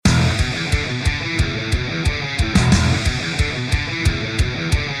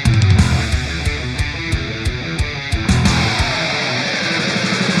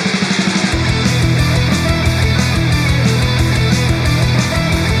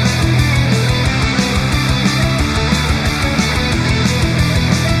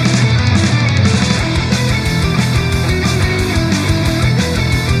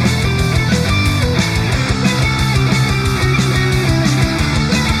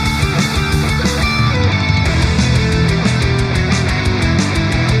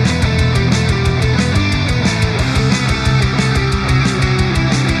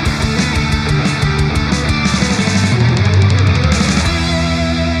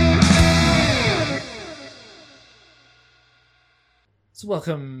So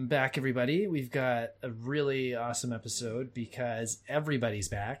welcome back, everybody. We've got a really awesome episode because everybody's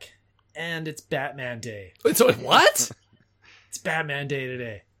back, and it's Batman Day. So what? It's Batman Day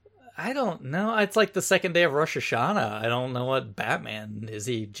today. I don't know. It's like the second day of Rosh Hashanah. I don't know what Batman is.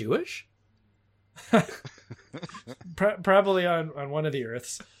 He Jewish? Probably on one of the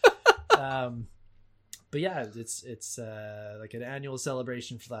Earths. But yeah, it's like an annual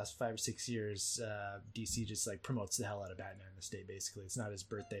celebration for the last 5 or 6 years. DC just like promotes the hell out of Batman this day. Basically, it's not his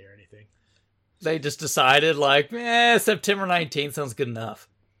birthday or anything. They just decided like, September 19th sounds good enough.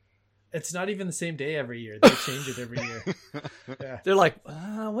 It's not even the same day every year. They change it every year. Yeah. They're like,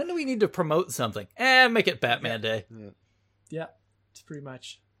 when do we need to promote something? Make it Batman Day. Yeah, it's pretty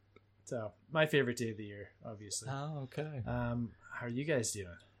much. So my favorite day of the year, obviously. Oh, okay. How are you guys doing?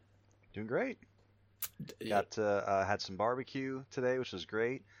 Doing great. Got had some barbecue today, which was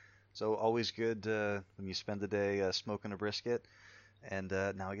great. So always good when you spend the day smoking a brisket. And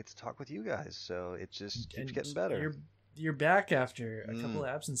now I get to talk with you guys. So it just keeps getting better. You're back after a couple of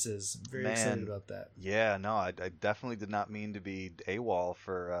absences. I'm very excited about that. Yeah, no, I definitely did not mean to be AWOL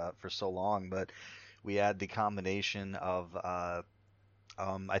for so long, but we had the combination of I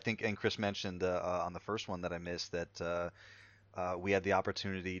think, and Chris mentioned on the first one that I missed that we had the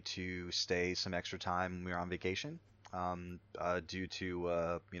opportunity to stay some extra time when we were on vacation due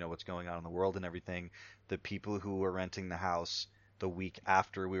to what's going on in the world and everything. The people who were renting the house the week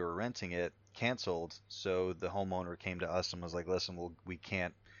after we were renting it canceled, so the homeowner came to us and was like, listen, we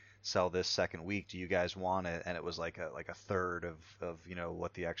can't sell this second week, do you guys want it? And it was like a third of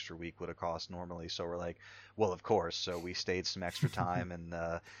what the extra week would have cost normally. So we're like, well, of course. So we stayed some extra time and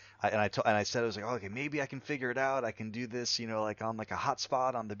I said, I was like, oh, okay, maybe I can figure it out, I can do this like on like a hot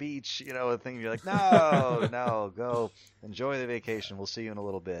spot on the beach, a thing. You're like, no, go enjoy the vacation, we'll see you in a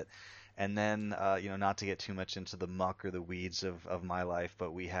little bit. And then, not to get too much into the muck or the weeds of my life,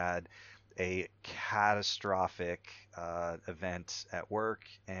 but we had a catastrophic event at work,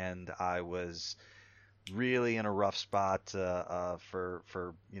 and I was really in a rough spot for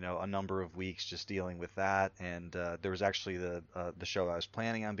a number of weeks just dealing with that. And there was actually the show I was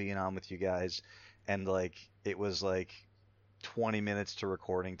planning on being on with you guys, and like it was like 20 minutes to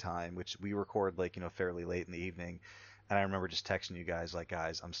recording time, which we record like fairly late in the evening. And I remember just texting you guys like,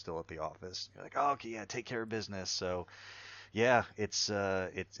 guys, I'm still at the office. You're like, oh, okay, yeah, take care of business. So, yeah, it's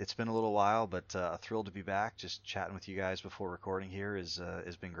been a little while, but thrilled to be back. Just chatting with you guys before recording here has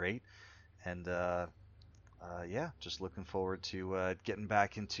been great. And, just looking forward to getting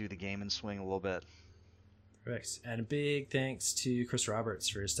back into the game and swing a little bit. Perfect. And a big thanks to Chris Roberts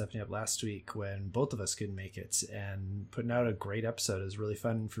for stepping up last week when both of us couldn't make it and putting out a great episode. It was really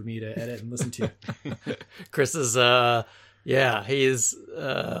fun for me to edit and listen to. Chris is, he is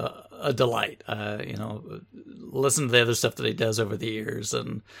a delight. Listen to the other stuff that he does over the years,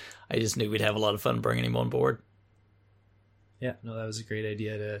 and I just knew we'd have a lot of fun bringing him on board. Yeah, no, that was a great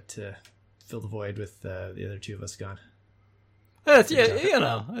idea to fill the void with the other two of us gone.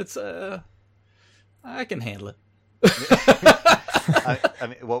 It's I can handle it. I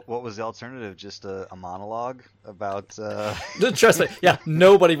mean, what was the alternative? Just a monologue about... Trust me, yeah,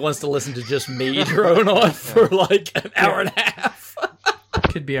 nobody wants to listen to just me drone on for like an hour and a half.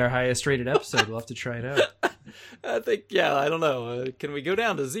 Could be our highest rated episode. We'll have to try it out. I think, I don't know. Can we go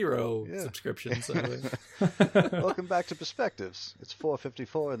down to 0 subscriptions? Welcome back to Perspectives. It's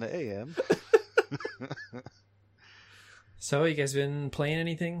 4:54 in the AM. So, you guys been playing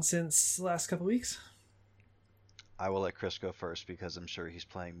anything since the last couple weeks? I will let Chris go first because I'm sure he's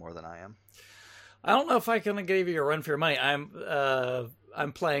playing more than I am. I don't know if I can give you a run for your money.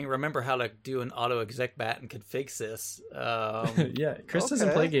 I'm playing Remember How to Do an Auto Exec Bat and Config Sys. Yeah, Chris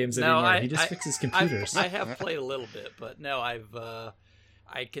doesn't play games anymore. He just fixes computers. I have played a little bit, but no,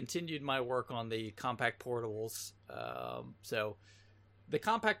 I continued my work on the Compact Portables. So the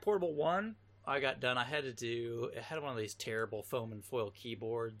Compact Portable 1, I got done. It had one of these terrible foam and foil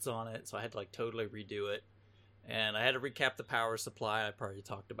keyboards on it, so I had to like totally redo it. And I had to recap the power supply. I probably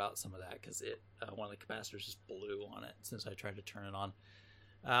talked about some of that because one of the capacitors just blew on it since I tried to turn it on.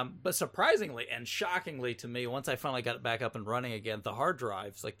 But surprisingly and shockingly to me, once I finally got it back up and running again, the hard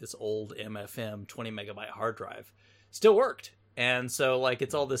drives, like this old MFM 20 megabyte hard drive, still worked. And so like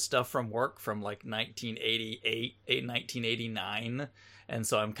it's all this stuff from work from like 1988, 1989. And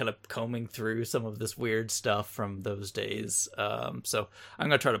so I'm kind of combing through some of this weird stuff from those days. So I'm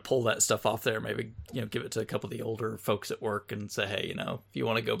going to try to pull that stuff off there. Maybe, give it to a couple of the older folks at work and say, hey, if you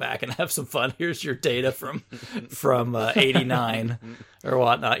want to go back and have some fun, here's your data from 89 or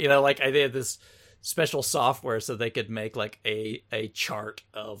whatnot. Like I did this special software so they could make like a chart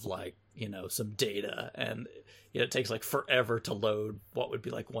of like, some data, and it takes like forever to load what would be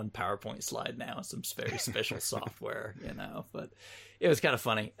like one PowerPoint slide now, some very special software, but it was kind of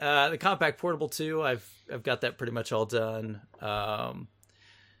funny. The Compact Portable 2, I've got that pretty much all done. The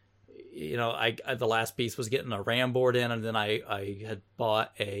last piece was getting a RAM board in, and then I had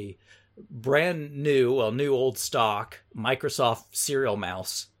bought a brand new, new old stock Microsoft Serial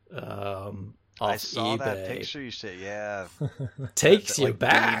Mouse off I saw eBay. that picture you said, yeah. Takes that, you like,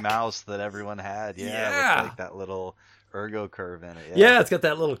 back. Mini mouse that everyone had, Yeah. with like that little ergo curve in it. Yeah, it's got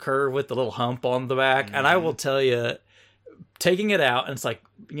that little curve with the little hump on the back. And I will tell you, taking it out, and it's like,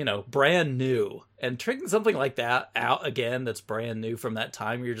 brand new, and taking something like that out again that's brand new from that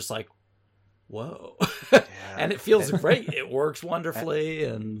time, you're just like, whoa. Yeah. And it feels great. It works wonderfully.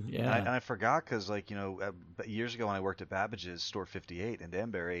 And I forgot because, like, years ago when I worked at Babbage's Store 58 in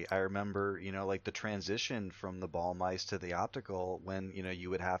Danbury, I remember, like the transition from the ball mice to the optical, when, you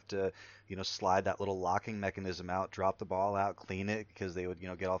would have to, slide that little locking mechanism out, drop the ball out, clean it because they would,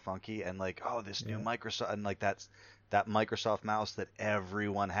 get all funky, and like, oh, this new Microsoft, and like that Microsoft mouse that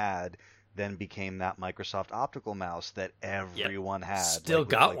everyone had then became that Microsoft optical mouse that everyone had. Still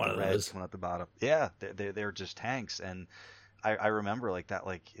got one of those. One at the bottom. Yeah, they're just tanks. And I remember like that.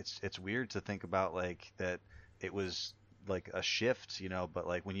 Like it's weird to think about like that. It was like a shift, But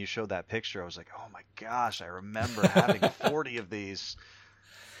like when you showed that picture, I was like, oh my gosh, I remember having 40 of these.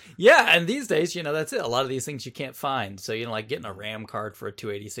 Yeah, and these days, that's it. A lot of these things you can't find. So like getting a RAM card for a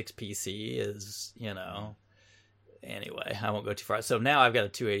 286 PC is, Anyway, I won't go too far. So now I've got a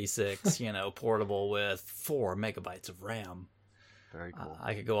 286, portable with 4 megabytes of RAM. Very cool.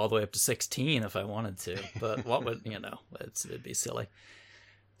 I could go all the way up to 16 if I wanted to, but what would, it'd be silly.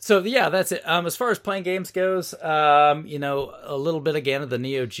 So yeah, that's it. As far as playing games goes, a little bit again of the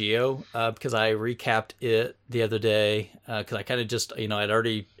Neo Geo, because I recapped it the other day, because I kind of just,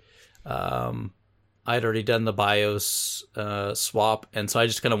 I'd already done the BIOS swap, and so I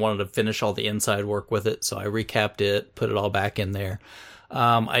just kind of wanted to finish all the inside work with it. So I recapped it, put it all back in there.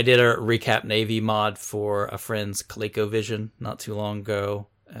 I did a recap Navy mod for a friend's ColecoVision not too long ago,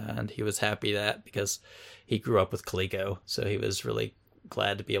 and he was happy because he grew up with Coleco, so he was really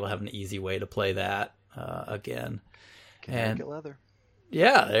glad to be able to have an easy way to play that again. Connecticut leather.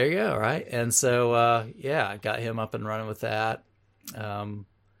 Yeah, there you go. Right, and so I got him up and running with that.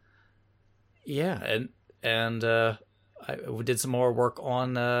 Yeah, and I did some more work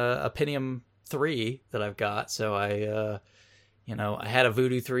on a Pentium 3 that I've got. So I had a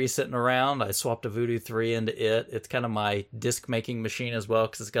Voodoo 3 sitting around. I swapped a Voodoo 3 into it. It's kind of my disc making machine as well,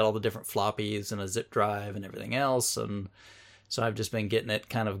 because it's got all the different floppies and a zip drive and everything else. And so I've just been getting it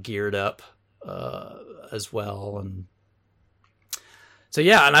kind of geared up as well. And so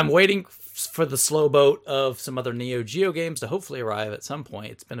yeah, and I'm waiting for the slow boat of some other Neo Geo games to hopefully arrive at some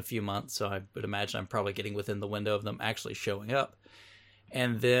point. It's been a few months, so I would imagine I'm probably getting within the window of them actually showing up.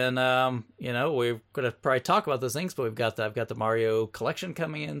 And then, we're going to probably talk about those things, but I've got the Mario collection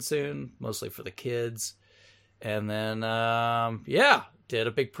coming in soon, mostly for the kids. And then, did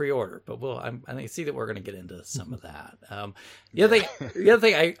a big pre-order, but I see that we're going to get into some of that. The other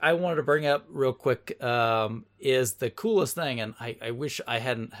thing I wanted to bring up real quick is the coolest thing, and I wish I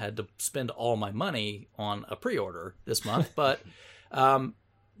hadn't had to spend all my money on a pre-order this month, but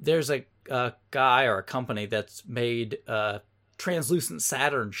there's a guy or a company that's made translucent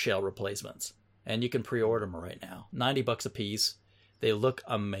Saturn shell replacements, and you can pre-order them right now. $90 a piece. They look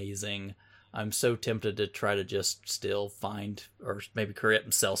amazing. I'm so tempted to try to just still find or maybe create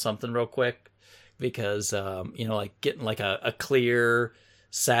and sell something real quick, because, like getting like a clear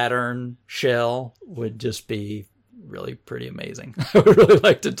Saturn shell would just be really pretty amazing. I would really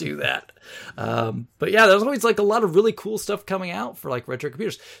like to do that. But yeah, there's always like a lot of really cool stuff coming out for like retro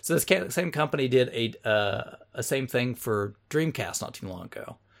computers. So this same company did a same thing for Dreamcast not too long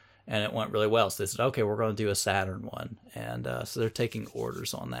ago, and it went really well. So they said, okay, we're going to do a Saturn one. And so they're taking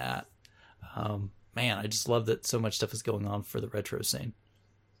orders on that. Man, I just love that so much stuff is going on for the retro scene.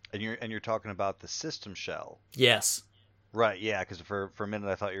 And you're talking about the system shell. Yes. Right, yeah, because for a minute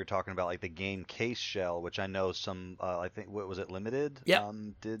I thought you were talking about like the game case shell, which I know some, I think, what was it, Limited? Yeah.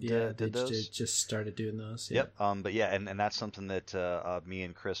 Did they those? just started doing those. Yeah. Yep. But yeah, and that's something that me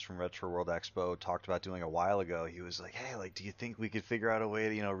and Chris from Retro World Expo talked about doing a while ago. He was like, hey, like, do you think we could figure out a way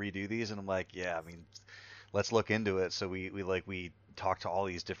to, redo these? And I'm like, yeah, I mean, let's look into it. So we talked to all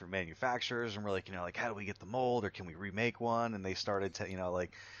these different manufacturers, and we're like, like, how do we get the mold, or can we remake one? And they started to,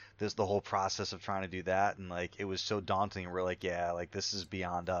 like, this the whole process of trying to do that, and like it was so daunting. And we're like, yeah, like this is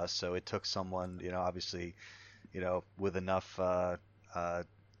beyond us. So it took someone, obviously, with enough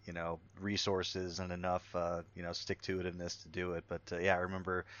resources and enough stick to itiveness to do it. But yeah, I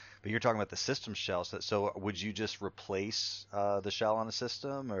remember. But you're talking about the system shell. So would you just replace the shell on a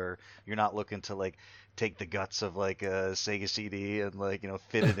system, or you're not looking to like take the guts of like a Sega CD and like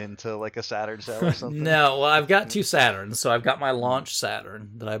fit it into like a Saturn cell or something? No, well, I've got 2 Saturns, so I've got my launch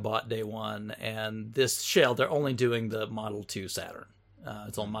Saturn that I bought day one, and this shell, they're only doing the Model 2 Saturn.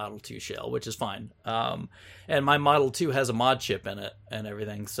 It's on Model 2 shell, which is fine. And my Model 2 has a mod chip in it and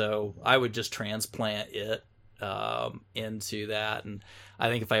everything, so I would just transplant it into that. And I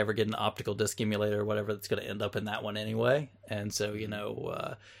think if I ever get an optical disc emulator or whatever, that's going to end up in that one anyway. And so,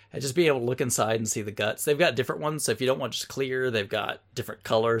 just being able to look inside and see the guts. They've got different ones, so if you don't want just clear, they've got different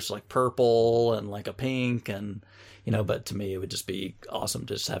colors like purple and like a pink, and but to me it would just be awesome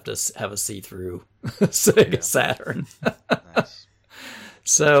to just have a see-through Sega Saturn. Nice.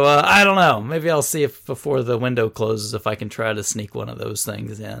 So I don't know. Maybe I'll see if before the window closes if I can try to sneak one of those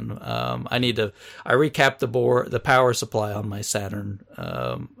things in. I recapped the power supply on my Saturn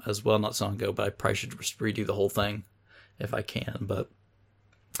as well not so long ago, but I probably should just redo the whole thing if I can. But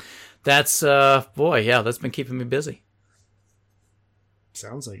that's that's been keeping me busy.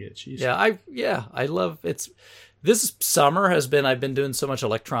 Sounds like it. Jeez. I love it's. This summer I've been doing so much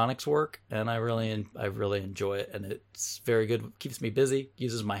electronics work, and I really enjoy it, and it's very good. Keeps me busy,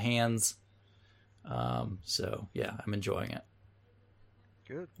 uses my hands. So yeah, I'm enjoying it.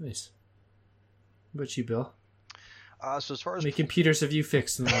 Good. Nice. What about you, Bill? So as far as how many computers have you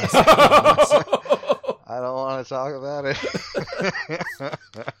fixed in the last couple of months? I don't want to talk about it.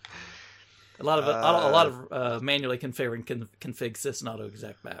 A lot of manually configuring config sys and auto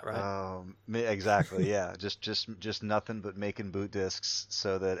exec bat, right? Exactly, yeah. just nothing but making boot disks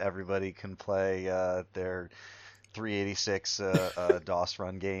so that everybody can play their 386 DOS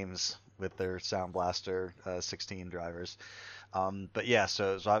run games with their Sound Blaster 16 drivers. But yeah,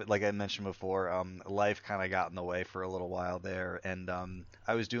 so like I mentioned before, life kind of got in the way for a little while there, and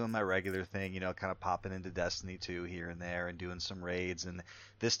I was doing my regular thing, kind of popping into Destiny 2 here and there and doing some raids. And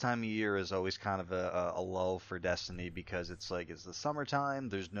this time of year is always kind of a lull for Destiny because it's the summertime,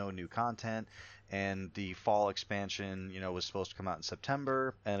 there's no new content, and the fall expansion, was supposed to come out in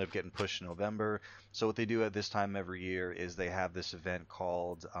September, ended up getting pushed to November. So what they do at this time every year is they have this event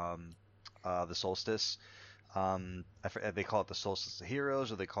called the Solstice. They call it the Solstice of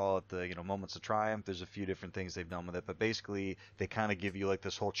Heroes, or they call it the Moments of Triumph. There's a few different things they've done with it, but basically they kind of give you like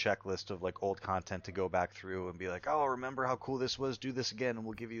this whole checklist of like old content to go back through and be like, oh, remember how cool this was? Do this again, and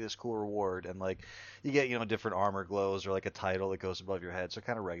we'll give you this cool reward. And like you get different armor glows or like a title that goes above your head, so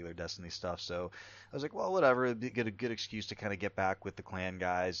kind of regular Destiny stuff. So I was like, well, whatever. It'd be a good excuse to kind of get back with the clan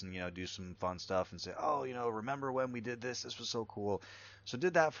guys and do some fun stuff and say, oh, remember when we did this? This was so cool. So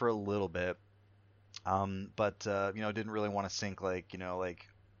did that for a little bit. But didn't really want to sink like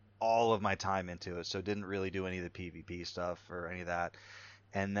all of my time into it, so didn't really do any of the PvP stuff or any of that.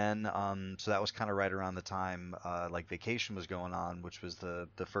 And then so that was kind of right around the time like Vacation was going on, which was the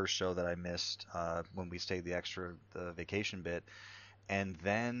first show that I missed when we stayed the vacation bit. And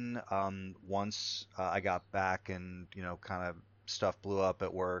then once I got back and kind of stuff blew up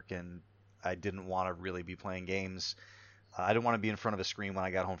at work and I didn't want to really be playing games. I didn't want to be in front of a screen when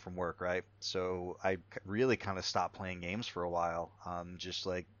I got home from work, right? So I really kind of stopped playing games for a while. Just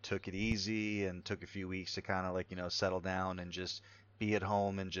like took it easy and took a few weeks to kind of like, settle down and just be at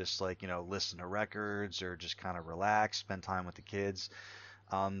home and just like, listen to records or just kind of relax, spend time with the kids.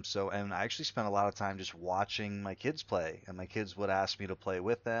 And I actually spent a lot of time just watching my kids play, and my kids would ask me to play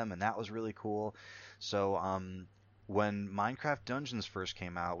with them, and that was really cool. So, when Minecraft Dungeons first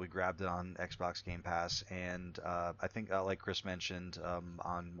came out, we grabbed it on Xbox Game Pass, and I think, like Chris mentioned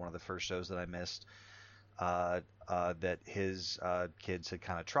on one of the first shows that I missed, that his kids had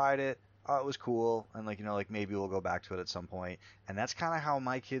kind of tried it. It was cool, and like maybe we'll go back to it at some point. And that's kind of how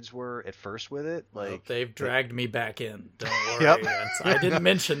my kids were at first with it. Like well, they've dragged me back in. Don't worry. Yep. I didn't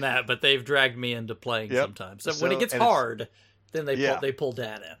mention that, but they've dragged me into playing sometimes. So when it gets hard, then they pull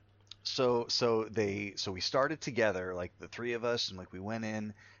Dad in. So we started together, like the three of us, and like we went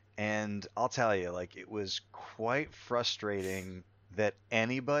in, and I'll tell you, like it was quite frustrating that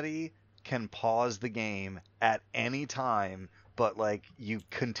anybody can pause the game at any time, but like you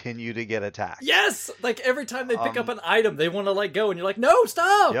continue to get attacked. Yes, like every time they pick up an item, they want to let go, and you're like, no,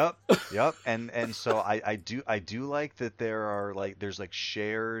 stop. Yep. And so I do like that there's like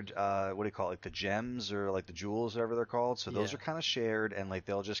shared what do you call it, like the gems or like the jewels, whatever they're called. So those are kind of shared, and like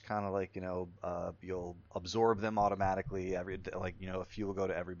they'll just kind of like you'll absorb them automatically. A few will go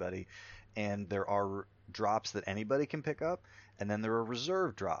to everybody, and there are drops that anybody can pick up, and then there are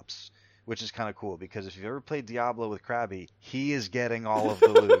reserve drops. which is kind of cool because if you've ever played Diablo with Krabby, he is getting all of the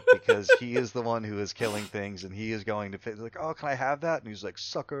loot because he is the one who is killing things, and he is going to like, oh, can I have that? And he's like,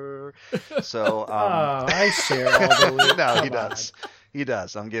 sucker. So I share all the loot. no, Come he on. does. He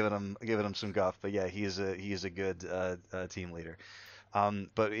does. I'm giving him some guff, but yeah, he is a good team leader.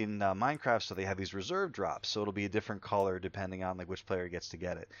 But in Minecraft, so they have these reserve drops, so it'll be a different color depending on like which player gets to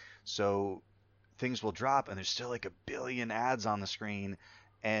get it. So things will drop, and there's still like a billion ads on the screen,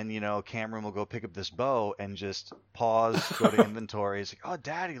 and Cameron will go pick up this bow and just pause, go to inventory. He's like, "Oh,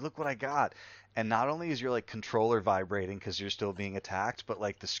 Daddy, look what I got!" And not only is your like controller vibrating because you're still being attacked, but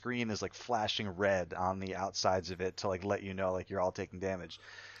like the screen is like flashing red on the outsides of it to like let you know like you're all taking damage.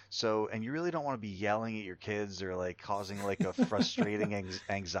 So, and you really don't want to be yelling at your kids or like causing like a frustrating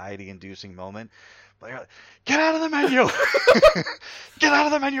anxiety-inducing moment. But you're like, get out of the menu! Get out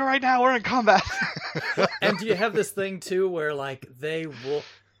of the menu right now! We're in combat. And do you have this thing too where like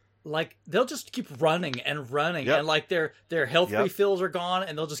they'll just keep running and running, Yep. and like their health Yep. refills are gone,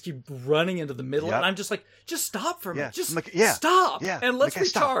 and they'll just keep running into the middle. Yep. And I'm just like, just stop for a minute, just I'm like, yeah. stop, Yeah. and let's Okay,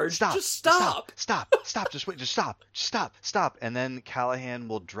 recharge. Just stop. Stop. Just wait. Just stop. And then Callahan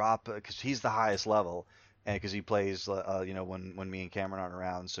will drop because he's the highest level, and because he plays, when me and Cameron aren't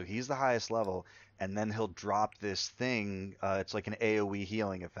around, so he's the highest level. And then he'll drop this thing. It's like an AOE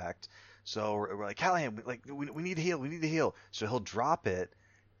healing effect. So we're like, Callahan, we need to heal. We need to heal. So he'll drop it,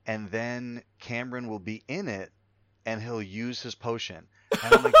 and then Cameron will be in it, and he'll use his potion.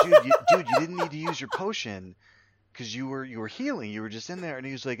 And I'm like, dude, you didn't need to use your potion because you were healing. You were just in there. And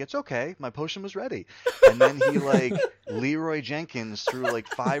he was like, it's okay. My potion was ready. And then he like Leroy Jenkins through like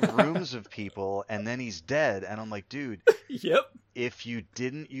 5 rooms of people, and then he's dead. And I'm like, dude, Yep. if you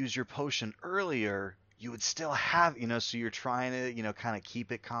didn't use your potion earlier, you would still have, so you're trying to, kind of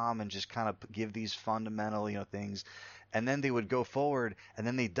keep it calm and just kind of give these fundamental, things. And then they would go forward, and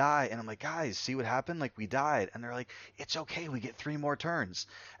then they die. And I'm like, guys, see what happened? Like, we died. And they're like, it's okay. We get 3 more turns.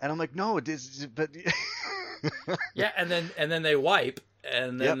 And I'm like, no, it is, but... Yeah, and then they wipe,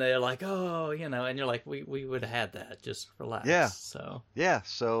 and then Yep. they're like, oh, and you're like, we would have had that. Just relax. Yeah. So Yeah,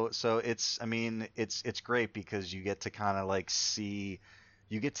 so it's it's great because you get to kind of like see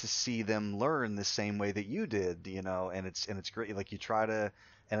them learn the same way that you did, and it's great. Like you try to,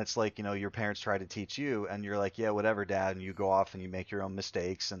 and it's like your parents try to teach you, and you're like, yeah, whatever, Dad, and you go off and you make your own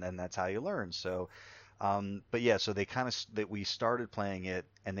mistakes, and then that's how you learn. So, but yeah, so they kind of that we started playing it,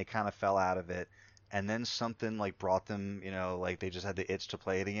 and they kind of fell out of it, and then something like brought them, like they just had the itch to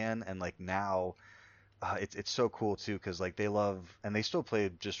play it again, and like now. It's so cool too because like they love and they still play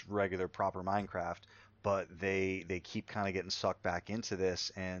just regular proper Minecraft, but they keep kind of getting sucked back into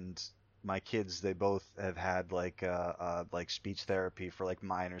this. And my kids, they both have had like speech therapy for like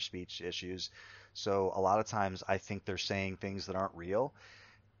minor speech issues, so a lot of times I think they're saying things that aren't real.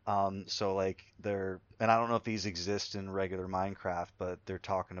 So like and I don't know if these exist in regular Minecraft, but they're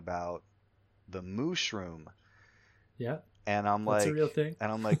talking about the mushroom. Yeah. And I'm That's like, a real thing.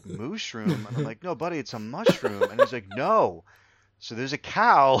 and I'm like, mushroom? And I'm like, no, buddy, it's a mushroom. And he's like, no. So there's a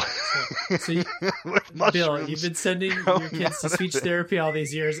cow So you, with mushrooms. Bill, you've been sending your coming kids to out of speech it. therapy all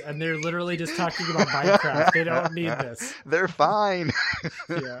these years, and they're literally just talking about Minecraft. They don't need this. They're fine.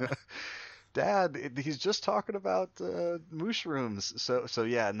 Yeah. Dad, he's just talking about mushrooms. So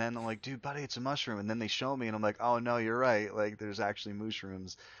yeah, and then I'm like, dude, buddy, it's a mushroom. And then they show me, and I'm like, oh no, you're right. Like there's actually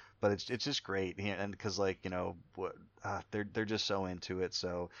mushrooms. But it's just great, and because like they're just so into it.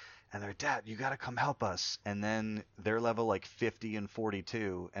 So, and they're, Dad, you got to come help us. And then they're level like 50 and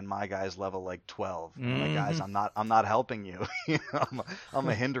 42, and my guy's level like 12. I'm like, guys, I'm not helping you. I'm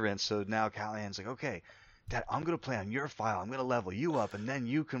a hindrance. So now Callahan's like, okay, Dad, I'm gonna play on your file. I'm gonna level you up, and then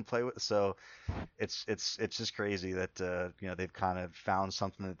you can play with. So, it's just crazy that they've kind of found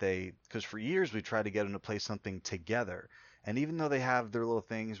something that because for years we tried to get them to play something together. And even though they have their little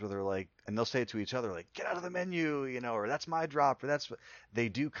things where they're like, and they'll say it to each other, like, get out of the menu, or that's my drop, or they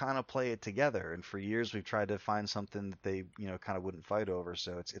do kind of play it together. And for years we've tried to find something that they, kind of wouldn't fight over.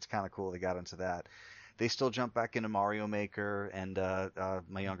 So it's kind of cool they got into that. They still jump back into Mario Maker, and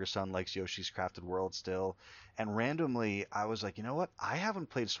my younger son likes Yoshi's Crafted World still. And randomly, I was like, you know what? I haven't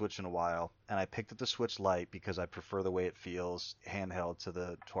played Switch in a while, and I picked up the Switch Lite because I prefer the way it feels handheld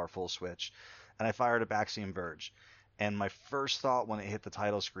to our full Switch. And I fired up Axiom Verge. And my first thought when it hit the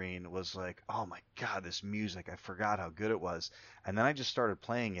title screen was like, oh my God, this music, I forgot how good it was. And then I just started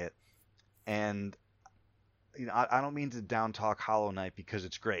playing it. And I don't mean to down talk Hollow Knight because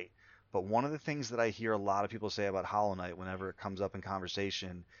it's great. But one of the things that I hear a lot of people say about Hollow Knight whenever it comes up in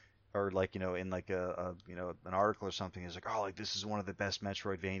conversation, or like, in like an article or something, is like, oh, like this is one of the best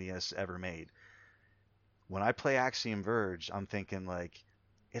Metroidvanias ever made. When I play Axiom Verge, I'm thinking like,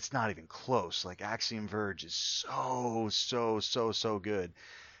 it's not even close. Like Axiom Verge is so good.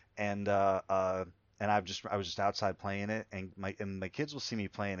 And and I was just outside playing it, and my kids will see me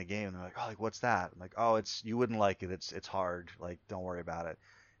playing a game, and they're like, oh, like what's that? I'm like, oh, it's you wouldn't like it. It's hard. Like don't worry about it.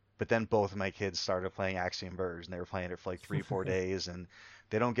 But then both of my kids started playing Axiom Verge, and they were playing it for like 3 4 days, and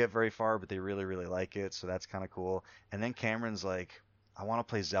they don't get very far, but they really like it, so that's kind of cool. And then Cameron's like, I want to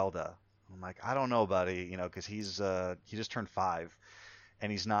play Zelda. I'm like, I don't know, buddy, because he just turned 5,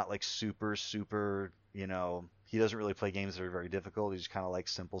 and he's not like super, he doesn't really play games that are very difficult. He just kind of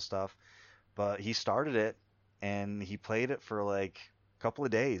likes simple stuff. But he started it, and he played it for like a couple of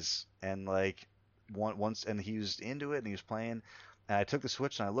days, and like once, and he was into it, and he was playing. And I took the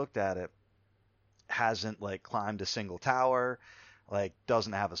Switch and I looked at it. Hasn't like climbed a single tower, like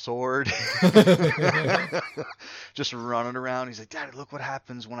doesn't have a sword, just running around. He's like, Daddy, look what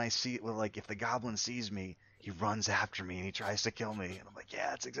happens when I see it. Well, like if the goblin sees me, he runs after me and he tries to kill me. And I'm like, yeah,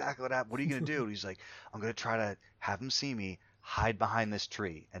 that's exactly what happened. What are you gonna do? And he's like, I'm gonna try to have him see me, hide behind this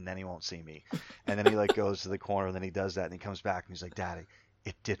tree, and then he won't see me. And then he like goes to the corner, and then he does that, and he comes back and he's like, Daddy,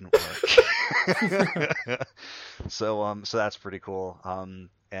 it didn't work. So that's pretty cool.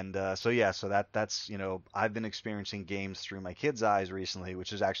 So that's I've been experiencing games through my kids' eyes recently, which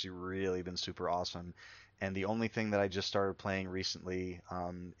has actually really been super awesome. And the only thing that I just started playing recently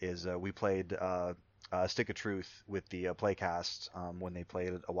is we played Stick of Truth with the Playcast when they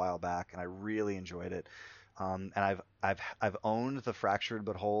played it a while back, and I really enjoyed it. And I've owned the Fractured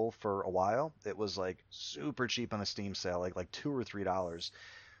But Whole for a while. It was like super cheap on a Steam sale, like $2 or $3.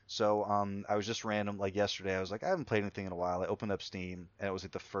 So I was just random, like yesterday, I was like, I haven't played anything in a while. I opened up Steam, and it was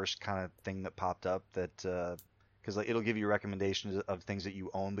like the first kind of thing that popped up that, because like it'll give you recommendations of things that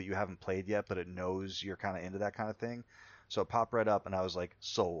you own but you haven't played yet, but it knows you're kind of into that kind of thing. So it popped right up, and I was like,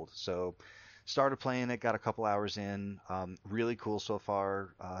 sold. So started playing it, got a couple hours in. Really cool so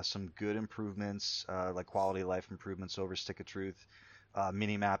far. Some good improvements, like quality of life improvements over Stick of Truth.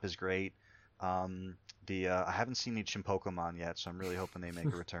 Minimap is great. I haven't seen any Chimpokemon yet, so I'm really hoping they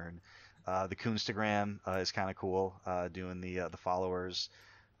make a return. The Coonstagram is kind of cool, doing the followers.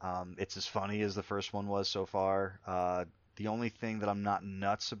 It's as funny as the first one was so far. The only thing that I'm not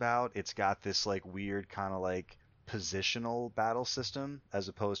nuts about, it's got this like weird kind of like positional battle system as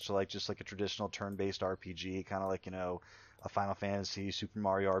opposed to like just like a traditional turn-based RPG, kind of like a Final Fantasy, Super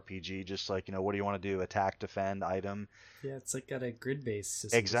Mario RPG, just like what do you want to do? Attack, defend, item. Yeah, it's like got a grid-based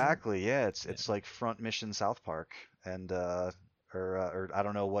system. Exactly. Yeah, it's like Front Mission South Park, and or I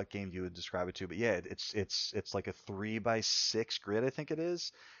don't know what game you would describe it to, but yeah, it's like a 3x6 grid, I think it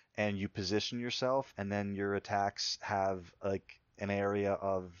is, and you position yourself, and then your attacks have like an area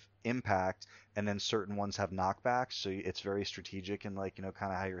of impact, and then certain ones have knockbacks, so it's very strategic and like kind of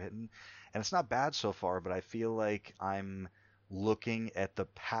how you're hitting. And it's not bad so far, but I feel like I'm looking at the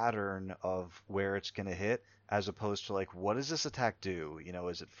pattern of where it's going to hit as opposed to like, what does this attack do?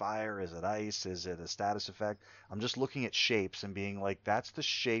 Is it fire? Is it ice? Is it a status effect? I'm just looking at shapes and being like, that's the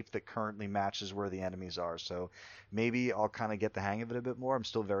shape that currently matches where the enemies are. So maybe I'll kind of get the hang of it a bit more. I'm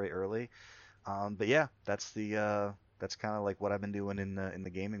still very early. But yeah, that's kind of like what I've been doing in the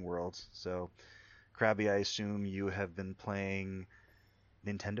gaming world. So Krabby, I assume you have been playing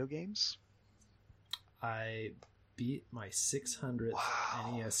Nintendo games? I beat my 600th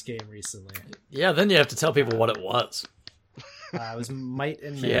NES game recently. Yeah, then you have to tell people what it was. It was Might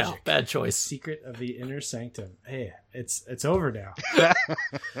and Magic. Yeah, bad choice. Secret of the Inner Sanctum. Hey, it's over now.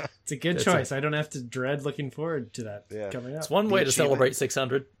 It's a good choice. I don't have to dread looking forward to that coming up. It's one way to celebrate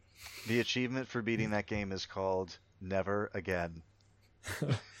 600. The achievement for beating that game is called Never Again.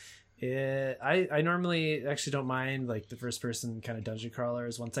 I normally actually don't mind like the first person kind of dungeon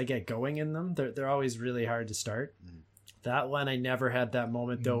crawlers. Once I get going in them, they're always really hard to start. That one, I never had that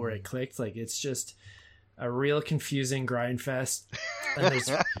moment though where it clicked. Like it's just a real confusing grind fest,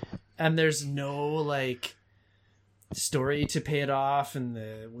 and there's no like story to pay it off, and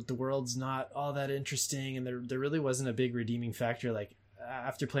the world's not all that interesting, and there really wasn't a big redeeming factor. Like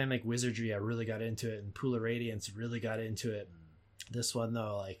after playing like Wizardry, I really got into it, and Pool of Radiance really got into it. This one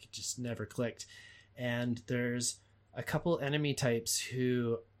though, like just never clicked. And there's a couple enemy types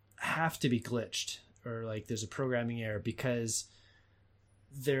who have to be glitched, or like there's a programming error because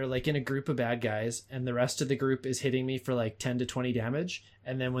they're like in a group of bad guys and the rest of the group is hitting me for like 10 to 20 damage.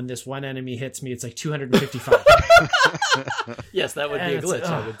 And then when this one enemy hits me, it's like 255. Yes, that would be a glitch,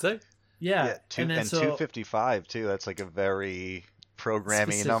 I would say. Yeah. And 255 too. That's like a very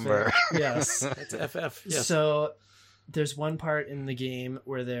programming specific number. Yes. That's FF. Yes. So there's one part in the game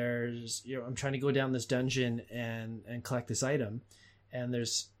where there's, I'm trying to go down this dungeon and collect this item. and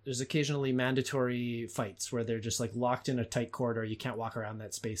there's occasionally mandatory fights where they're just like locked in a tight corridor. You can't walk around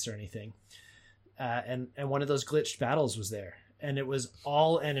that space or anything. And one of those glitched battles was there, and it was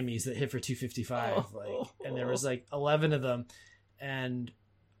all enemies that hit for 255. And there was like 11 of them, and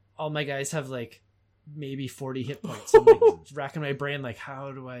all my guys have like maybe 40 hit points. I'm like racking my brain, like,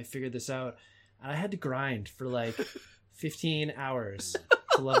 how do I figure this out? And I had to grind for like 15 hours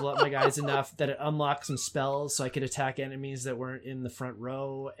to level up my guys enough that it unlocked some spells so I could attack enemies that weren't in the front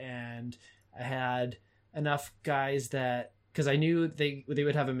row. And I had enough guys that, because I knew they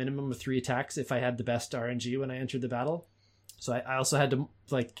would have a minimum of 3 attacks if I had the best RNG when I entered the battle. So I also had to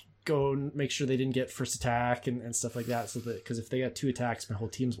like go and make sure they didn't get first attack and stuff like that. So that, because if they got 2 attacks, my whole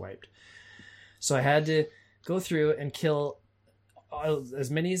team's wiped. So I had to go through and kill as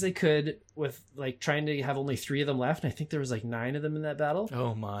many as I could with like trying to have only 3 of them left. And I think there was like 9 of them in that battle.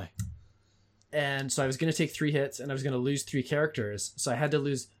 Oh my. And so I was going to take 3 hits and I was going to lose 3 characters. So I had to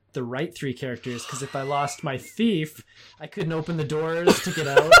lose the right 3 characters, because if I lost my thief, I couldn't open the doors to get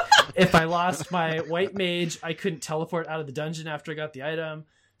out. If I lost my white mage, I couldn't teleport out of the dungeon after I got the item.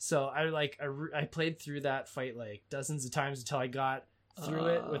 So I played through that fight like dozens of times until I got through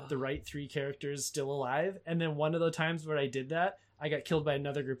it with the right 3 characters still alive. And then one of the times where I did that, I got killed by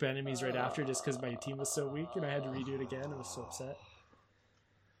another group of enemies right after, just because my team was so weak and I had to redo it again. I was so upset.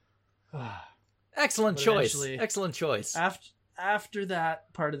 Excellent But choice. eventually- Excellent choice. After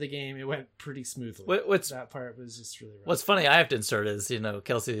that part of the game, it went pretty smoothly. That part was just really rough. What's funny, I have to insert is,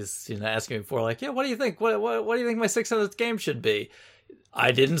 Kelsey's, asking me before, like, yeah, what do you think? What do you think my 600th game should be?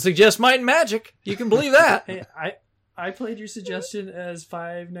 I didn't suggest Might and Magic. You can believe that. Hey, I played your suggestion as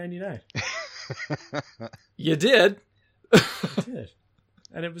 $5.99. You did. I did.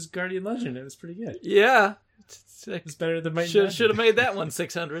 And it was Guardian Legend. It was pretty good. Yeah. It was better than Might and Magic. Should have made that one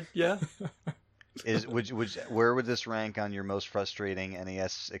 600. Yeah. Where would this rank on your most frustrating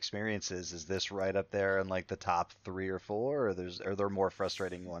NES experiences? Is this right up there in like the top 3 or 4, or are there more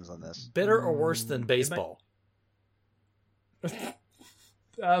frustrating ones on this? Better or worse than baseball?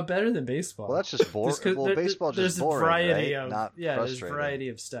 Better than baseball. Well, that's just boring. Well, baseball just boring, variety right? of Not there's frustrating. variety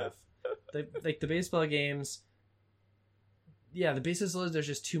of stuff. Like the baseball games. Yeah, the bases loaded, there's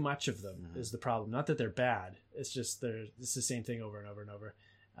just too much of them is the problem. Not that they're bad. It's just it's the same thing over and over and over.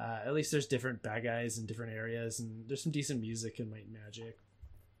 At least there's different bad guys in different areas, and there's some decent music in Might and Magic.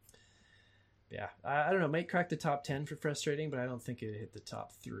 Yeah, I don't know. It might crack the top 10 for frustrating, but I don't think it hit the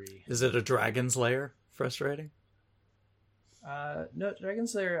top 3. Is it a Dragon's Lair frustrating? No, Dragon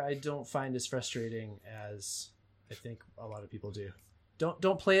Slayer I don't find as frustrating as I think a lot of people do.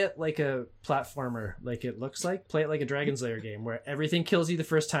 Don't play it like a platformer like it looks like. Play it like a Dragon Slayer game where everything kills you the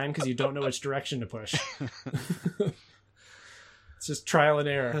first time because you don't know which direction to push. It's just trial and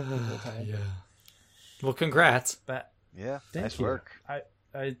error the whole time. Yeah. Well, congrats. But Yeah, thank nice you. work.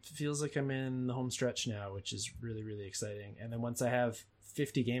 It feels like I'm in the home stretch now, which is really, really exciting. And then once I have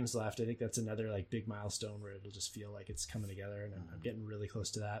 50 games left, I think that's another like big milestone where it'll just feel like it's coming together, and I'm getting really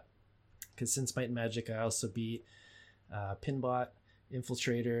close to that. Because since Might and Magic, I also beat Pinbot,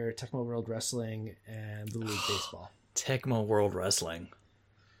 Infiltrator, Tecmo World Wrestling, and Little League Baseball. Tecmo World Wrestling.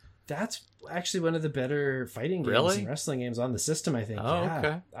 That's actually one of the better fighting games and wrestling games on the system, I think. Oh, yeah,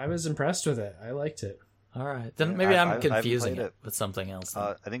 okay. I was impressed with it. I liked it. All right. Then Yeah, maybe I I'm haven't confusing played it with something else.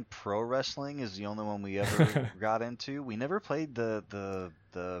 I think pro wrestling is the only one we ever got into. We never played the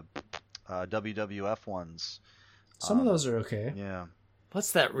WWF ones. Some of those are okay. Yeah.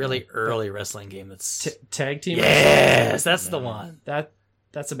 What's that really early wrestling game that's... Tag team? Yes, that's the one.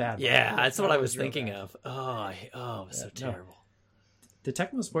 That's a bad one. Yeah, that's what I was real thinking bad. of. Oh, it was so no. terrible. The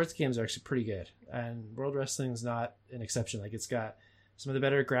Tecmo sports games are actually pretty good, and World Wrestling's not an exception. Like, it's got some of the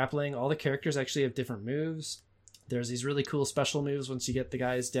better grappling. All the characters actually have different moves. There's these really cool special moves once you get the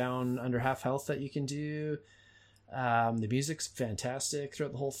guys down under half health that you can do. The music's fantastic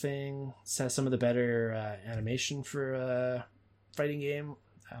throughout the whole thing. It has some of the better animation for a fighting game.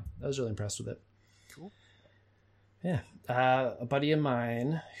 I was really impressed with it. Cool. Yeah. A buddy of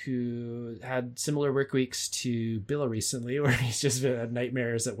mine who had similar work weeks to Bill recently, where he's just had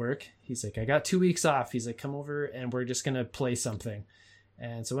nightmares at work. He's like, I got 2 weeks off. He's like, come over and we're just going to play something.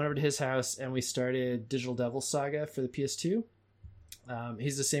 And so I went over to his house and we started Digital Devil Saga for the PS2.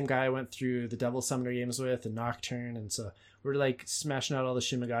 He's the same guy I went through the Devil Summoner games with and Nocturne. And so we're like smashing out all the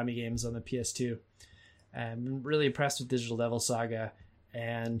Shin Megami games on the PS2. And I'm really impressed with Digital Devil Saga.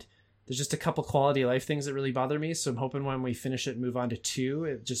 And there's just a couple quality of life things that really bother me. So I'm hoping when we finish it and move on to 2,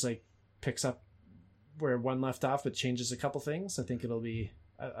 it just like picks up where 1 left off, but changes a couple things. I think it'll be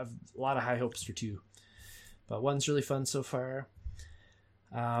a lot of high hopes for 2. But 1's really fun so far.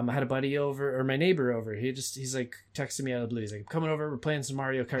 I had a buddy over, or my neighbor over. He's like texting me out of the blue. He's like, I'm coming over. We're playing some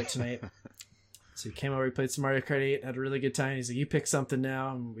Mario Kart tonight. So he came over, we played some Mario Kart 8, had a really good time. He's like, you pick something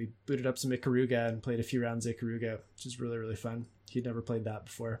now. And we booted up some Ikaruga and played a few rounds of Ikaruga, which is really, really fun. He'd never played that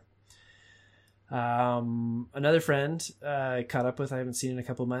before. Another friend I caught up with, I haven't seen in a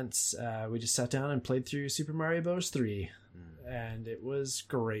couple months. We just sat down and played through Super Mario Bros. 3. And it was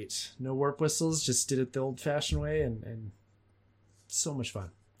great. No warp whistles, just did it the old-fashioned way, and so much fun.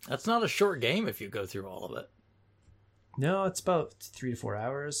 That's not a short game if you go through all of it. No, it's about 3 to 4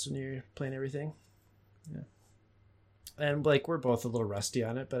 hours when you're playing everything. Yeah. And like we're both a little rusty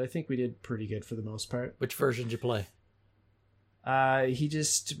on it, but I think we did pretty good for the most part. Which version did you play? He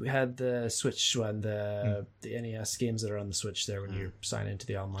just had the Switch one, the NES games that are on the Switch there when you sign into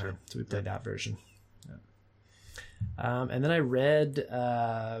the online. Sure. So we played that version. Yeah. And then I read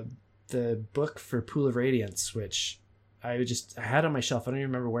the book for Pool of Radiance, which I had on my shelf. I don't even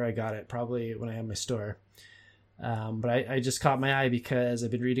remember where I got it. Probably when I had my store. But I just caught my eye because I've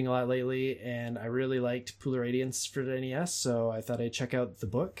been reading a lot lately, and I really liked Pool of Radiance for the NES, so I thought I'd check out the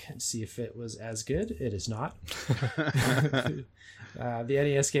book and see if it was as good. It is not. The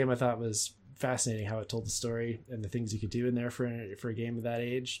NES game I thought was fascinating, how it told the story and the things you could do in there for a game of that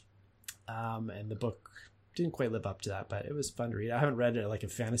age. And the book didn't quite live up to that, but it was fun to read. I haven't read it like a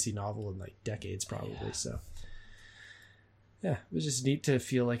fantasy novel in like decades probably, so yeah, it was just neat to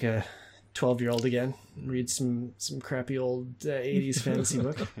feel like a 12-year-old again and read some crappy old 80s fantasy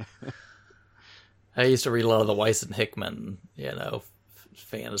book. I used to read a lot of the Weiss and Hickman,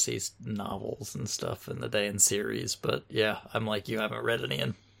 fantasy novels and stuff in the day in series, but yeah, I'm like, you haven't read any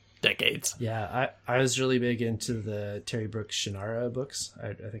in decades. Yeah, I was really big into the Terry Brooks Shannara books.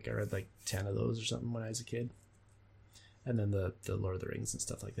 I think I read like 10 of those or something when I was a kid. And then the Lord of the Rings and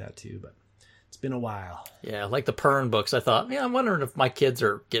stuff like that too, but it's been a while. Yeah, like the Pern books. I thought, I'm wondering if my kids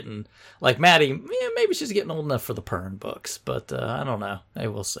are getting, like Maddie, maybe she's getting old enough for the Pern books, but I don't know. Hey,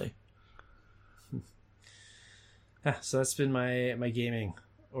 we'll see. Yeah, so that's been my gaming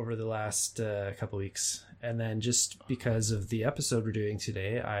over the last couple weeks. And then just because of the episode we're doing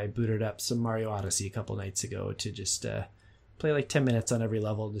today, I booted up some Mario Odyssey a couple nights ago to just play like 10 minutes on every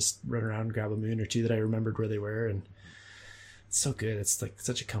level, just run around and grab a moon or two that I remembered where they were. And it's so good. It's like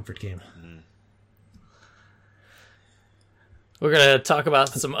such a comfort game. We're going to talk about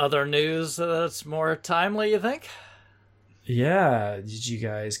some other news that's more timely, you think? Yeah. Did you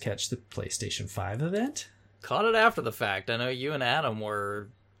guys catch the PlayStation 5 event? Caught it after the fact. I know you and Adam were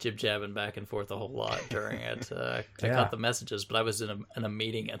jib-jabbing back and forth a whole lot during it. I caught the messages, but I was in a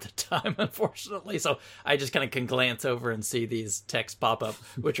meeting at the time, unfortunately. So I just kind of can glance over and see these texts pop up,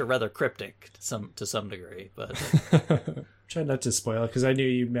 which are rather cryptic to some degree. But try not to spoil it, because I knew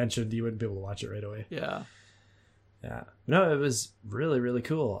you mentioned you wouldn't be able to watch it right away. Yeah. Yeah. No, it was really, really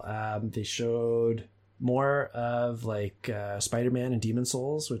cool. They showed more of like Spider-Man and Demon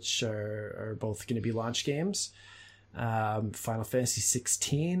Souls, which are both going to be launch games. Final Fantasy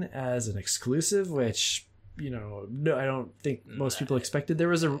 16 as an exclusive, which no, I don't think most people expected. There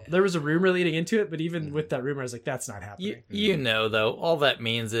was a rumor leading into it, but even with that rumor, I was like, that's not happening. Though, all that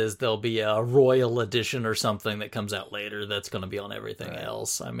means is there'll be a Royal Edition or something that comes out later that's going to be on everything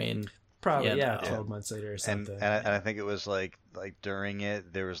else. I mean, probably 12 months later or something. And I think it was like during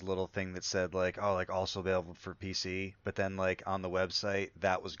it there was a little thing that said like, oh, like also available for PC, but then like on the website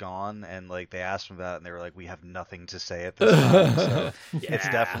that was gone, and like they asked them about it and they were like, we have nothing to say at this time. So it's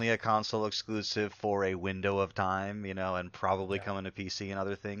definitely a console exclusive for a window of time, and probably coming to PC and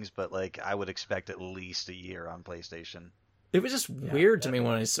other things, but like I would expect at least a year on PlayStation. It was just weird to me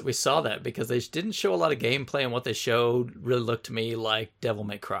when we saw that, because they didn't show a lot of gameplay, and what they showed really looked to me like Devil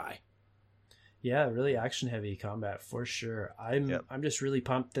May Cry. Yeah, really action heavy combat for sure. I'm just really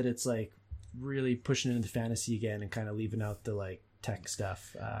pumped that it's like really pushing into fantasy again and kind of leaving out the like tech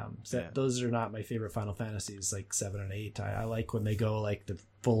stuff. Those are not my favorite Final Fantasies, like 7 and 8. I like when they go like the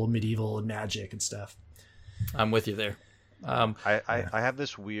full medieval magic and stuff. I'm with you there. I have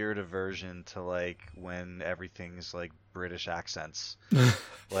this weird aversion to like when everything's like British accents.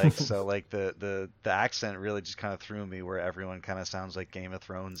 Like so like the accent really just kind of threw me, where everyone kind of sounds like Game of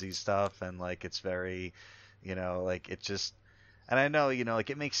Thronesy stuff, and like it's very like it just, and I know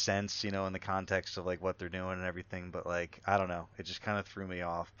like it makes sense in the context of like what they're doing and everything, but like I don't know, it just kind of threw me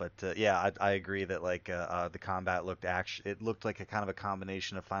off. But I agree that like the combat looked like a kind of a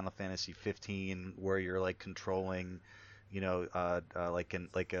combination of Final Fantasy 15, where you're like controlling it's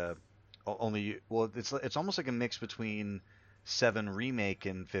almost like a mix between 7 Remake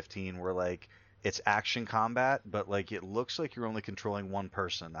and 15, where like it's action combat, but like it looks like you're only controlling one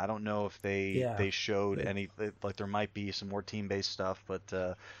person. I don't know if they showed any, like there might be some more team-based stuff, but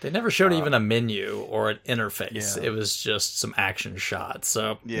they never showed even a menu or an interface. Yeah. It was just some action shots.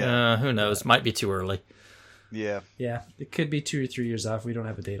 So Yeah. who knows? Might be too early. Yeah. Yeah, it could be 2 or 3 years off. We don't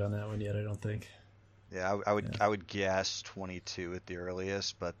have a date on that one yet, I don't think. Yeah, I would guess 22 at the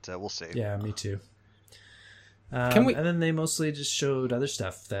earliest, but we'll see. Yeah, me too. Can we? And then they mostly just showed other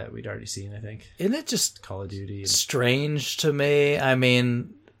stuff that we'd already seen, I think. Isn't it just Call of Duty. strange to me? I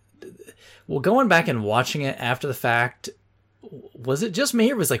mean, well, going back and watching it after the fact, was it just me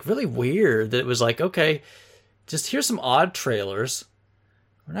or was it like really weird that it was like, okay, just here's some odd trailers.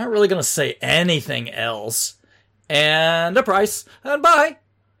 We're not really going to say anything else. And a price. And bye.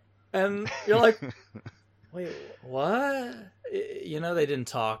 And you're like, wait, what? You know, they didn't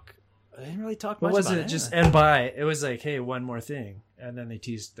talk. They didn't really talk much What was about it? Just and by it was like, hey, one more thing, and then they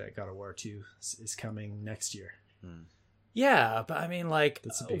teased that God of War 2 is coming next year. Yeah, but I mean, like,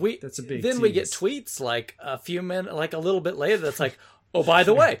 That's a big Then we get tease. tweets like a few minutes, like a little bit later. That's like, oh, by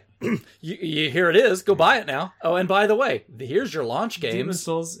the way, here it is. Go buy it now. Oh, and by the way, here's your launch Demon's games.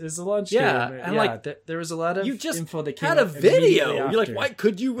 Souls is the launch Yeah, game. and like, there was a lot of You just info that came had a out immediately video. You're like, after. why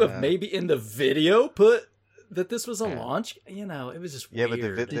could you have maybe in the video put that this was a Yeah. launch? You know, it was just Yeah,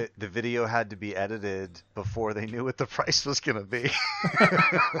 weird. but the video had to be edited before they knew what the price was going to be.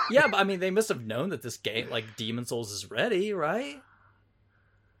 Yeah, but I mean, they must have known that this game, like Demon's Souls, is ready, right?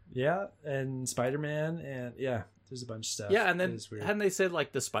 Yeah, and Spider-Man, and yeah, there's a bunch of stuff. Yeah, and It then was weird. hadn't they said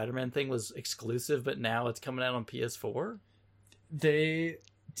like the Spider-Man thing was exclusive, but now it's coming out on PS4? They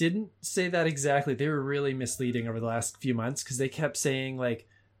didn't say that exactly. They were really misleading over the last few months because they kept saying like,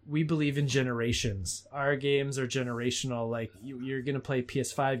 we believe in generations. Our games are generational. Like you're going to play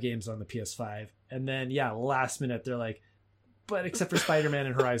PS5 games on the PS5. And then, yeah, last minute, they're like, but except for Spider-Man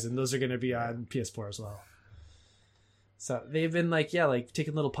and Horizon, those are going to be on PS4 as well. So they've been like, yeah, like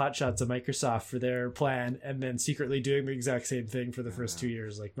taking little pot shots of Microsoft for their plan and then secretly doing the exact same thing for the first 2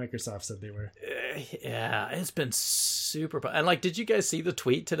 years. Like Microsoft said they were. Yeah, it's been super. And like, did you guys see the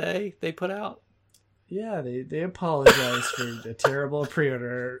tweet today they put out? Yeah, they apologize for a terrible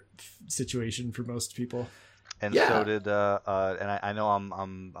pre-order situation for most people. And Yeah. so did and I know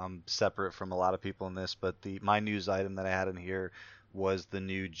I'm separate from a lot of people in this, but my news item that I had in here was the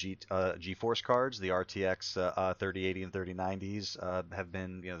new GeForce cards, the RTX 3080 and 3090s have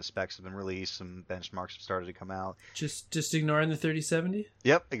been, the specs have been released, some benchmarks have started to come out. Just ignoring the 3070?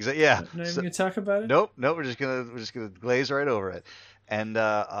 Yep, exactly. Yeah. Not even gonna talk about it? Nope, we're just gonna glaze right over it. And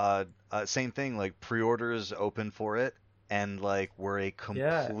same thing, like pre-orders open for it, and like we're a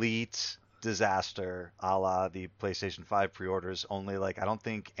complete disaster, a la the PlayStation 5 pre-orders. Only like I don't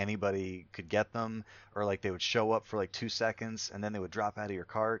think anybody could get them, or like they would show up for like 2 seconds and then they would drop out of your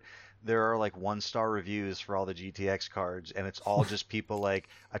cart. There are like 1-star reviews for all the GTX cards, and it's all just people like,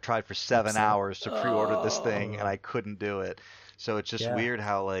 I tried for 7 hours to pre-order this thing and I couldn't do it. So it's just weird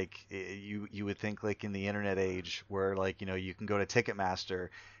how like you would think like in the internet age where like you can go to Ticketmaster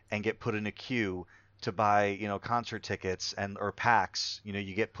and get put in a queue to buy concert tickets or packs.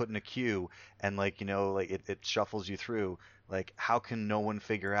 You get put in a queue and like it shuffles you through. Like how can no one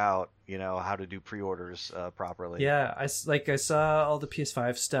figure out how to do pre-orders properly? Yeah, I saw all the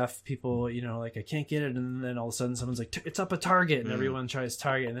PS5 stuff. People, like I can't get it, and then all of a sudden someone's like, it's up at Target, and everyone tries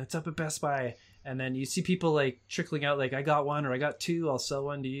Target, and it's up at Best Buy, and then you see people like trickling out, like I got one or I got two, I'll sell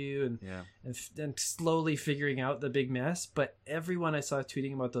one to you, and then slowly figuring out the big mess. But everyone I saw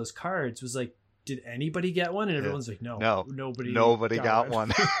tweeting about those cards was like, did anybody get one? And everyone's like, no, nobody got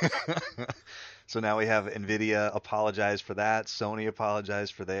one. So now we have Nvidia apologize for that. Sony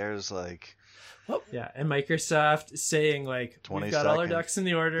apologized for theirs. Like, yeah, and Microsoft saying like, we've got all our ducks in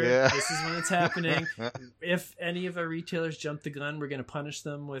the order. Yeah. This is when it's happening. If any of our retailers jump the gun, we're going to punish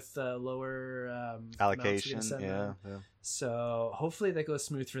them with lower allocation. Yeah. So hopefully that goes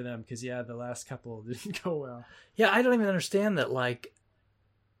smooth for them because the last couple didn't go well. Yeah, I don't even understand that. Like,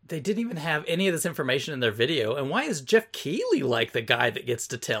 they didn't even have any of this information in their video. And why is Jeff Keighley like the guy that gets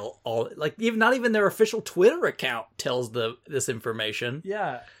to tell all? Like, even not even their official Twitter account tells this information.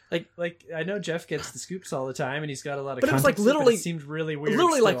 Yeah. Like I know Jeff gets the scoops all the time, and he's got a lot of. But it was like context, literally, but it seemed really weird.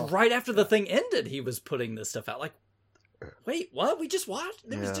 Literally, still. like right after the thing ended, he was putting this stuff out. Like, wait, what? We just watched?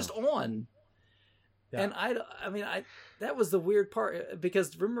 It was just on. Yeah. And I mean, that was the weird part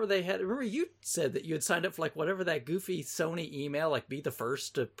because remember you said that you had signed up for like whatever that goofy Sony email, like be the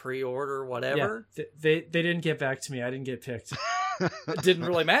first to pre-order whatever. Yeah, they didn't get back to me. I didn't get picked. It didn't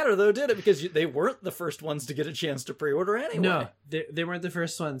really matter though, did it? Because they weren't the first ones to get a chance to pre-order anyway. No, they weren't the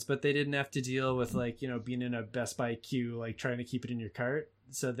first ones, but they didn't have to deal with being in a Best Buy queue, like trying to keep it in your cart.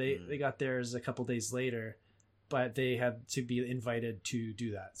 So they got theirs a couple days later, but they had to be invited to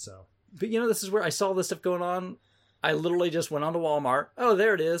do that. So, but this is where I saw this stuff going on. I literally just went onto Walmart. Oh,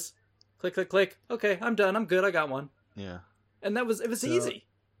 there it is. Click, click, click. Okay, I'm done. I'm good. I got one. Yeah. And it was easy.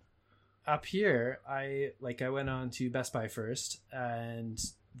 Up here, I went on to Best Buy first, and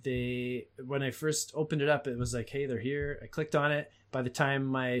when I first opened it up, it was like, hey, they're here. I clicked on it. By the time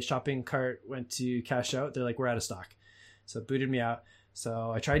my shopping cart went to cash out, they're like, we're out of stock. So it booted me out.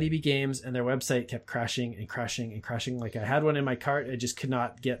 So I tried EB Games, and their website kept crashing and crashing and crashing. Like, I had one in my cart. I just could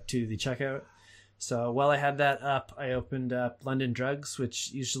not get to the checkout. So while I had that up, I opened up London Drugs,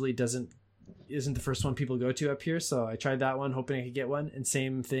 which usually isn't the first one people go to up here. So I tried that one, hoping I could get one. And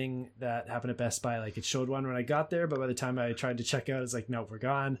same thing that happened at Best Buy. Like, it showed one when I got there, but by the time I tried to check out, it's like, nope, we're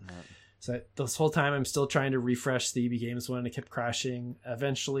gone. Right. So this whole time I'm still trying to refresh the EB Games one. It kept crashing.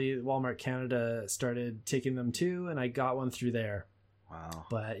 Eventually Walmart Canada started taking them too, and I got one through there. Wow.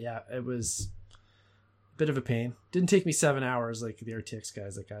 But yeah, it was a bit of a pain. Didn't take me 7 hours like the RTX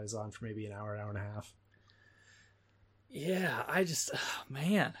guys. Like, I was on for maybe an hour and a half. Yeah, I just,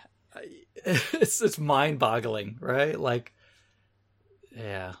 man, it's mind-boggling, right? Like,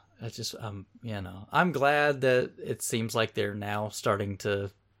 yeah, it's just, I'm glad that it seems like they're now starting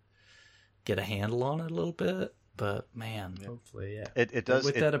to get a handle on it a little bit, but man. Hopefully, yeah. It does.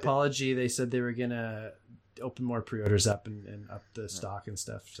 With that apology, they said they were going to open more pre-orders up and up the stock and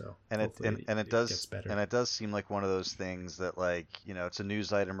stuff. So it does better. And it does seem like one of those things that, like, it's a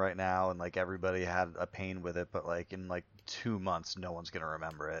news item right now, and like everybody had a pain with it, but like in like 2 months, no one's gonna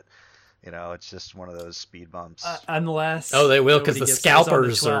remember it. It's just one of those speed bumps. Unless they will, because the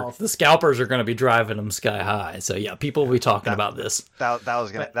scalpers are going to be driving them sky high. So yeah, people will be talking about this. That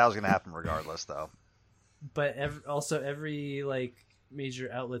was gonna happen regardless, though. But every like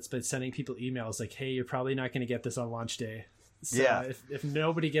major outlets but sending people emails like, hey, you're probably not going to get this on launch day. So yeah, if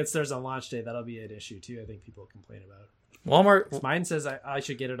nobody gets theirs on launch day, that'll be an issue too. I think people complain about Walmart. Mine says I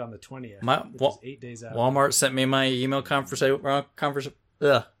should get it on the 20th, which is 8 days out. Walmart sent me my email confirmation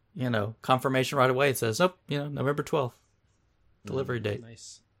right away. It says, November 12th delivery date.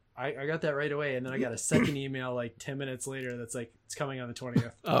 Nice. I got that right away, and then I got a second email like 10 minutes later that's like, it's coming on the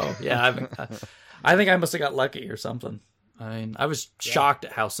 20th. Oh yeah, I think I must have got lucky or something. I mean, I was shocked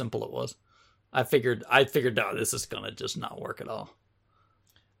at how simple it was. I figured, no, this is gonna just not work at all.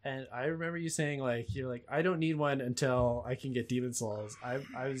 And I remember you saying, like, you're like, I don't need one until I can get Demon's Souls. I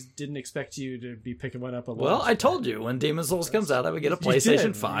didn't expect you to be picking one up a lot. Well, I told you when Demon's Souls comes out, I would get a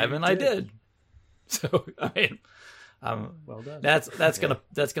PlayStation 5, and I did. So I mean, well done. That's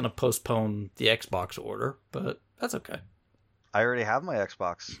gonna postpone the Xbox order, but that's okay. I already have my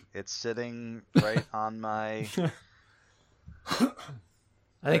Xbox. It's sitting right on my.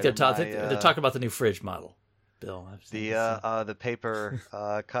 I think they're talking about the new fridge model. Bill, the paper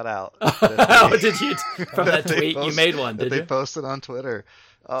cutout. Did you from that tweet you made one? Did you? They posted on Twitter.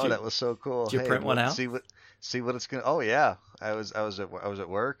 Oh, that was so cool. Did you print one out? See what it's gonna. Oh yeah, I was at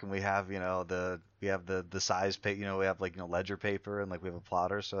work, and we have the size paper. We have ledger paper, and like we have a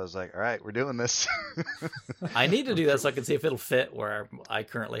plotter. So I was like, all right, we're doing this. I need to do that so I can see if it'll fit where I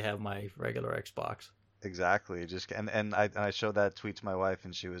currently have my regular Xbox. Exactly. Just and I showed that tweet to my wife,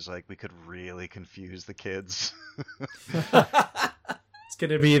 and she was like, "We could really confuse the kids." It's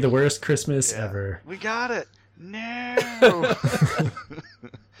gonna be the worst Christmas ever. We got it. No.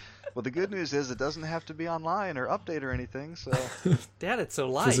 Well, the good news is it doesn't have to be online or update or anything. So, Dad, it's so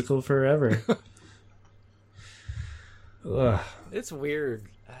light. Physical forever. It's weird.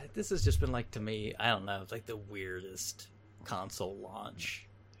 This has just been like, to me, I don't know, it's like the weirdest console launch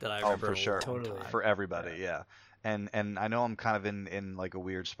that I remember. For sure. Totally. For everybody, yeah. And I know I'm kind of in like a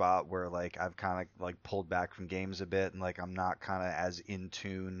weird spot where like I've kind of like pulled back from games a bit, and like I'm not kind of as in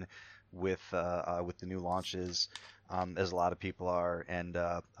tune with the new launches as a lot of people are, and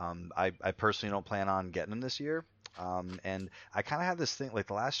I personally don't plan on getting them this year. And I kind of have this thing, like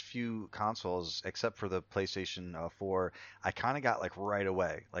the last few consoles, except for the PlayStation 4, I kind of got like right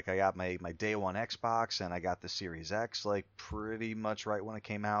away. Like I got my day one Xbox, and I got the Series X like pretty much right when it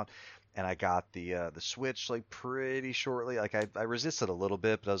came out, and I got the Switch like pretty shortly. Like I resisted a little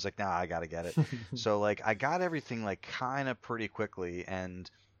bit, but I was like, nah, I gotta get it. So like I got everything like kind of pretty quickly,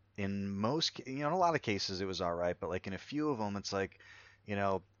 and in most, in a lot of cases it was all right, but like in a few of them, it's like,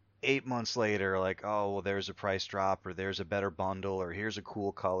 8 months later, like, oh, well, there's a price drop, or there's a better bundle, or here's a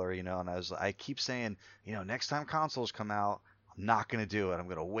cool color, and I keep saying, next time consoles come out, I'm not going to do it. I'm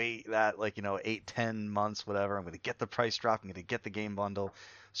going to wait that 8-10 months, whatever. I'm going to get the price drop. I'm going to get the game bundle.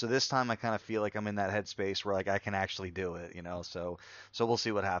 So this time I kind of feel like I'm in that headspace where like I can actually do it, So we'll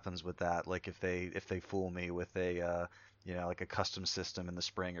see what happens with that. Like if they fool me with a like a custom system in the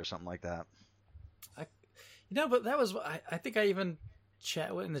spring or something like that. But that was I think I even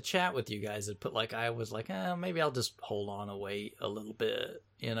in the chat with you guys had put I was like, maybe I'll just hold on and wait a little bit,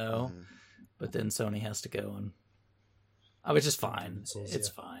 Mm-hmm. But then Sony has to go, and I was just fine. It's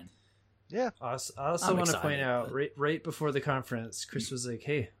fine. Yeah. I also want to point out right before the conference, Chris was like,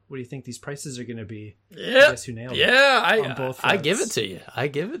 "Hey, what do you think these prices are going to be?" Yeah, guess who nailed it? Yeah, I give it to you. I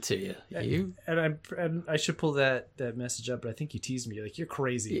give it to you. And I should pull that message up, but I think you teased me. Like, you're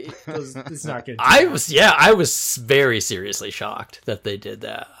crazy. It's not going to. I was very seriously shocked that they did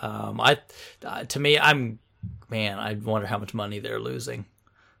that. To me, I wonder how much money they're losing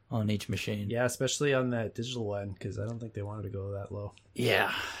on each machine. Yeah, especially on that digital one, because I don't think they wanted to go that low.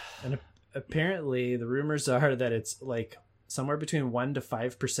 Yeah, and apparently the rumors are that it's like somewhere between 1% to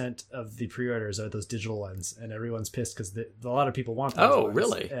 5% of the pre-orders are those digital ones, and everyone's pissed because a lot of people want those ones,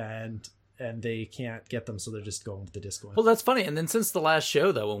 really? And they can't get them, so they're just going with the disc one. Well, that's funny. And then since the last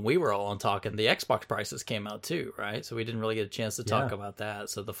show, though, when we were all on talking, the Xbox prices came out too, right? So we didn't really get a chance to talk about that.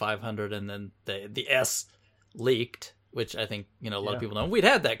 So the 500 and then the S leaked, which I think a lot of people know. We'd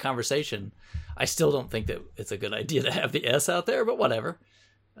had that conversation. I still don't think that it's a good idea to have the S out there, but whatever.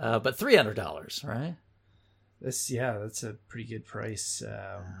 But $300, right? That's a pretty good price.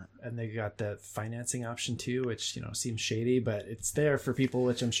 And they got that financing option too, which seems shady, but it's there for people,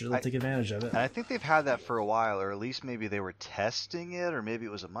 which I'm sure they'll take advantage of it. And I think they've had that for a while, or at least maybe they were testing it, or maybe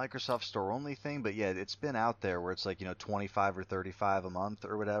it was a Microsoft Store only thing. But yeah, it's been out there where it's like 25 or 35 a month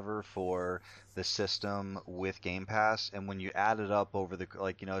or whatever for the system with Game Pass, and when you add it up over the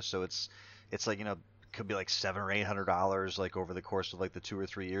so it's could be like $700 or $800 like over the course of like the 2 or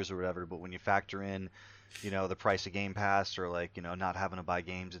 3 years or whatever. But when you factor in the price of Game Pass or not having to buy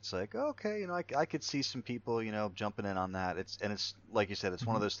games, it's like, okay, I could see some people jumping in on that. It's like you said, it's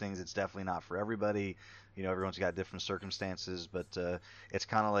one of those things. It's definitely not for everybody. Everyone's got different circumstances, but it's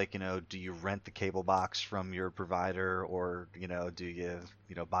kind of like, do you rent the cable box from your provider, or do you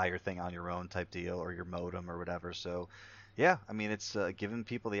buy your thing on your own type deal, or your modem or whatever. So yeah, I mean, it's giving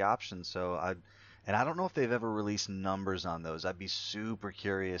people the option. So I don't know if they've ever released numbers on those. I'd be super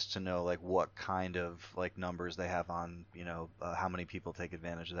curious to know like what kind of like numbers they have on how many people take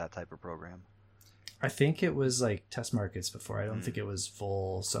advantage of that type of program. I think it was like test markets before. I don't think it was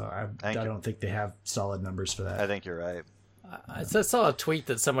full, so I don't think they have solid numbers for that. I think you're right. I saw a tweet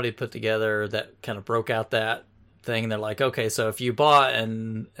that somebody put together that kind of broke out that thing. They're like, okay, so if you bought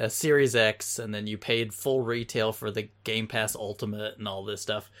a Series X and then you paid full retail for the Game Pass Ultimate and all this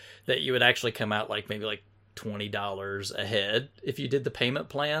stuff, that you would actually come out like maybe like $20 ahead if you did the payment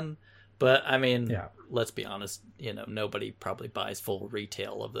plan. But I mean, let's be honest, nobody probably buys full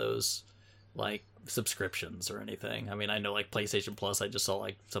retail of those like subscriptions or anything. I mean, I know like PlayStation Plus, I just saw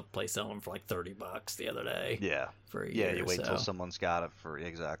like some place selling them for like $30 the other day. Yeah. For a year, you wait till someone's got it for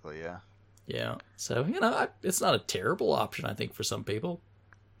exactly. Yeah. Yeah. So, it's not a terrible option, I think, for some people.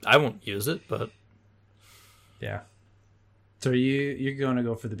 I won't use it, but yeah. So you're going to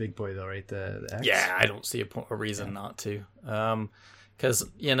go for the big boy though, right? The X? Yeah, I don't see a reason not to. Because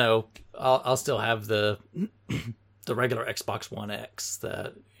I'll still have the the regular Xbox One X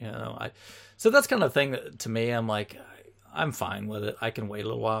that So that's kind of thing that to me I'm like I'm fine with it. I can wait a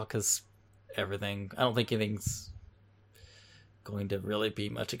little while because I don't think anything's going to really be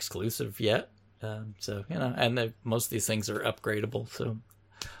much exclusive yet. So and most of these things are upgradable. So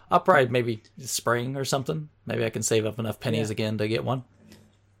I'll probably maybe spring or something. Maybe I can save up enough pennies again to get one.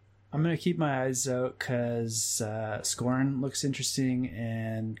 I'm going to keep my eyes out because Scorn looks interesting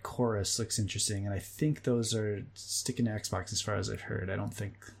and Chorus looks interesting. And I think those are sticking to Xbox as far as I've heard. I don't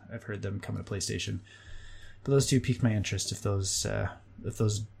think I've heard them coming to PlayStation. But those two piqued my interest. If those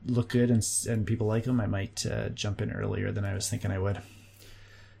look good and people like them, I might jump in earlier than I was thinking I would.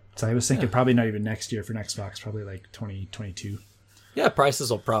 So I was thinking probably not even next year for an Xbox, probably like 2022. Yeah,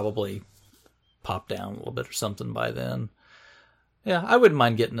 prices will probably pop down a little bit or something by then. Yeah, I wouldn't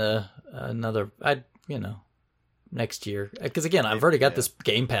mind getting another, next year. Because again, I've already got this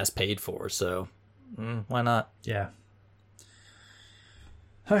Game Pass paid for, so why not? Yeah.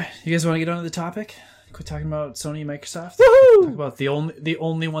 All right, you guys want to get on to the topic? Quit talking about Sony and Microsoft. Woohoo! Talk about the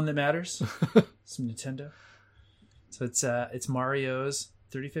only one that matters. Some Nintendo. So it's Mario's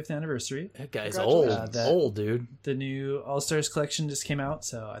 35th anniversary. That guy's old dude. The new All-Stars collection just came out,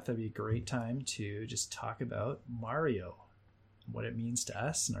 so I thought it'd be a great time to just talk about Mario, what it means to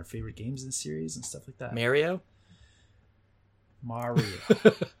us and our favorite games in the series and stuff like that. Mario? Mario.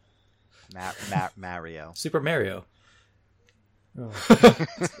 Mario. Super Mario. Oh.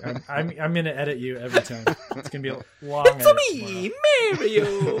 I'm gonna edit you every time. It's gonna be a long edit For me,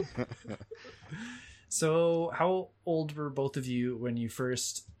 Mario. So, how old were both of you when you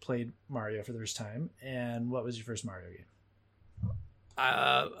first played Mario for the first time, and what was your first Mario game?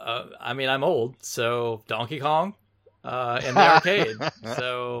 I mean, I'm old, so Donkey Kong in the arcade.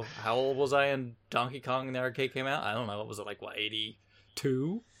 So, how old was I in Donkey Kong in the arcade came out? I don't know. What was it, like,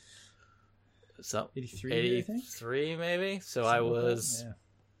 82? So 83, I think? 83 maybe. So Something I like that, was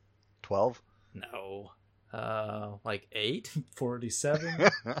 12. no, like 8. 47,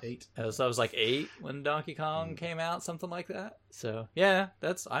 8. So I was like 8 when Donkey Kong came out, something like that. So yeah,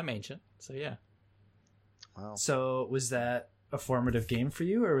 I'm ancient. So yeah. Wow. So was that a formative game for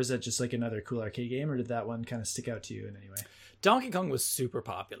you, or was that just like another cool arcade game, or did that one kind of stick out to you in any way? Donkey Kong was super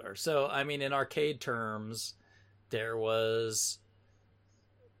popular. So I mean, in arcade terms, there was,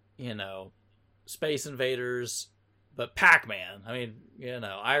 Space Invaders, but Pac-Man. I mean,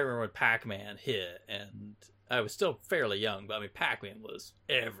 I remember when Pac-Man hit, and I was still fairly young, but I mean, Pac-Man was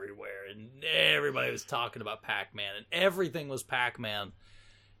everywhere, and everybody was talking about Pac-Man, and everything was Pac-Man.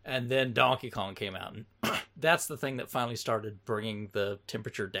 And then Donkey Kong came out, and that's the thing that finally started bringing the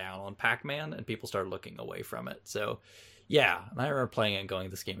temperature down on Pac-Man, and people started looking away from it. So, yeah, and I remember playing it and going,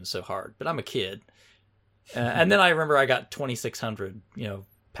 this game is so hard, but I'm a kid. And then I remember I got 2600,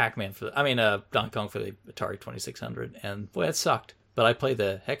 Pac-Man Donkey Kong for the Atari 2600, and boy, it sucked. But I played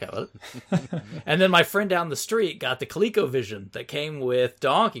the heck out of it. And then my friend down the street got the ColecoVision that came with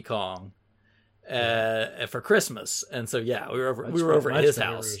Donkey Kong for Christmas, and so yeah, we were over at his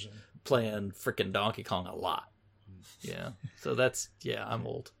house playing freaking Donkey Kong a lot. Yeah, so I'm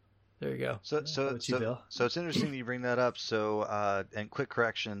old. There you go. So it's interesting that you bring that up. So, and quick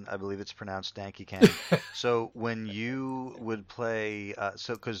correction, I believe it's pronounced Danky Kang. So when you would play,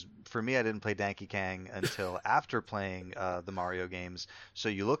 because for me, I didn't play Danky Kang until after playing the Mario games. So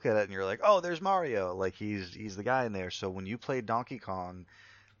you look at it and you're like, oh, there's Mario. Like he's the guy in there. So when you played Donkey Kong,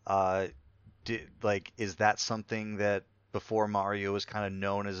 is that something that before Mario was kind of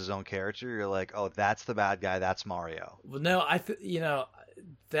known as his own character? You're like, oh, that's the bad guy. That's Mario. Well, no,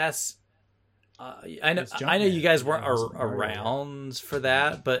 that's I know you guys weren't around for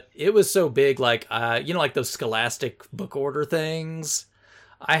that, but it was so big. Like like those Scholastic book order things.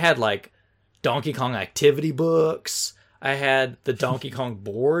 I had like Donkey Kong activity books. I had the Donkey Kong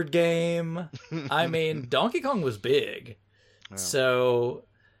board game. I mean, Donkey Kong was big. Yeah. So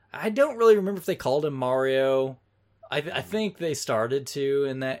I don't really remember if they called him Mario. I think they started to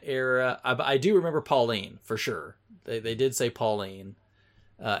in that era. I do remember Pauline for sure. They did say Pauline.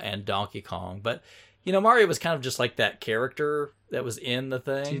 And Donkey Kong, but Mario was kind of just like that character that was in the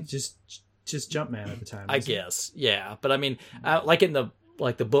thing. Just Jumpman at the time, I guess, yeah. But I mean, like in the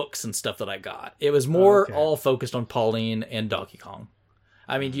books and stuff that I got, it was more all focused on Pauline and Donkey Kong.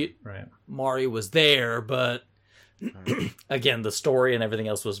 I mean, Mario was there, but again, the story and everything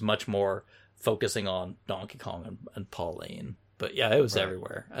else was much more focusing on Donkey Kong and Pauline. But yeah, it was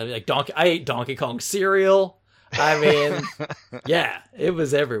everywhere. I mean, I ate Donkey Kong cereal. I mean, yeah, it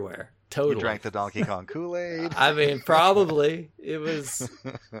was everywhere. Totally. You drank the Donkey Kong Kool-Aid. I mean, probably. It was...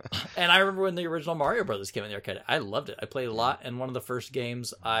 And I remember when the original Mario Brothers came in the arcade. I loved it. I played a lot, and one of the first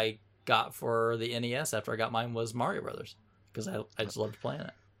games I got for the NES after I got mine was Mario Brothers, because I just loved playing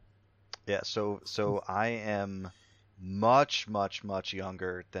it. Yeah, so I am much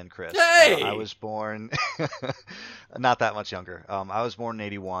younger than Chris. Hey! I was born not that much younger. I was born in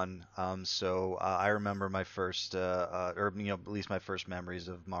 81. So I remember my first at least my first memories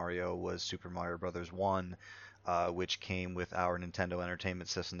of Mario was Super Mario Brothers 1, which came with our Nintendo Entertainment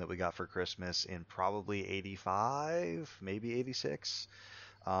System that we got for Christmas in probably 85, maybe 86.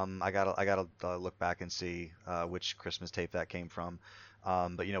 I gotta look back and see which Christmas tape that came from.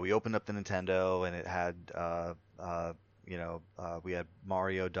 But we opened up the Nintendo and it had we had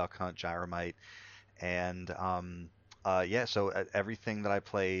Mario, Duck Hunt, Gyromite, and so everything that I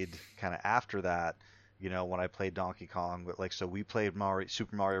played kind of after that, when I played Donkey Kong, but so we played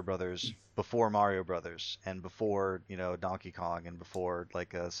Super Mario Brothers before Mario Brothers and before Donkey Kong and before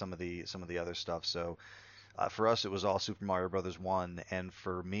some of the other stuff. So for us it was all Super Mario Brothers 1, and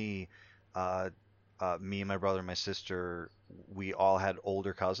for me, me and my brother and my sister, we all had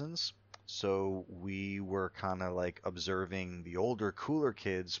older cousins, so we were kind of observing the older, cooler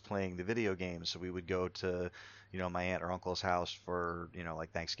kids playing the video games. So we would go to my aunt or uncle's house for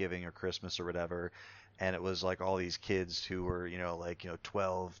Thanksgiving or Christmas or whatever, and it was all these kids who were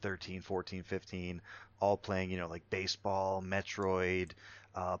 12, 13, 14, 15, all playing baseball, Metroid,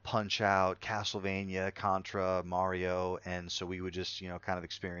 Punch Out, Castlevania, Contra, Mario, and so we would just kind of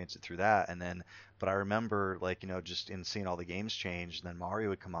experience it through that. And then, but I remember like just in seeing all the games change, and then Mario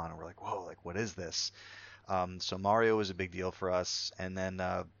would come on, and we're like, whoa, like what is this? So Mario was a big deal for us, and then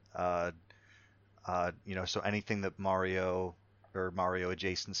so anything that Mario or Mario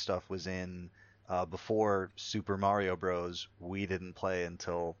adjacent stuff was in before Super Mario Bros, we didn't play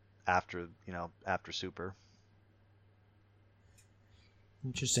until after Super.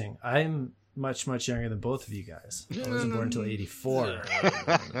 Interesting. I'm much younger than both of you guys. I wasn't born until '84.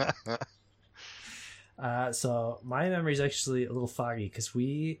 So my memory is actually a little foggy because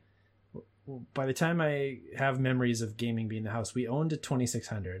by the time I have memories of gaming being in the house, we owned a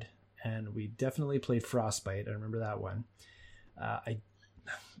 2600 and we definitely played Frostbite. I remember that one.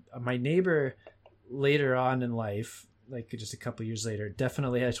 My neighbor later on in life, like just a couple years later,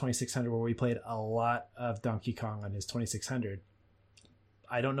 definitely had a 2600 where we played a lot of Donkey Kong on his 2600.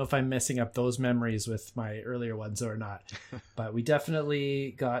 I don't know if I'm messing up those memories with my earlier ones or not, but we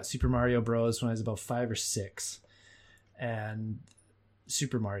definitely got Super Mario Bros. When I was about 5 or 6, and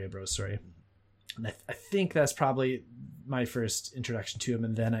Super Mario Bros. Sorry, and I think that's probably my first introduction to him.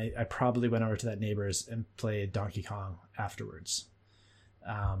 And then I probably went over to that neighbor's and played Donkey Kong afterwards.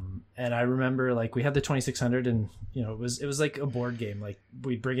 And I remember like we had the 2600 and it was like a board game. Like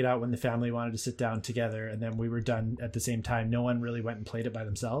we'd bring it out when the family wanted to sit down together, and then we were done at the same time. No one really went and played it by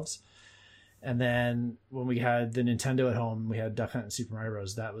themselves. And then when we had the Nintendo at home, we had Duck Hunt and Super Mario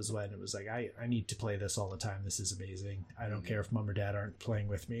Bros. That was when it was like, I need to play this all the time. This is amazing. I don't care if mom or dad aren't playing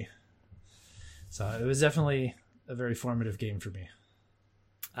with me. So it was definitely a very formative game for me.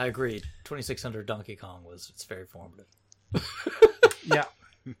 I agreed. 2600 Donkey Kong it's very formative. Yeah.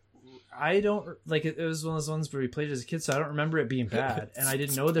 I don't like it. It was one of those ones where we played it as a kid, so I don't remember it being bad, and I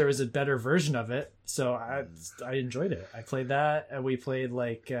didn't know there was a better version of it, so I enjoyed it. I played that, and we played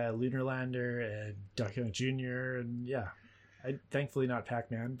like Lunar Lander and Donkey Kong Jr. and thankfully not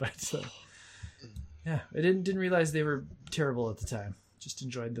Pac-Man, but yeah, I didn't realize they were terrible at the time. Just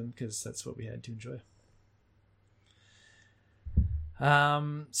enjoyed them because that's what we had to enjoy.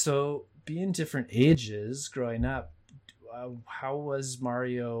 So being different ages growing up, how was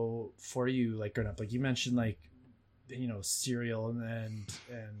Mario for you, like growing up? Like you mentioned, like cereal and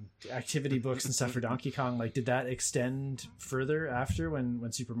activity books and stuff for Donkey Kong. Like, did that extend further after when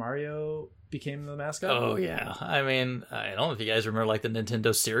Super Mario became the mascot? Oh yeah, I mean, I don't know if you guys remember like the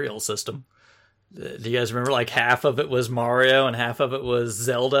Nintendo cereal system. Do you guys remember like half of it was Mario and half of it was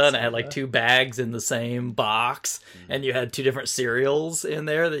Zelda, and it had like 2 bags in the same box, and you had 2 different cereals in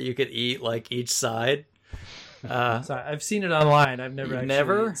there that you could eat like each side. So I've seen it online. I've never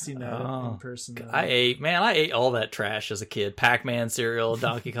actually seen that in person. I ate all that trash as a kid. Pac-Man cereal,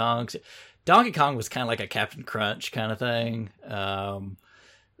 Donkey Kong. Donkey Kong was kind of like a Captain Crunch kind of thing.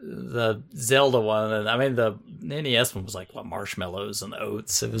 The Zelda one, I mean the NES one was like marshmallows and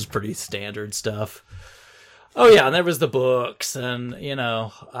oats. It was pretty standard stuff. Oh yeah, and there was the books, and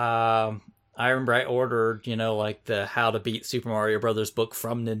I remember I ordered, like the How to Beat Super Mario Brothers book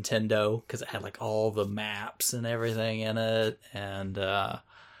from Nintendo because it had like all the maps and everything in it. And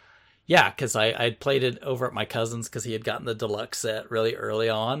because I'd played it over at my cousin's because he had gotten the deluxe set really early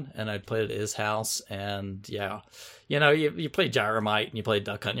on, and I'd played it at his house. And you played Gyromite and you played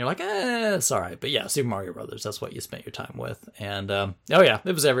Duck Hunt, and you're like, it's all right. But yeah, Super Mario Brothers, that's what you spent your time with. And it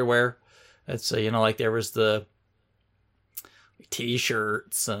was everywhere. It's like there was the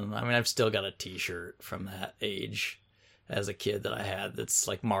T-shirts, and I mean I've still got a T-shirt from that age as a kid that I had that's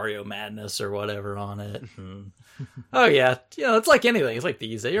like Mario Madness or whatever on it. And, it's like anything. It's like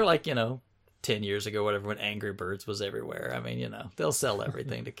these. You're like 10 years ago, whatever, when Angry Birds was everywhere. I mean, they'll sell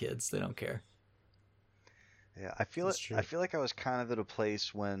everything to kids. They don't care. Yeah, I feel like I was kind of at a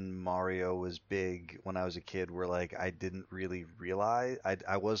place when Mario was big when I was a kid, where like I didn't really realize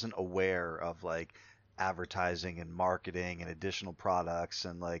I wasn't aware of like advertising and marketing and additional products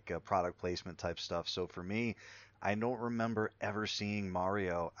and like product placement type stuff. So for me, I don't remember ever seeing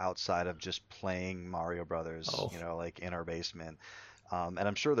Mario outside of just playing Mario Brothers, like in our basement. And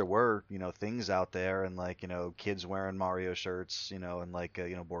I'm sure there were, things out there and like, kids wearing Mario shirts, and like,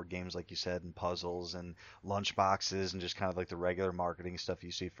 board games, like you said, and puzzles and lunch boxes and just kind of like the regular marketing stuff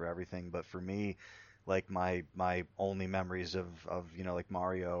you see for everything. But for me, like my only memories of like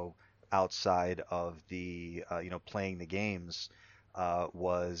Mario outside of the playing the games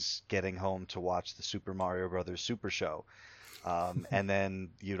was getting home to watch the Super Mario Brothers Super Show, and then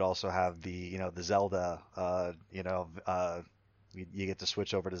you'd also have the the Zelda you get to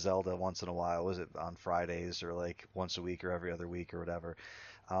switch over to Zelda once in a while. Was it on Fridays or like once a week or every other week or whatever?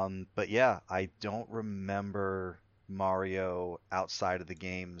 But yeah, I don't remember Mario outside of the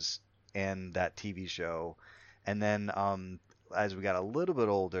games and that TV show. And then as we got a little bit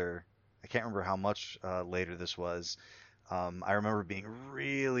older, I can't remember how much later this was. I remember being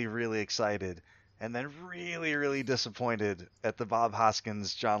really, really excited and then really, really disappointed at the Bob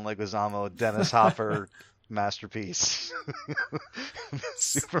Hoskins, John Leguizamo, Dennis Hopper masterpiece,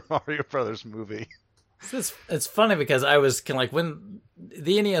 Super Mario Brothers movie. It's funny because I was kind of like when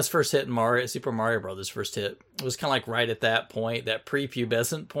the NES first hit and Super Mario Brothers first hit, it was kind of like right at that point, that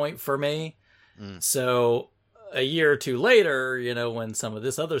prepubescent point for me. So a year or two later, when some of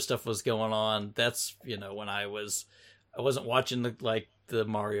this other stuff was going on, that's, when I wasn't watching the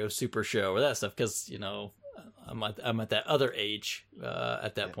Mario Super Show or that stuff because, I'm at that other age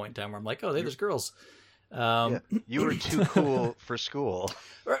at that point in time where I'm like, oh, there's girls. You were too cool for school.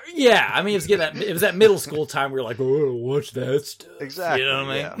 Yeah, I mean, it was that middle school time where you're like, oh, watch that stuff. Exactly. You know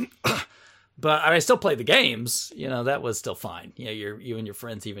what I mean? Yeah. But I still played the games. That was still fine. You and your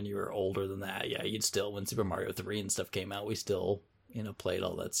friends, even you were older than that. Yeah, you'd still, when Super Mario 3 and stuff came out, we still, played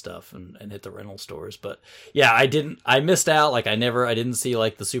all that stuff and hit the rental stores. But yeah, I missed out. Like I didn't see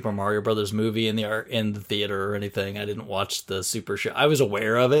like the Super Mario Brothers movie in the theater or anything. I didn't watch the Super Show. I was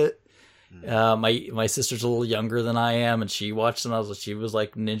aware of it. My sister's a little younger than I am, and she watched and she was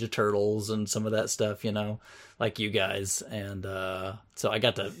like Ninja Turtles and some of that stuff, like you guys. And so I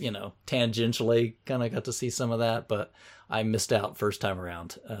got to, tangentially kind of got to see some of that, but I missed out first time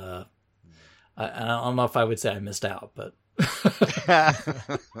around. I don't know if I would say I missed out, but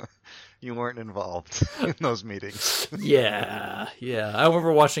you weren't involved in those meetings. Yeah. I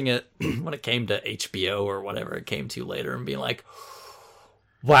remember watching it when it came to HBO or whatever it came to later and being like,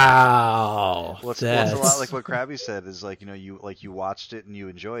 wow. Well, it's a lot like what Krabby said is like, you watched it and you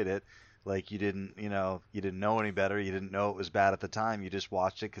enjoyed it. Like you didn't know any better. You didn't know it was bad at the time. You just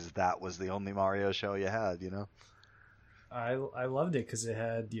watched it because that was the only Mario show you had, I loved it because it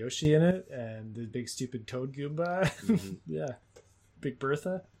had Yoshi in it and the big stupid Toad Goomba. Mm-hmm. Yeah. Big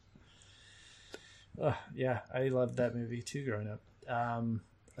Bertha. Oh, yeah, I loved that movie too growing up.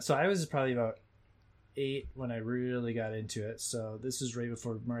 So I was probably about 8 when I really got into it. So this was right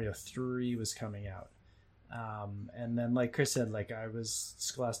before Mario 3 was coming out. And then like Chris said, like I was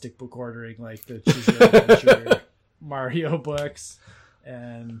Scholastic book ordering like the Choose Your Adventure Mario books.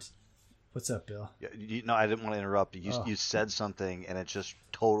 And what's up, Bill? Yeah, I didn't want to interrupt. You said something and it just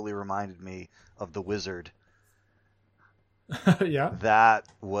totally reminded me of The Wizard. Yeah. That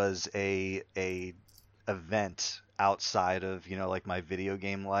was a event outside of like my video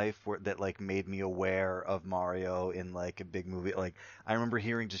game life that like made me aware of Mario in like a big movie. Like I remember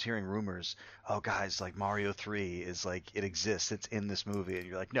hearing rumors, oh guys, like Mario 3 is like it exists, it's in this movie, and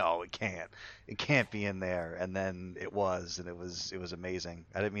you're like, no, it can't be in there. And then it was, and it was amazing.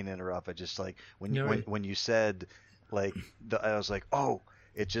 I didn't mean to interrupt. I just like when you said like I was like, oh,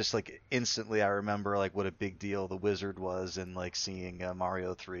 it just like instantly I remember like what a big deal The Wizard was, and like seeing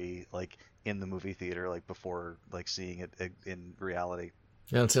Mario 3 like in the movie theater like before like seeing it in reality.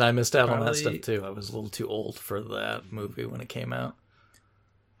 Yeah, and I missed out on that stuff too. I was a little too old for that movie when it came out.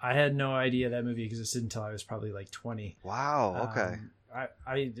 I had no idea that movie existed until I was probably like 20. Wow. Okay.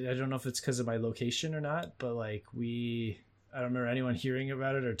 I don't know if it's because of my location or not, but like I don't remember anyone hearing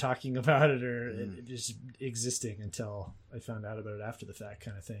about it or talking about it or it just existing until I found out about it after the fact,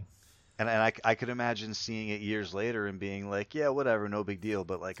 kind of thing. And I could imagine seeing it years later and being like, yeah, whatever, no big deal.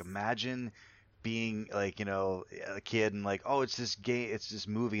 But like, imagine being like, a kid and like, oh, it's this game, it's this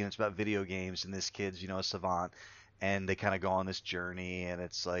movie, and it's about video games, and this kid's, a savant, and they kind of go on this journey, and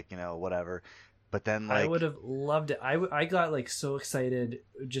it's like, whatever. But then like I would have loved it. I got like so excited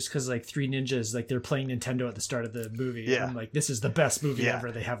just because like Three Ninjas, like they're playing Nintendo at the start of the movie. Yeah. I'm like, this is the best movie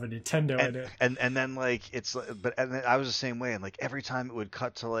ever. They have a Nintendo in it. And then like and then I was the same way. And like every time it would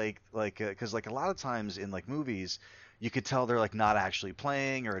cut to like because like a lot of times in like movies, you could tell they're like not actually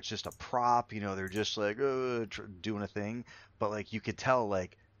playing, or it's just a prop. They're just like doing a thing. But like you could tell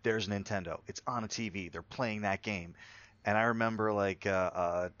like there's Nintendo. It's on a TV. They're playing that game. And I remember like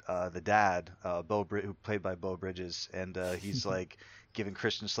the dad, who played by Beau Bridges, and he's like giving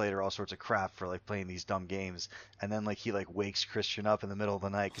Christian Slater all sorts of crap for like playing these dumb games. And then like he like wakes Christian up in the middle of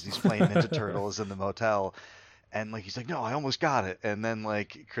the night because he's playing Ninja Turtles in the motel, and like he's like, no, I almost got it. And then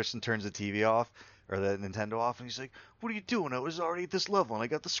like Christian turns the TV off or the Nintendo off, and he's like, what are you doing? I was already at this level and I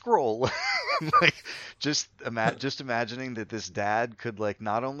got the scroll. Like just imagining that this dad could like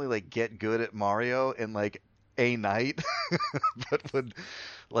not only like get good at Mario in like a night, but would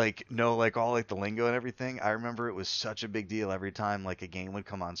like know like all like the lingo and everything. I remember it was such a big deal every time like a game would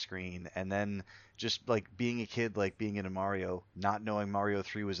come on screen, and then just like being a kid, like being into Mario, not knowing Mario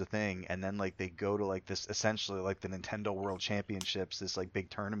 3 was a thing, and then like they go to like this essentially like the Nintendo World Championships, this like big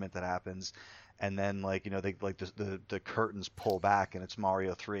tournament that happens, and then like they like the curtains pull back and it's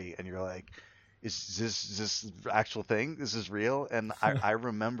Mario 3, and you're like, is this actual thing? This is real? And I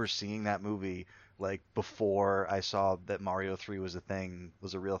remember seeing that movie like before I saw that Mario 3 was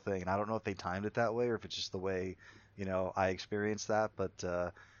a real thing. And I don't know if they timed it that way or if it's just the way, I experienced that, but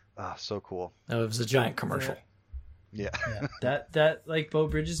so cool. No, it was a giant commercial. Yeah. That like Beau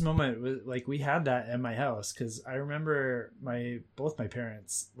Bridges moment was like, we had that in my house, because I remember both my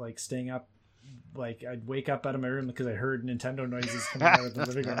parents like staying up. Like I'd wake up out of my room because I heard Nintendo noises coming out of the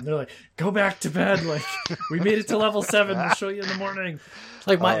living room. They're like, "Go back to bed! Like we made it to level 7. We'll show you in the morning."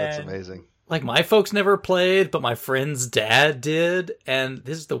 Like that's amazing. Like my folks never played, but my friend's dad did, and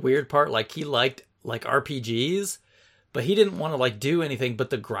this is the weird part. Like he liked like RPGs, but he didn't want to like do anything but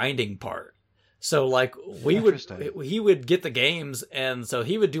the grinding part. So like he would get the games, and so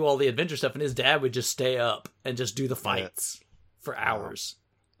he would do all the adventure stuff, and his dad would just stay up and just do the fights for hours.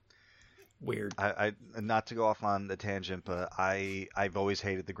 Weird. I not to go off on the tangent, but I've always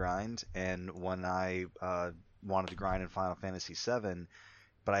hated the grind, and when I wanted to grind in Final Fantasy VII,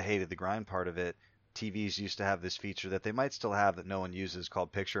 but I hated the grind part of it. TVs used to have this feature that they might still have that no one uses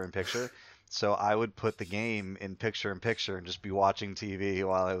called picture in picture. So I would put the game in picture in picture and just be watching TV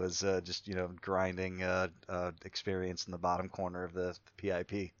while I was just grinding experience in the bottom corner of the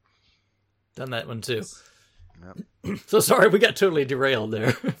PIP. Done that one too. Yep. So sorry, we got totally derailed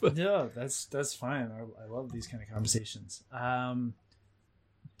there. No, that's fine. I love these kind of conversations.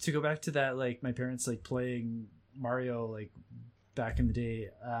 To go back to that, like my parents like playing Mario like back in the day.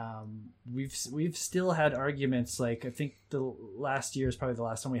 We've still had arguments. Like I think the last year is probably the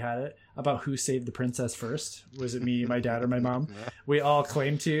last time we had it about who saved the princess first. Was it me, my dad, or my mom? We all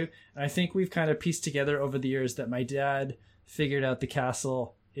claim to. And I think we've kind of pieced together over the years that my dad figured out the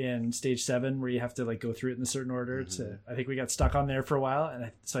castle in stage 7 where you have to like go through it in a certain order. I think we got stuck on there for a while,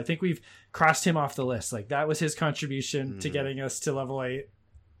 and so I think we've crossed him off the list. Like that was his contribution to getting us to level 8,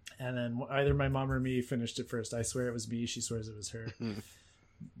 and then either my mom or me finished it first. I swear it was me, she swears it was her.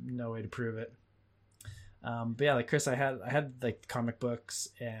 No way to prove it. But yeah, like Chris, I had like comic books,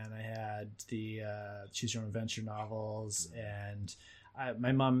 and I had the choose your own adventure novels, and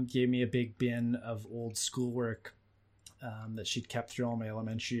my mom gave me a big bin of old schoolwork that she'd kept through all my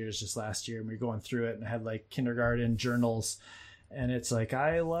elementary years just last year, and we were going through it, and I had like kindergarten journals, and it's like,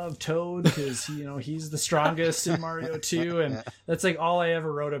 I love Toad because he's the strongest in Mario 2, and that's like all I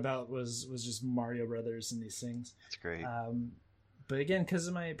ever wrote about was just Mario Brothers and these things. That's great. But again, because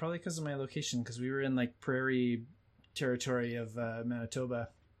of my location, because we were in like prairie territory of Manitoba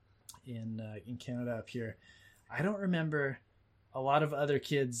in Canada up here, I don't remember a lot of other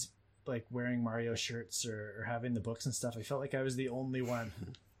kids like wearing Mario shirts or having the books and stuff. I felt like I was the only one.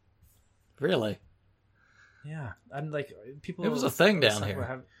 Really? Yeah. I'm like, people. It was a thing down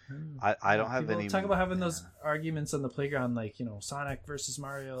here. I don't have any. Talk about having those arguments on the playground, like, Sonic versus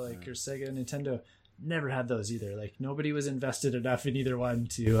Mario, like, or Sega, Nintendo. Never had those either. Like, nobody was invested enough in either one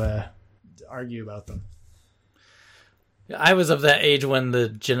to argue about them. I was of that age when the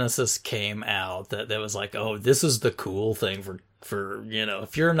Genesis came out that was like, oh, this is the cool thing for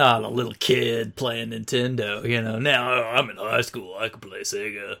if you're not a little kid playing Nintendo, now I'm in high school, I can play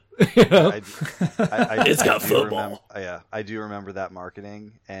Sega. It's got football. I do remember that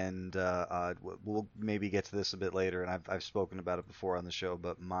marketing, and we'll maybe get to this a bit later, and I've spoken about it before on the show,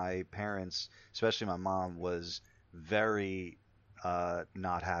 but my parents, especially my mom, was very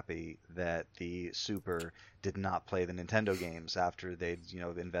not happy that the Super did not play the Nintendo games after they'd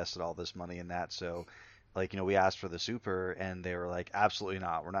invested all this money in that. So like, we asked for the Super, and they were like, absolutely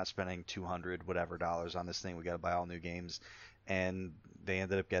not, we're not spending $200 whatever dollars on this thing, we got to buy all new games. And they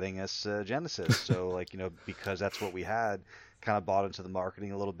ended up getting us Genesis. So like, because that's what we had, kind of bought into the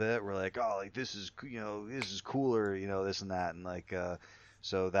marketing a little bit. We're like, oh, like this is cooler, this and that, and like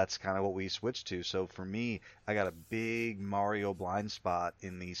so that's kind of what we switched to. So for me, I got a big Mario blind spot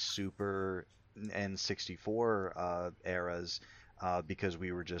in the Super N64 eras, because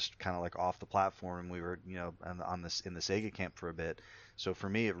we were just kind of like off the platform, and we were on this in the Sega camp for a bit. So for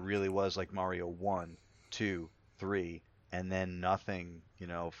me, it really was like Mario 1, 2, 3, and then nothing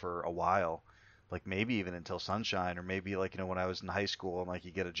for a while, like maybe even until Sunshine, or maybe like when I was in high school and like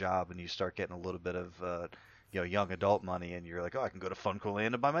you get a job and you start getting a little bit of young adult money, and you're like, oh, I can go to Funko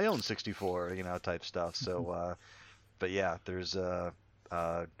Land and buy my own 64, type stuff. So but yeah, there's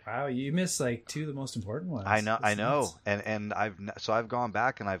Wow, you missed like two of the most important ones. I know, That's nuts. and I've gone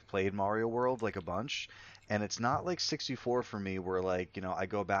back and I've played Mario World like a bunch, and it's not like 64 for me where like I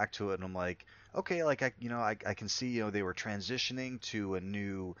go back to it and I'm like, okay, like I can see they were transitioning to a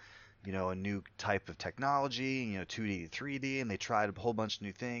new type of technology, 2D to 3D, and they tried a whole bunch of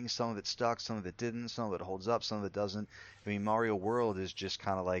new things. Some of it stuck, some of it didn't, some of it holds up, some of it doesn't. I mean, Mario World is just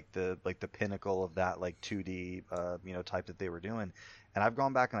kind of like the pinnacle of that like 2D type that they were doing. And I've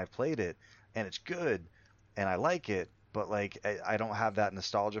gone back and I've played it, and it's good, and I like it, but like I don't have that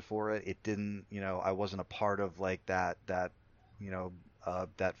nostalgia for it. It didn't, I wasn't a part of like that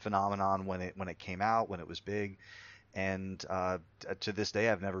phenomenon when it came out, when it was big. And to this day,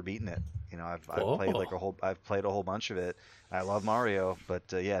 I've never beaten it. I've played I've played a whole bunch of it. I love Mario, but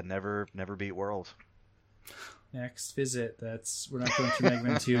yeah, never beat World. Next visit. We're not going through Mega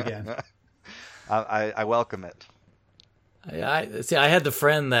Man 2 again. I welcome it. I see. I had the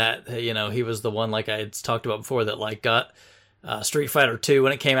friend that he was the one like I had talked about before that like got Street Fighter 2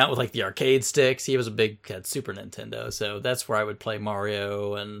 when it came out with like the arcade sticks. He was had Super Nintendo, so that's where I would play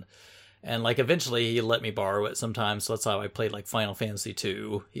Mario and like eventually he let me borrow it sometimes. So that's how I played like Final Fantasy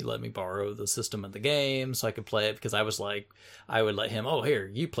 2. He let me borrow the system of the game so I could play it because I was like I would let him. Oh, here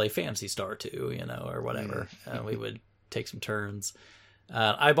you play Phantasy Star 2, or whatever. We would take some turns.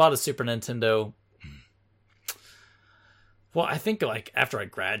 I bought a Super Nintendo. Well, I think like after I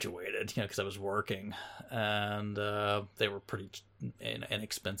graduated, because I was working, and they were pretty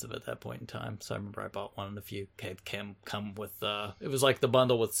inexpensive at that point in time. So I remember I bought one, and a few come with. It was like the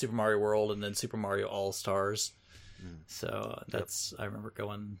bundle with Super Mario World and then Super Mario All Stars. So I remember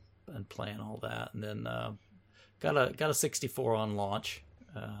going and playing all that, and then got a 64 on launch,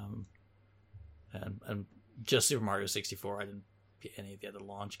 and just Super Mario 64. I didn't get any of the other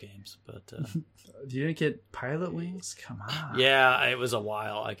launch games, but You didn't get Pilot Wings? Come on. yeah, it was a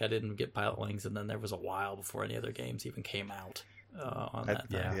while. Like I didn't get Pilot Wings, and then there was a while before any other games even came out on that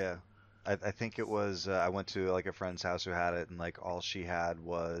thing. Yeah. I think it was I went to like a friend's house who had it, and like all she had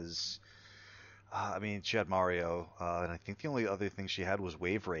was she had Mario, and I think the only other thing she had was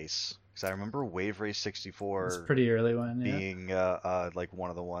Wave Race, because I remember Wave Race 64 It's a pretty early one, yeah. being like one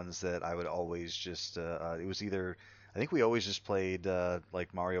of the ones that I would always just it was either I think we always just played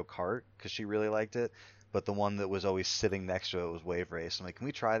like Mario Kart because she really liked it, but the one that was always sitting next to it was Wave Race. I'm like, can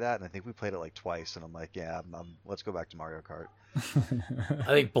we try that? And I think we played it like twice, and I'm like, yeah, let's go back to Mario Kart.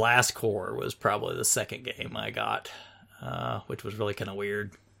 I think Blast Corps was probably the second game I got, which was really kind of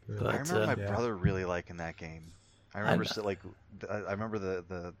weird. But, I remember my brother really liking that game. I remember I remember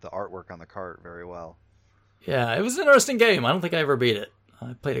the artwork on the cart very well. Yeah, it was an interesting game. I don't think I ever beat it.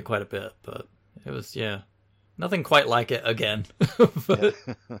 I played it quite a bit, but it was nothing quite like it again. But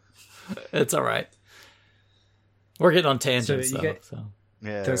it's all right. We're getting on tangents, so.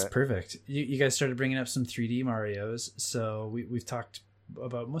 Yeah, that's perfect. You guys started bringing up some 3D Marios, so we've talked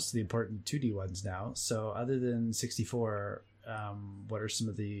about most of the important 2D ones now. So other than 64, what are some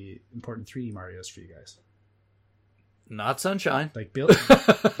of the important 3D Marios for you guys? Not Sunshine. Like Bill.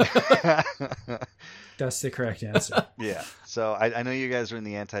 That's the correct answer. Yeah. So I know you guys are in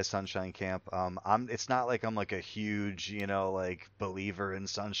the anti-Sunshine camp. It's not like I'm like a huge, like believer in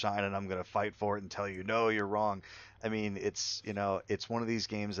Sunshine and I'm gonna fight for it and tell you no, you're wrong. I mean, it's one of these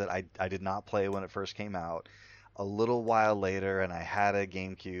games that I did not play when it first came out. A little while later, and I had a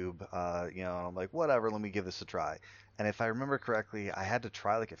GameCube, and I'm like, whatever, let me give this a try. And if I remember correctly, I had to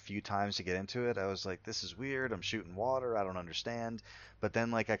try like a few times to get into it. I was like, this is weird. I'm shooting water. I don't understand. But then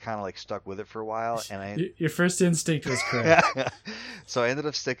like I kind of like stuck with it for a while, and your first instinct was correct. So I ended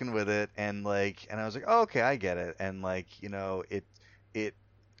up sticking with it, and I was like, oh, okay, I get it. And like it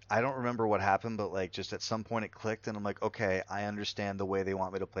I don't remember what happened, but like just at some point it clicked, and I'm like, okay, I understand the way they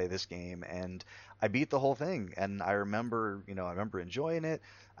want me to play this game, and I beat the whole thing. And I remember enjoying it.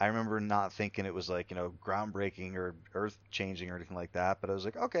 I remember not thinking it was like, groundbreaking or earth changing or anything like that, but I was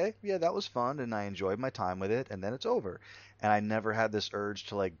like, okay, yeah, that was fun, and I enjoyed my time with it, and then it's over. And I never had this urge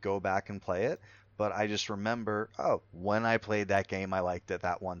to like go back and play it, but I just remember, oh, when I played that game, I liked it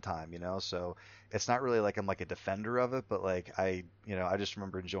that one time, so it's not really like I'm like a defender of it, but like I just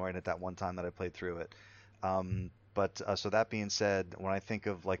remember enjoying it that one time that I played through it. But so that being said, when I think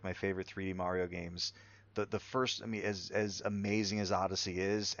of like my favorite 3D Mario games, the first, as amazing as Odyssey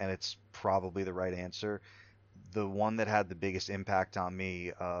is, and it's probably the right answer, the one that had the biggest impact on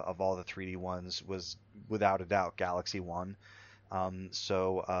me of all the 3D ones was without a doubt Galaxy 1.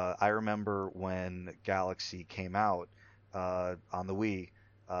 So I remember when Galaxy came out on the Wii,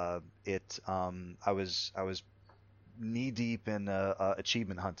 I was knee deep in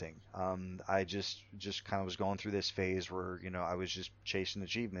achievement hunting. I just kind of was going through this phase where I was just chasing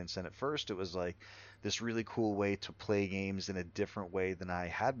achievements, and at first it was like this really cool way to play games in a different way than I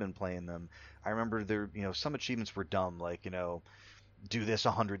had been playing them. I remember there, some achievements were dumb, like do this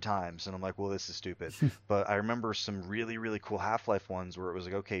 100 times, and I'm like, well, this is stupid. But I remember some really, really cool Half-Life ones where it was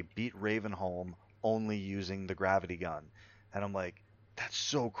like, okay, beat Ravenholm only using the gravity gun, and I'm like, that's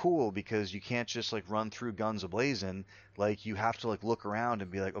so cool, because you can't just like run through guns ablazing. Like, you have to like look around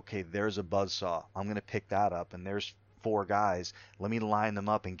and be like, okay, there's a buzzsaw, I'm gonna pick that up, and there's 4 guys, let me line them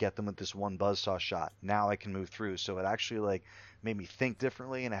up and get them with this one buzzsaw shot. Now I can move through. So it actually like made me think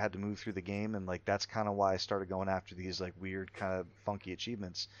differently, and I had to move through the game, and like that's kind of why I started going after these like weird kind of funky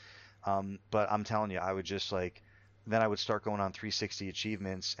achievements. But I'm telling you, I would just like, then I would start going on 360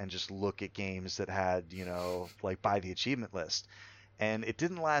 achievements and just look at games that had, like by the achievement list. And it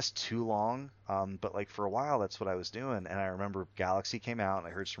didn't last too long, but like for a while that's what I was doing. And I remember Galaxy came out and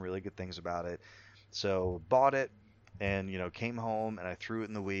I heard some really good things about it. So bought it, and came home and I threw it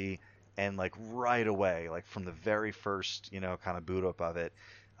in the Wii, and like right away, like from the very first kind of boot up of it,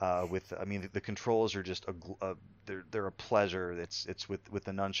 the controls are just they're a pleasure. It's with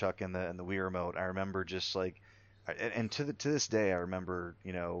the nunchuck and the Wii remote. I remember just like, and to this day I remember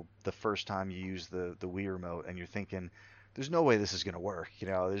the first time you use the Wii remote and you're thinking, there's no way this is going to work.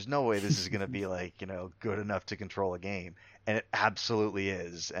 There's no way this is going to be like, good enough to control a game. And it absolutely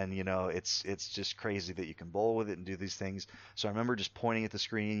is. And, it's just crazy that you can bowl with it and do these things. So I remember just pointing at the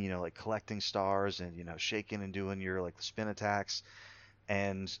screen, like collecting stars and, shaking and doing your like the spin attacks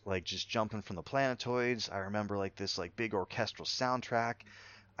and like just jumping from the planetoids. I remember like this like big orchestral soundtrack.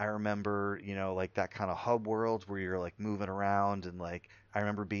 I remember, like that kind of hub world where you're like moving around, and like I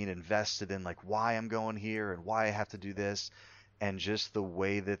remember being invested in like why I'm going here and why I have to do this, and just the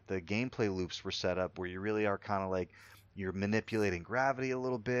way that the gameplay loops were set up, where you really are kind of like you're manipulating gravity a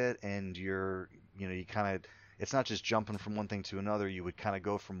little bit, and you kind of, it's not just jumping from one thing to another. You would kind of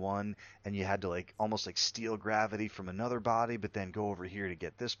go from one, and you had to like almost like steal gravity from another body, but then go over here to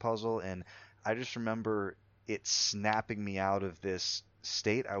get this puzzle. And I just remember it snapping me out of this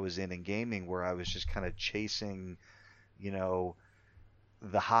state I was in gaming, where I was just kind of chasing,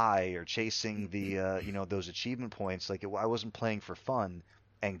 the high, or chasing the, those achievement points. Like I wasn't playing for fun,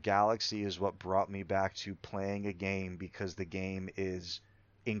 and Galaxy is what brought me back to playing a game, because the game is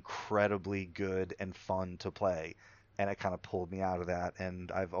incredibly good and fun to play, and it kind of pulled me out of that,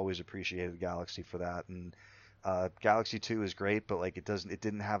 and I've always appreciated Galaxy for that. And Galaxy 2 is great, but like it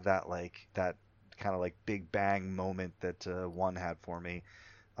didn't have that like that kind of like big bang moment that 1 had for me.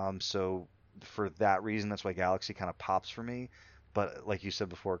 So for that reason, that's why Galaxy kind of pops for me. But like you said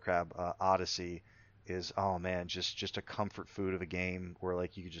before, Crab, Odyssey is, oh man, just a comfort food of a game, where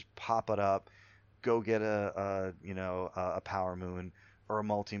like you could just pop it up, go get a power moon or a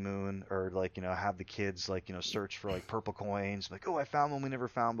multi moon, or like have the kids like search for like purple coins, like, oh, I found one we never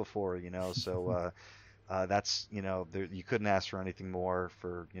found before, so that's you couldn't ask for anything more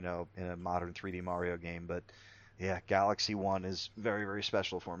for in a modern 3D Mario game. But yeah, Galaxy 1 is very, very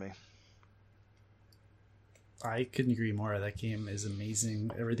special for me. I couldn't agree more. That game is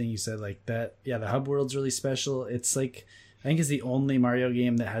amazing. Everything you said, like that. Yeah, the hub world's really special. It's like, I think it's the only Mario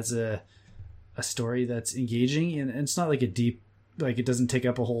game that has a story that's engaging, and it's not like a deep, like it doesn't take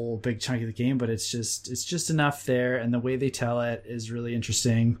up a whole big chunk of the game, but it's just enough there, and the way they tell it is really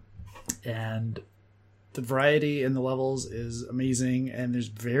interesting, and the variety in the levels is amazing, and there's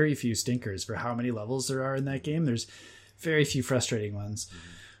very few stinkers for how many levels there are in that game. There's very few frustrating ones.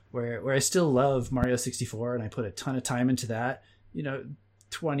 Mm-hmm. Where I still love Mario 64, and I put a ton of time into that.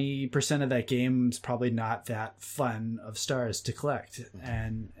 20% of that game is probably not that fun of stars to collect,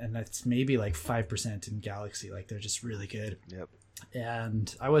 and that's maybe like 5% in Galaxy. Like, they're just really good. Yep.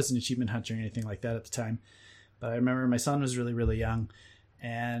 And I wasn't achievement hunter or anything like that at the time, but I remember my son was really, really young,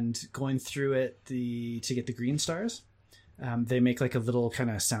 and going through it to get the green stars. They make like a little kind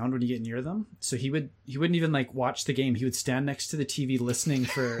of sound when you get near them. So he wouldn't even like watch the game. He would stand next to the TV listening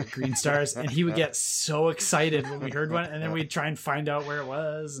for green stars, and he would get so excited when we heard one, and then we'd try and find out where it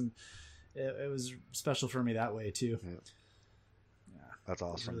was. And it was special for me that way too. Yeah, that's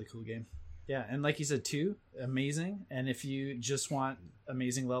awesome. It was a really cool game. Yeah, and like you said, 2, amazing. And if you just want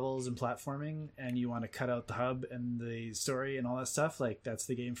amazing levels and platforming, and you want to cut out the hub and the story and all that stuff, like that's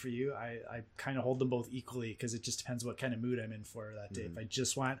the game for you. I kind of hold them both equally, because it just depends what kind of mood I'm in for that day. If I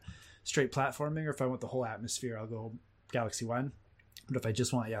just want straight platforming, or if I want the whole atmosphere, I'll go Galaxy 1. But if I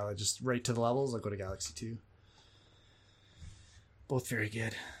just want, just right to the levels, I'll go to Galaxy 2. Both very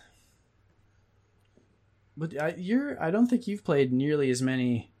good. But I don't think you've played nearly as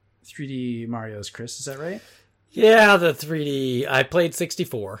many 3D Marios, Chris. Is that right? Yeah, the 3D. I played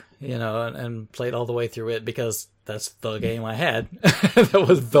 64, and played all the way through it because that's the game I had. That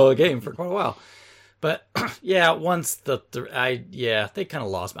was the game for quite a while. But yeah, once they kind of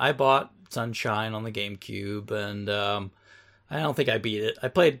lost me. I bought Sunshine on the GameCube, and I don't think I beat it. I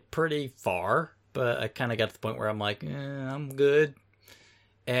played pretty far, but I kind of got to the point where I'm like, I'm good.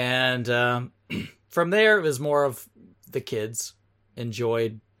 And from there, it was more of the kids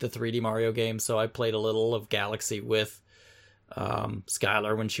enjoyed the 3D Mario game, so I played a little of Galaxy with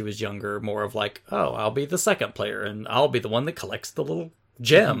Skylar when she was younger, more of like, I'll be the second player, and I'll be the one that collects the little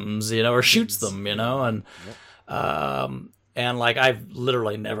gems, or shoots them, and like I've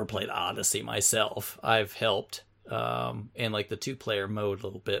literally never played Odyssey myself. I've helped in like the 2-player mode a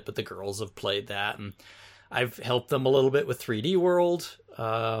little bit, but the girls have played that, and I've helped them a little bit with 3D World.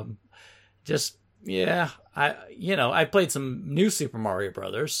 I played some new Super Mario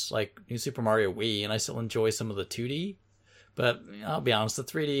Brothers, like New Super Mario Wii, and I still enjoy some of the 2D. But I'll be honest, the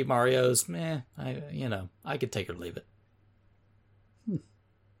 3D Mario's, I could take or leave it.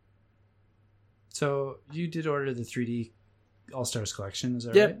 So you did order the 3D All-Stars collection, is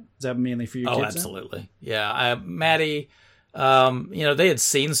that Yep. right? Is that mainly for your kids? Oh, absolutely. Yeah, Maddie, they had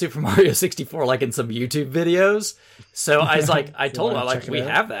seen Super Mario 64 like in some YouTube videos. So I was like, I told her, like, we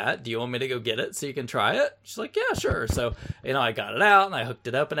have that. Do you want me to go get it so you can try it? She's like, yeah, sure. So, I got it out and I hooked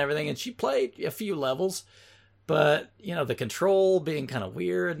it up and everything. And she played a few levels. But, the control being kind of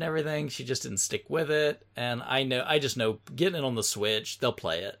weird and everything, she just didn't stick with it. And I just know getting it on the Switch, they'll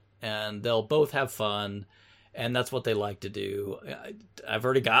play it. And they'll both have fun. And that's what they like to do. I've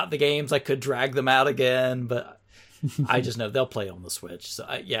already got the games. I could drag them out again, but I just know they'll play on the Switch. So,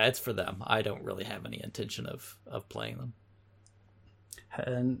 it's for them. I don't really have any intention of playing them.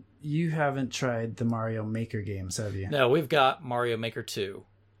 And you haven't tried the Mario Maker games, have you? No, we've got Mario Maker 2.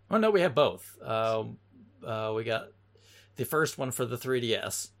 Oh, no, we have both. We got the first one for the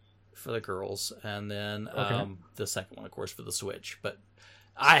 3DS for the girls, and then the second one, of course, for the Switch. But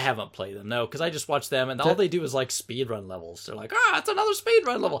I haven't played them, no, because I just watch them, and all they do is like speedrun levels. They're like, it's another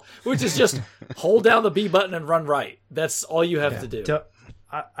speedrun level, which is just hold down the B button and run right. That's all you have to do.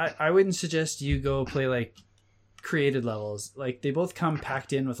 I wouldn't suggest you go play like created levels. Like they both come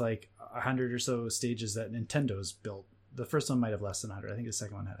packed in with like 100 or so stages that Nintendo's built. The first one might have less than 100. I think the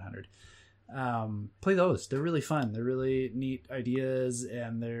second one had 100. Play those. They're really fun. They're really neat ideas,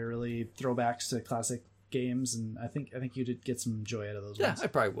 and they're really throwbacks to classic games, and I think you'd get some joy out of those ones. I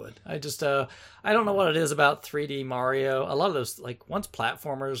probably would. I just I don't know what it is about 3D Mario. A lot of those, like once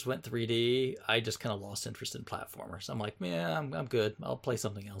platformers went 3D, I just kind of lost interest in platformers. I'm like, I'm good. I'll play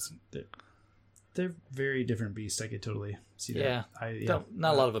something else. They're very different beasts. I could totally see that.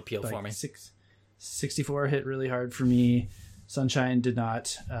 Not a lot of appeal like for me. 64 hit really hard for me. Sunshine did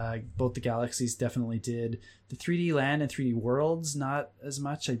not. Both the Galaxies definitely did. The 3D Land and 3D Worlds, not as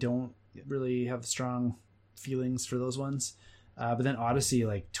much. I don't really have strong feelings for those ones. But then Odyssey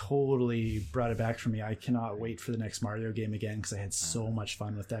like totally brought it back for me. I cannot wait for the next Mario game again because I had so much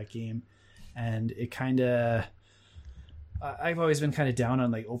fun with that game. And it kind of... I've always been kind of down on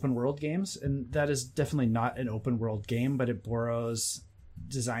like open world games, and that is definitely not an open world game, but it borrows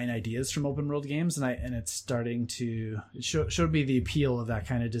design ideas from open world games, and it's starting to showed me the appeal of that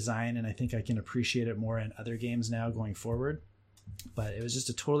kind of design, and I think I can appreciate it more in other games now going forward. But it was just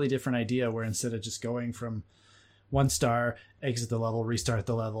a totally different idea where instead of just going from 1 star, exit the level, restart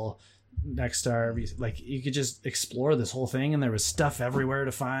the level, next star, like you could just explore this whole thing, and there was stuff everywhere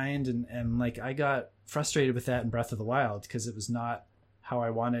to find, and like I got frustrated with that in Breath of the Wild because it was not how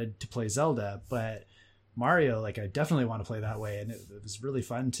I wanted to play Zelda. But Mario, like I definitely want to play that way, and it was really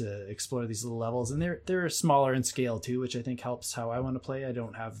fun to explore these little levels, and they're smaller in scale too, which I think helps how I want to play. I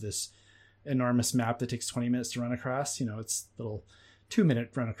don't have this enormous map that takes 20 minutes to run across. It's a little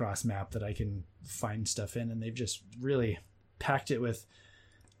 2-minute run across map that I can find stuff in, and they've just really packed it with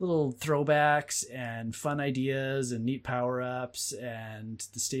little throwbacks and fun ideas and neat power-ups, and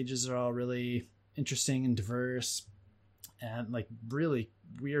the stages are all really interesting and diverse, and like really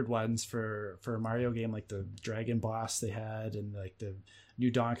weird ones for a Mario game, like the dragon boss they had, and like the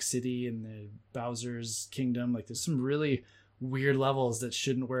New Donk City and the Bowser's Kingdom. Like there's some really weird levels that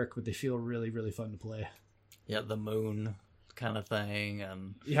shouldn't work, but they feel really, really fun to play. Yeah, the moon kind of thing,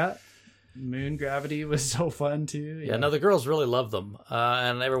 and moon gravity was so fun too. Yeah, no, the girls really love them,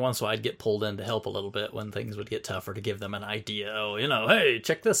 and every once in a while I'd get pulled in to help a little bit when things would get tougher, to give them an idea. Hey,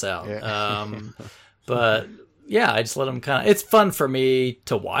 check this out. But yeah, I just let them it's fun for me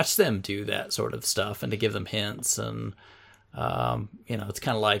to watch them do that sort of stuff and to give them hints, and It's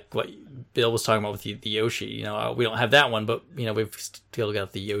kind of like what Bill was talking about with the Yoshi. We don't have that one, but we've still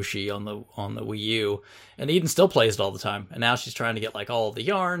got the Yoshi on the Wii U, and Eden still plays it all the time. And now she's trying to get like all the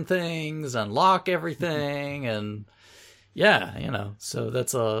yarn things, unlock everything, and so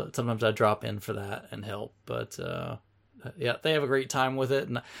that's sometimes I drop in for that and help. But they have a great time with it,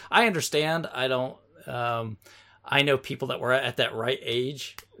 and I understand. I don't. I know people that were at that right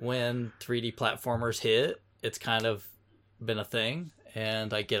age when 3D platformers hit. It's kind of been a thing,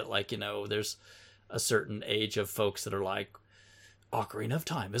 and I get it. Like, there's a certain age of folks that are like, Ocarina of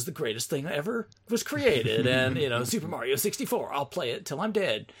Time is the greatest thing that ever was created, and Super Mario 64, I'll play it till I'm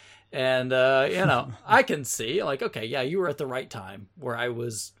dead. And I can see like, okay, yeah, you were at the right time where I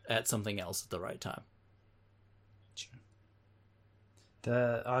was at something else at the right time.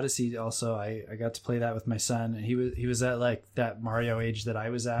 The Odyssey also, I got to play that with my son, and he was at like that Mario age that I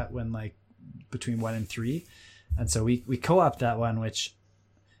was at when like between 1 and 3. And so we co-op that one, which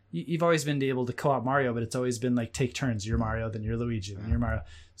you've always been able to co-op Mario, but it's always been like take turns. You're Mario, then you're Luigi, then you're Mario.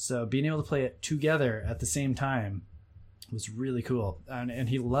 So being able to play it together at the same time was really cool. And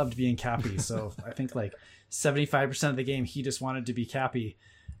he loved being Cappy. So I think like 75% of the game, he just wanted to be Cappy.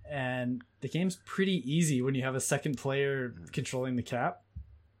 And the game's pretty easy when you have a second player controlling the cap.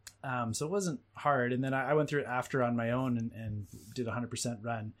 So it wasn't hard. And then I went through it after on my own and did a 100%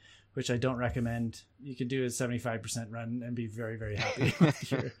 run, which I don't recommend. You could do a 75% run and be very, very happy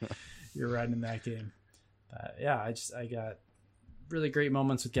with your run in that game. But yeah, I got really great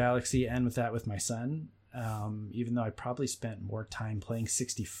moments with Galaxy and with my son. Even though I probably spent more time playing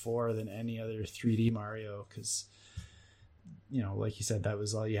 64 than any other 3D Mario, because like you said, that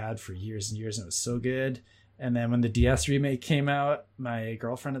was all you had for years and years, and it was so good. And then when the DS remake came out, my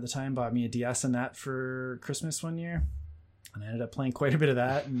girlfriend at the time bought me a DS and that for Christmas one year, and I ended up playing quite a bit of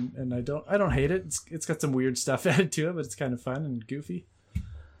that. And I don't hate it. It's got some weird stuff added to it, but it's kind of fun and goofy.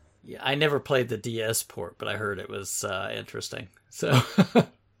 Yeah, I never played the DS port, but I heard it was interesting. So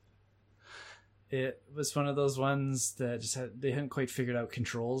it was one of those ones that they hadn't quite figured out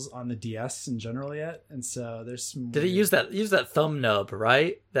controls on the DS in general yet, and so there's some. Did he use that thumb nub,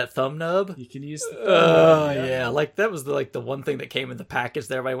 right? That thumb nub. You can use. Yeah, like that was the one thing that came in the package.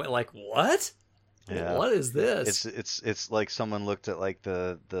 There, everybody went like, "What? Yeah. What is this?" It's like someone looked at like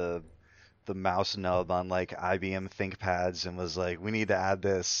the mouse nub on like IBM ThinkPads and was like, we need to add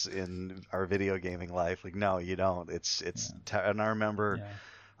this in our video gaming life. Like, no, you don't. And I remember. Yeah.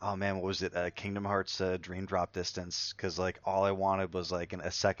 Oh man, what was it? Kingdom Hearts Dream Drop Distance, because like all I wanted was like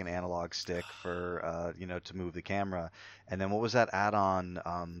a second analog stick for to move the camera. And then what was that add-on?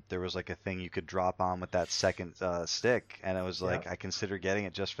 There was like a thing you could drop on with that second stick, and it was like I considered getting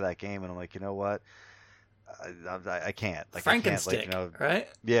it just for that game, and I'm like, you know what? I can't. Like, Frankenstick, I can't, right?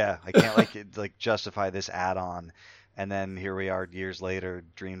 Yeah, I can't like justify this add-on. And then here we are years later,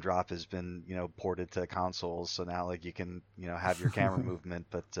 Dream Drop has been, ported to consoles. So now like you can, have your camera movement.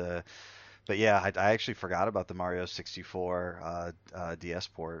 But yeah, I actually forgot about the Mario 64 DS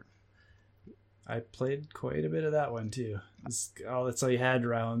port. I played quite a bit of that one too. That's all you had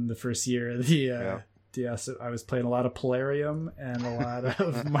around the first year of the DS. I was playing a lot of Polarium and a lot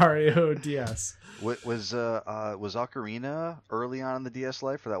of Mario DS. Was Ocarina early on in the DS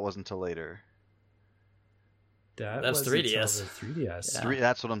life, or that wasn't until later? That's 3DS. 3DS. Yeah.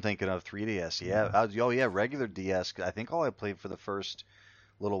 That's what I'm thinking of. 3DS. Yeah. Regular DS. I think all I played for the first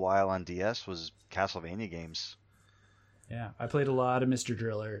little while on DS was Castlevania games. Yeah, I played a lot of Mr.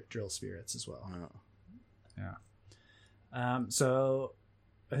 Drill Spirits as well. Oh. Yeah. So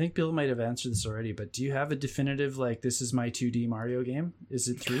I think Bill might have answered this already, but do you have a definitive like this is my 2D Mario game? Is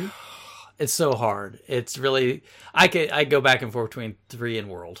it 3? It's so hard. It's really I go back and forth between 3 and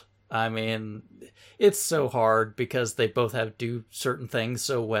World. I mean, it's so hard because they both do certain things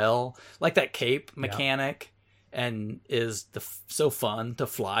so well. Like that cape mechanic and is so fun to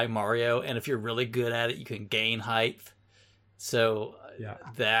fly Mario. And if you're really good at it, you can gain height. So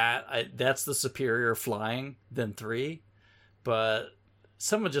that's the superior flying than 3. But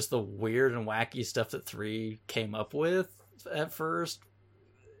some of just the weird and wacky stuff that 3 came up with at first.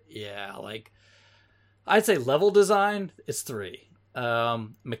 Yeah, like I'd say level design, it's 3.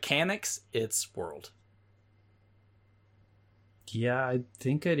 Mechanics, it's World. Yeah, I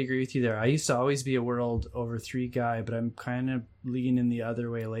think I'd agree with you there. I used to always be a World over 3 guy, but I'm kind of leaning the other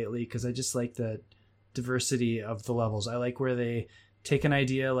way lately because I just like the diversity of the levels. I like where they take an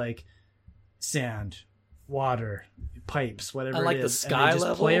idea like sand, water, pipes, whatever. I like it the is, sky and they just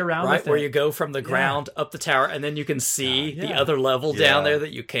level, play around right, with where it. you go from the ground up the tower, and then you can see the other level down there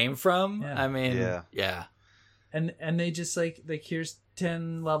that you came from. Yeah. I mean, and they just like here's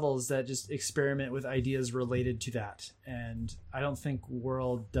 10 levels that just experiment with ideas related to that, and I don't think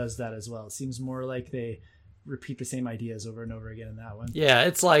World does that as well. It seems more like they repeat the same ideas over and over again in that one. Yeah,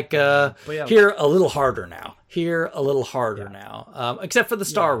 it's like yeah. here a little harder now, here a little harder now, except for the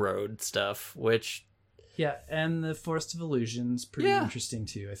Star Road stuff, which and the Forest of Illusion's pretty interesting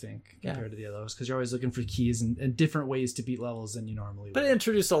too, I think, compared to the others, because you're always looking for keys and different ways to beat levels than you normally would. But it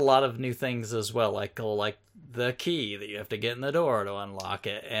introduced a lot of new things as well, like the key that you have to get in the door to unlock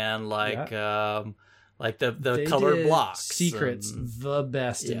it, and like the colored blocks. Secrets, the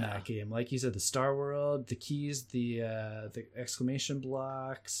best in that game. Like you said, the Star World, the keys, the exclamation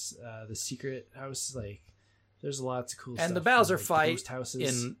blocks, the secret house, like there's lots of cool stuff. And the Bowser fight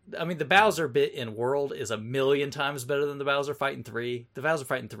the Bowser bit in World is 1,000,000 times better than the Bowser fight in 3. The Bowser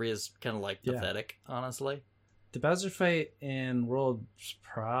fight in 3 is kind of like pathetic, honestly. The Bowser fight in World is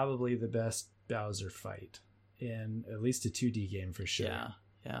probably the best Bowser fight in at least a 2D game for sure.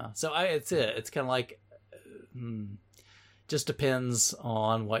 Yeah. So it's kind of like just depends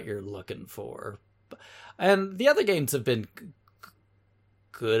on what you're looking for. And the other games have been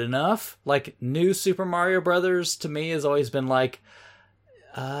good enough. Like New Super Mario Brothers to me has always been like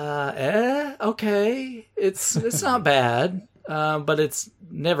okay, it's not bad, but it's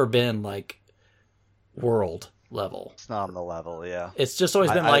never been like World level. It's not on the level, yeah. It's just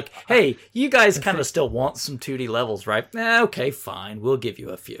always been like, hey, you guys kind of still want some 2D levels, right? Okay, fine, we'll give you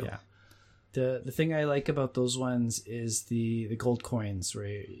a few. Yeah. The thing I like about those ones is the gold coins,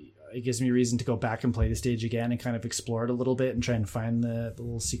 where it gives me a reason to go back and play the stage again and kind of explore it a little bit and try and find the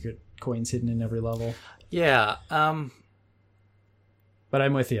little secret coins hidden in every level. Yeah. But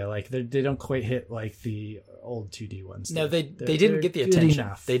I'm with you. Like they don't quite hit like the old 2D ones. No, they didn't get the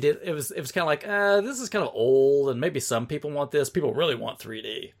attention. They did. It was kind of like this is kind of old, and maybe some people want this. People really want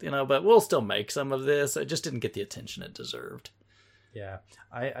 3D, but we'll still make some of this. It just didn't get the attention it deserved. Yeah,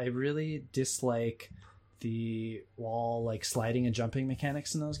 I really dislike the wall like sliding and jumping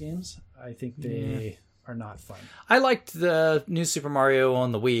mechanics in those games. I think they are not fun. I liked the new Super Mario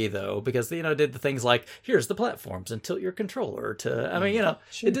on the Wii though, because did the things like here's the platforms and tilt your controller to. I mean,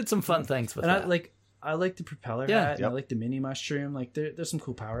 sure. It did some fun things with that. I like the propeller hat. And I like the mini mushroom. Like there's some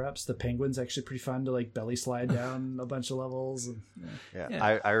cool power ups. The penguin's actually pretty fun to like belly slide down a bunch of levels. And,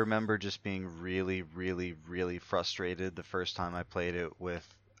 I remember just being really, really, really frustrated the first time I played it with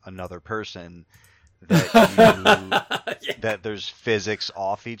another person. That there's physics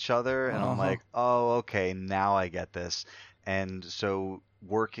off each other, and I'm like, oh, okay, now I get this. And so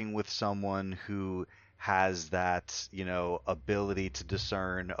working with someone who has that, ability to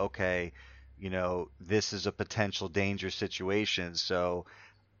discern, okay, this is a potential danger situation, so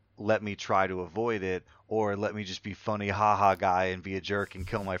let me try to avoid it, or let me just be funny haha guy and be a jerk and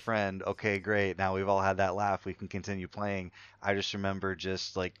kill my friend. Okay, great. Now we've all had that laugh. We can continue playing. I just remember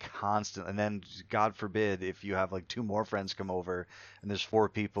just like constant, and then God forbid if you have like 2 more friends come over and there's 4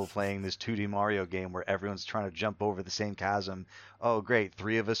 people playing this 2D Mario game where everyone's trying to jump over the same chasm. Oh, great.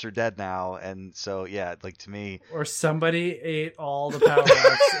 3 of us are dead now. And so, yeah, like to me. Or somebody ate all the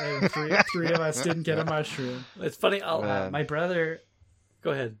power-ups and three of us didn't get a mushroom. It's funny. My brother.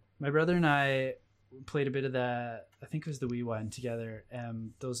 Go ahead. My brother and I played a bit of that. I think it was the Wii one together.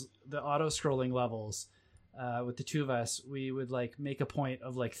 The auto-scrolling levels. With the 2 of us, we would like make a point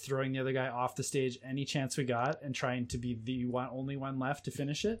of like throwing the other guy off the stage any chance we got, and trying to be the only one left to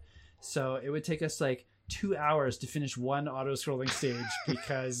finish it. So it would take us like 2 hours to finish one auto-scrolling stage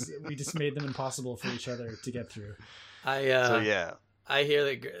because we just made them impossible for each other to get through. I hear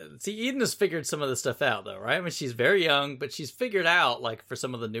that. See, Eden has figured some of this stuff out, though, right? I mean, she's very young, but she's figured out, like, for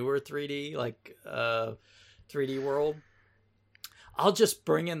some of the newer 3D, like 3D World, I'll just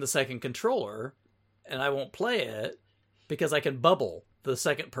bring in the second controller, and I won't play it because I can bubble the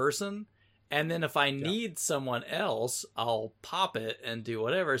second person, and then if I need someone else, I'll pop it and do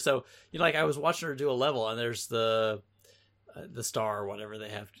whatever. So, like, I was watching her do a level, and there's the star or whatever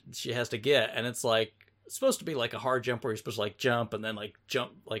she has to get, and it's like. It's supposed to be like a hard jump where you're supposed to like jump and then like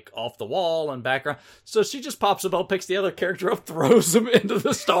jump like off the wall and background. So she just pops up, picks the other character up, throws him into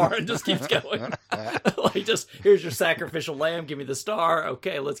the star, and just keeps going. Like, just here's your sacrificial lamb. Give me the star.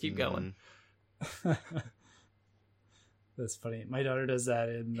 Okay, let's keep going. That's funny. My daughter does that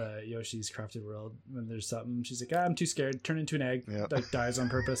in Yoshi's Crafted World. When there's something, she's like, I'm too scared. Turn into an egg. Like dies on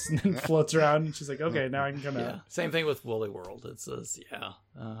purpose and then floats around. And she's like, okay, now I can come out. Same thing with Woolly World. It says,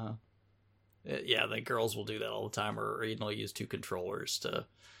 the girls will do that all the time, or use 2 controllers to,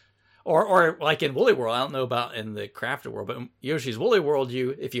 or like in Woolly World. I don't know about in the Crafted World, but in Yoshi's Woolly World,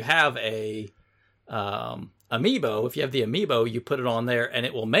 if you have a amiibo, you put it on there, and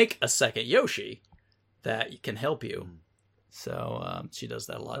it will make a second Yoshi, that can help you. So she does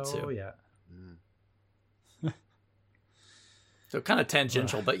that a lot too. Oh yeah. So kind of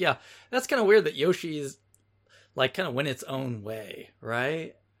tangential, but yeah, that's kind of weird that Yoshi's like kind of went its own way,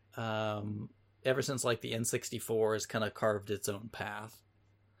 right? Ever since like the N64 has kind of carved its own path.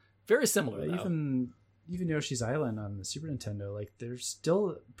 Very similar, though. Even Yoshi's Island on the Super Nintendo, like they're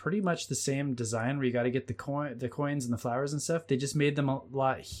still pretty much the same design where you got to get the coins and the flowers and stuff. They just made them a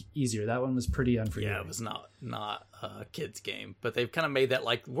lot easier. That one was pretty unforgiving. Yeah, it was not a kids game, but they've kind of made that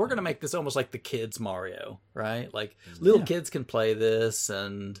like we're gonna make this almost like the kids Mario, right? Like little kids can play this,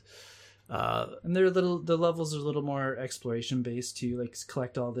 and the levels are a little more exploration based too. Like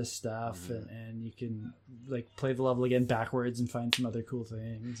collect all this stuff, and you can like play the level again backwards and find some other cool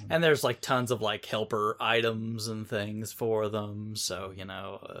things. And there's like tons of like helper items and things for them. So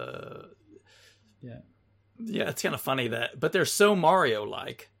yeah, it's kind of funny but they're so Mario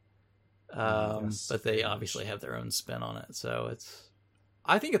like. Yes, but they obviously have their own spin on it. So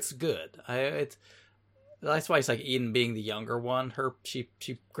I think it's good. That's why it's like Eden being the younger one. She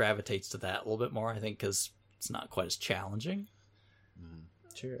gravitates to that a little bit more, I think, because it's not quite as challenging.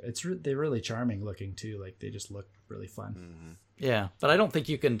 Sure, they're really charming looking too. Like they just look really fun. Yeah, but I don't think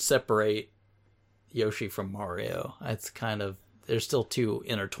you can separate Yoshi from Mario. It's kind of they're still too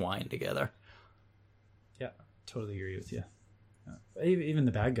intertwined together. Yeah, totally agree with you. Even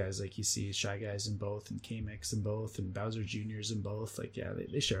the bad guys, like you see Shy Guys in both, and K-Mix in both, and Bowser Jr.'s in both. Like, yeah,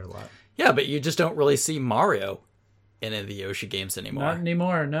 they share a lot. Yeah, but you just don't really see Mario in any of the Yoshi games anymore. Not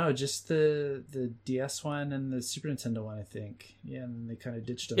anymore, no. Just the DS one and the Super Nintendo one, I think. Yeah, and they kind of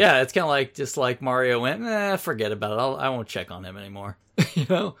ditched them. Yeah, it's kind of like just like Mario went, forget about it. I won't check on him anymore.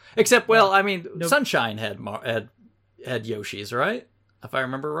 Except, I mean, nope. Sunshine had Yoshis, right? If I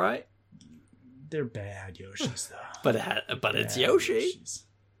remember right. They're bad Yoshis, though. But it's Yoshi. Yoshis.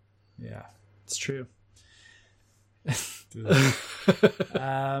 Yeah, it's true.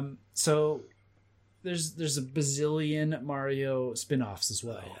 So there's a bazillion Mario spin-offs as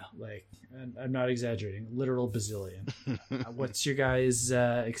well. Yeah. Like, and I'm not exaggerating, literal bazillion. What's your guys'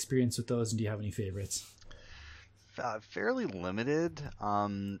 experience with those, and do you have any favorites? Fairly limited.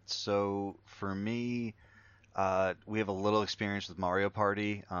 So for me, we have a little experience with Mario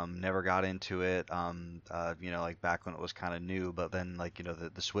Party. Never got into it. Like back when it was kind of new, but then like,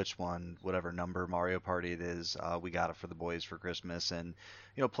 the Switch one, whatever number Mario Party it is, we got it for the boys for Christmas, and,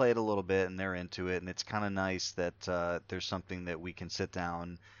 play it a little bit, and they're into it. And it's kind of nice that, there's something that we can sit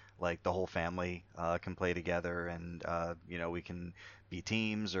down, like the whole family, can play together, and, we can be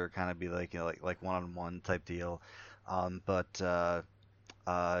teams or kind of be like, like one-on-one type deal.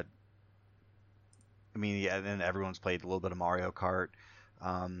 I mean, yeah, and everyone's played a little bit of Mario Kart,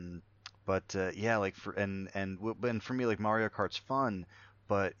 and for me, like Mario Kart's fun,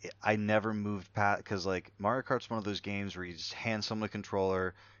 but I never moved past because like Mario Kart's one of those games where you just hand someone a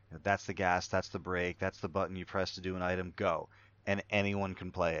controller, that's the gas, that's the brake, that's the button you press to do an item, go, and anyone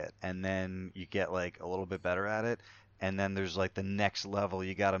can play it, and then you get like a little bit better at it, and then there's like the next level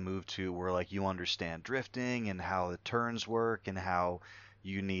you got to move to where like you understand drifting and how the turns work and how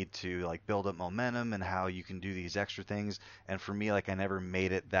you need to like build up momentum and how you can do these extra things. And for me, like I never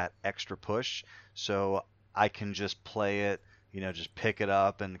made it that extra push, so I can just play it, just pick it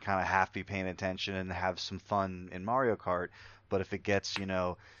up and kind of half be paying attention and have some fun in Mario Kart. But if it gets,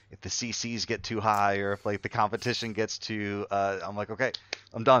 if the CCs get too high or if like the competition gets too, I'm like, okay,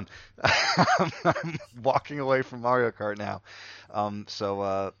 I'm done. I'm walking away from Mario Kart now.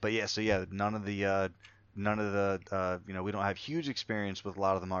 None of the, we don't have huge experience with a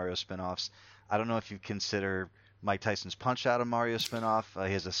lot of the Mario spin-offs. I don't know if you consider Mike Tyson's Punch-Out a Mario spin-off.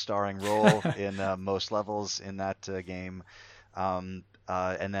 He has a starring role in most levels in that game. And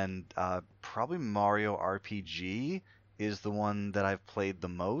then probably Mario RPG is the one that I've played the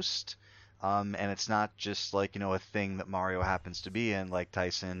most. And it's not just like, a thing that Mario happens to be in like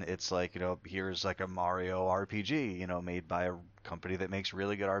Tyson. It's like, here's like a Mario RPG, made by a company that makes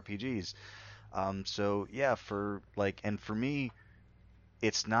really good RPGs. For me,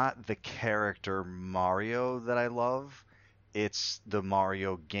 it's not the character Mario that I love, it's the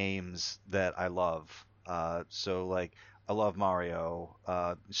Mario games that I love. I love Mario,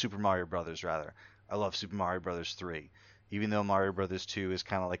 Super Mario Brothers rather. I love Super Mario Brothers 3. Even though Mario Brothers 2 is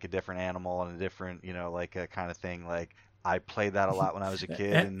kind of like a different animal and a different, like a kind of thing, like I played that a lot when I was a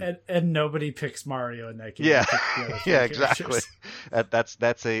kid, and nobody picks Mario in that game. Yeah, yeah, exactly.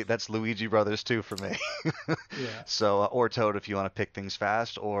 That's Luigi Brothers 2 for me. Yeah. So or Toad if you want to pick things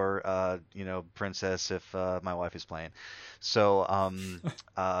fast, or Princess if my wife is playing. So and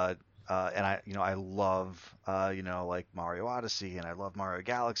I love like Mario Odyssey and I love Mario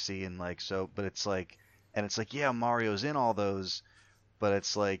Galaxy and like so, but it's like And it's like, yeah, Mario's in all those, but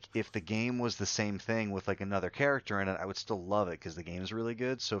it's like if the game was the same thing with like another character in it, I would still love it because the game's really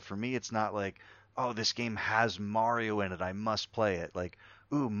good. So for me, it's not like, oh, this game has Mario in it, I must play it. Like,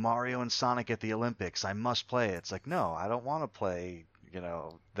 ooh, Mario and Sonic at the Olympics, I must play it. It's like, no, I don't want to play,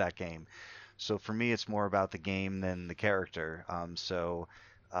 that game. So for me, it's more about the game than the character.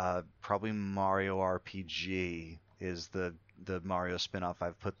 Probably Mario RPG is the Mario spin-off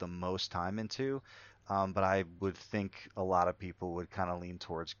I've put the most time into. But I would think a lot of people would kind of lean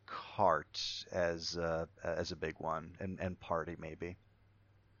towards Kart as a big one, and Party maybe.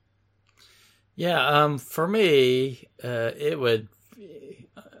 Yeah, for me, it would.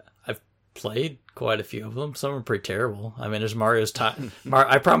 I've played quite a few of them. Some are pretty terrible. I mean, there's Mario's time.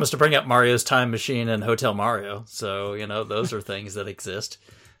 I promised to bring up Mario's Time Machine and Hotel Mario, so those are things that exist.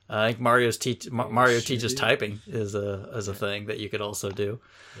 I think Mario teaches typing is a thing that you could also do.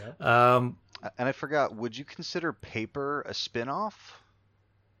 Yep. And I forgot, would you consider Paper a spin-off?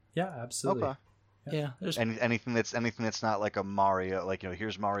 Yeah, absolutely. Okay. Yeah. Anything that's not like a Mario, like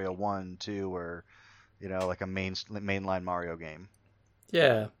here's Mario 1, 2, or like a mainline Mario game.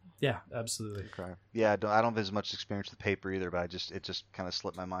 Yeah. Yeah, absolutely. Okay. Yeah, I don't have as much experience with Paper either, but it just kind of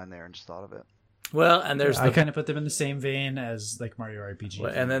slipped my mind there and just thought of it. Well, and there's I kind of put them in the same vein as like Mario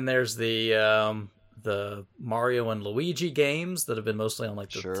RPG. And then there's the Mario and Luigi games that have been mostly on like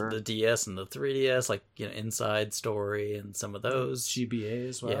the DS and the 3DS, like Inside Story and some of those. GBA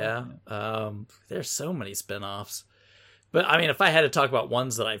as well. Yeah. There's so many spin-offs. But I mean, if I had to talk about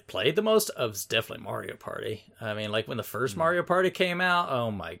ones that I've played the most, it's definitely Mario Party. I mean, like when the first Mario Party came out,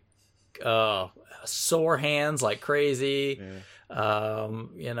 oh my, sore hands like crazy. Yeah.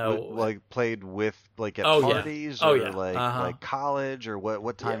 Like played with like at parties or like college or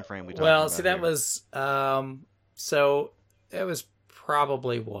what time frame we talking about? Well, see, that was so it was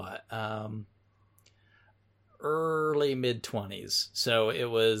probably early mid-20s. So it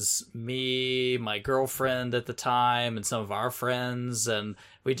was me, my girlfriend at the time, and some of our friends, and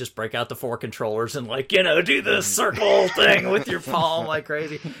we just break out the 4 controllers and do the circle thing with your palm like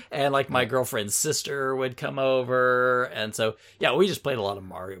crazy. And like my girlfriend's sister would come over, and so we just played a lot of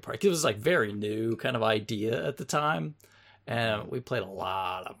Mario Party. It was like very new kind of idea at the time, and we played a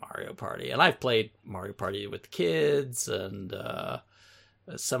lot of Mario Party. And I've played Mario Party with the kids and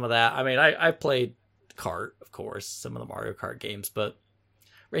some of that. I mean, I played Kart, of course, some of the Mario Kart games, but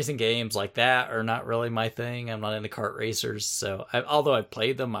racing games like that are not really my thing. I'm not into kart racers, so although I've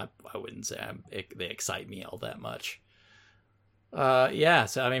played them, I wouldn't say they excite me all that much. So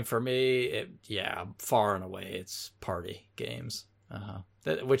I mean, for me, far and away, it's party games,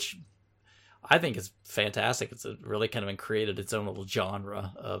 which I think is fantastic. It's really kind of created its own little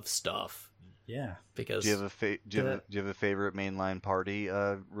genre of stuff. Yeah, because do you have a favorite mainline party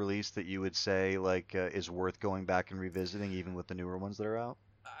release that you would say is worth going back and revisiting, even with the newer ones that are out?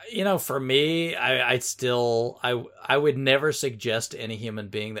 For me, I would never suggest to any human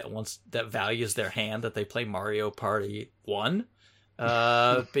being that values their hand that they play Mario Party 1,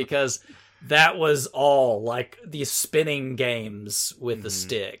 because that was all like these spinning games with the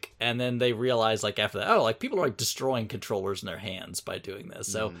stick, and then they realized after that, people are destroying controllers in their hands by doing this.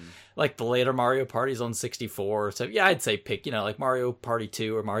 So like the later Mario Parties on 64, so I'd say pick like Mario Party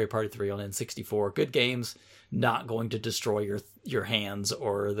 2 or Mario Party 3 on N64, good games, not going to destroy your hands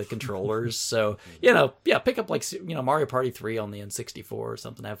or the controllers. So pick up Mario Party 3 on the N64 or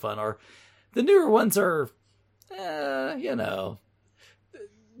something, have fun. Or the newer ones are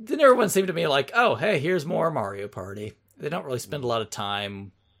the newer ones seem to me like, oh, hey, here's more Mario Party. They don't really spend a lot of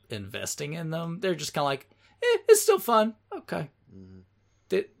time investing in them. They're just kind of like, it's still fun. Okay.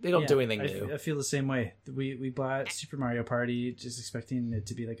 They don't do anything new. I feel the same way. We bought Super Mario Party just expecting it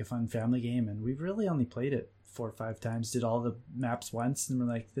to be like a fun family game, and we've really only played it 4 or 5 times, did all the maps once, and we're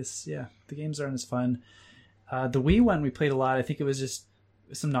like, the games aren't as fun. The Wii one we played a lot. I think it was just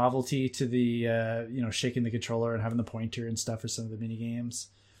some novelty to the, shaking the controller and having the pointer and stuff for some of the mini games.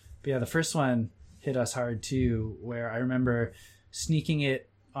 But the first one hit us hard too, where I remember sneaking it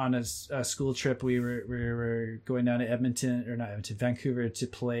on a school trip. We were going down to Vancouver to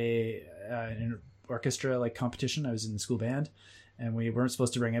play an orchestra competition. I was in the school band, and we weren't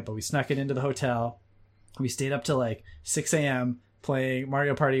supposed to bring it, but we snuck it into the hotel. We stayed up till 6 a.m. playing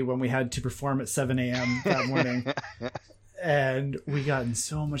Mario Party when we had to perform at 7 a.m. that morning. And we got in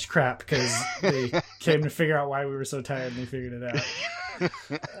so much crap because they came to figure out why we were so tired, and they figured it out.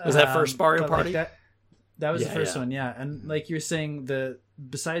 Was that first Mario Party? That was the first one, yeah. And like you were saying, the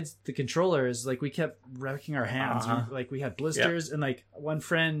besides the controllers, like we kept wrecking our hands. We had blisters, and like one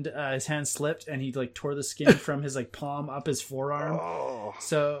friend, his hand slipped and he like tore the skin from his like palm up his forearm. Oh.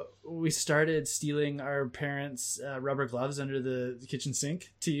 So we started stealing our parents' rubber gloves under the kitchen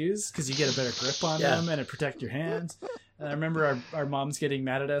sink to use because you get a better grip on them and it protect your hands. And I remember our moms getting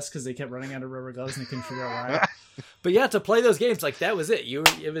mad at us because they kept running out of rubber gloves and they couldn't figure out why. But yeah, to play those games, like that was it. You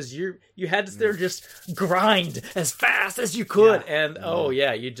had to there just grind as fast as you could, and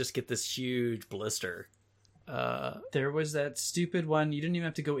you'd just get this huge blister. There was that stupid one. You didn't even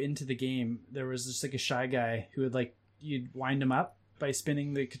have to go into the game. There was just like a shy guy who would like you'd wind him up by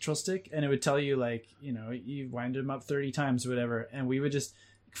spinning the control stick, and it would tell you like you wind him up 30 times or whatever, and we would just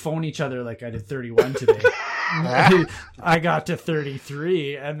phone each other like I did 31 today. I got to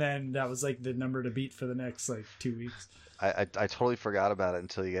 33, and then that was like the number to beat for the next like 2 weeks. I totally forgot about it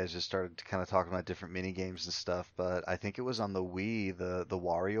until you guys just started kind of talking about different mini games and stuff. But I think it was on the Wii, the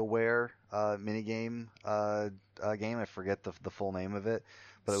WarioWare mini game game. I forget the full name of it,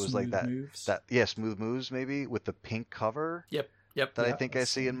 but it was Smooth like that. Moves? Smooth Moves maybe with the pink cover. Yep. That I think I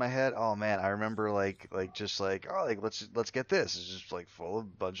see in my head. Oh man, I remember let's get this. It's just like full of a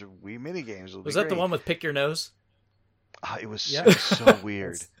bunch of Wii mini games. Was that the one with pick your nose? It was so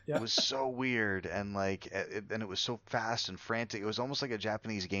weird. Yeah. It was so weird, and it was so fast and frantic. It was almost like a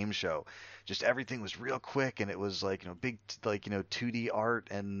Japanese game show. Just everything was real quick, and it was like big 2D art,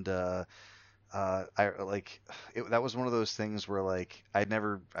 and that was one of those things where like I would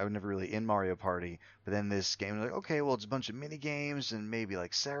never really in Mario Party, but then this game was like, okay, well it's a bunch of mini games, and maybe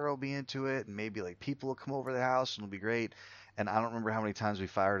like Sarah will be into it, and maybe like people will come over to the house and it'll be great. And I don't remember how many times we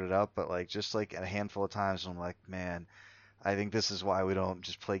fired it up, but like just like a handful of times, I'm like, man, I think this is why we don't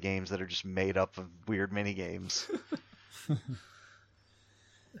just play games that are just made up of weird mini games.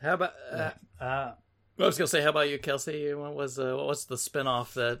 How about? I was gonna say, how about you, Kelsey? What's the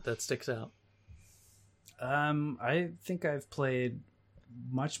spinoff that sticks out? I think I've played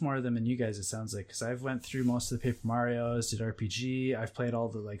much more of them than you guys, it sounds like, because I've went through most of the Paper Marios, did RPG. I've played all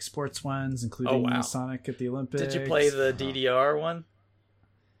the like sports ones, including Sonic at the Olympics. Did you play the DDR one?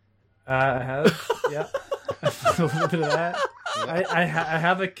 I have, yeah. A little bit of that. I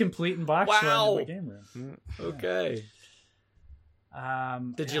have a complete and box run in my game room. Okay.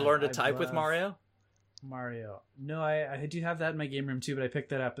 Did you learn to type with Mario? No, I do have that in my game room too, but I picked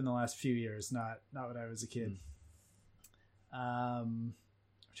that up in the last few years, not when I was a kid. I'm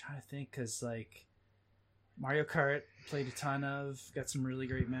trying to think, because like Mario Kart played a ton of, got some really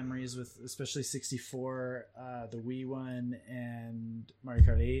great memories with, especially 64, the Wii one, and Mario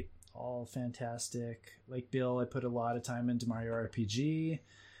Kart 8, all fantastic. Like Bill, I put a lot of time into Mario RPG.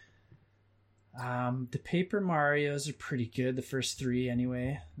 The Paper Marios are pretty good, the first three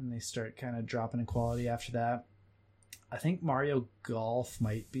anyway, and they start kind of dropping in quality after that. I think Mario Golf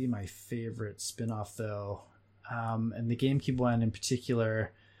might be my favorite spin-off though. And the GameCube one in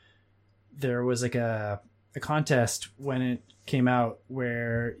particular, there was like a contest when it came out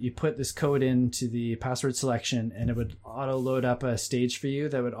where you put this code into the password selection and it would auto load up a stage for you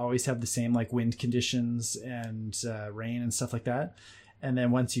that would always have the same like wind conditions and rain and stuff like that. And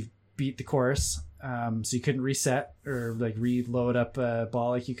then once you beat the course, so you couldn't reset or like reload up a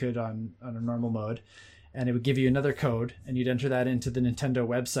ball like you could on a normal mode, and it would give you another code and you'd enter that into the Nintendo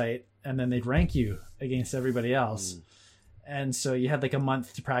website, and then they'd rank you against everybody else. And so you had like a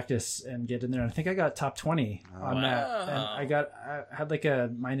month to practice and get in there. And I think I got top 20 on that. And I had like a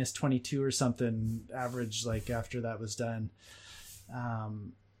minus 22 or something average, like after that was done.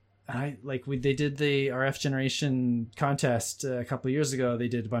 They did the RF Generation contest a couple of years ago. They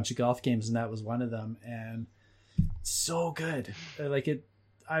did a bunch of golf games, and that was one of them. And so good. Like it,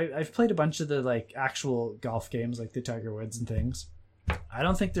 I've played a bunch of the like actual golf games, like the Tiger Woods and things. I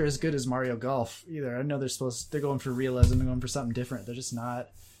don't think they're as good as Mario Golf either. I know they're going for realism, they're going for something different. They're just not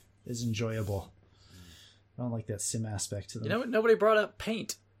as enjoyable. I don't like that sim aspect to them. You know, nobody brought up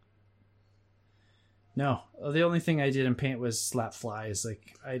Paint. No, the only thing I did in Paint was slap flies.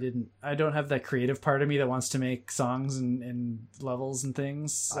 Like I don't have that creative part of me that wants to make songs and levels and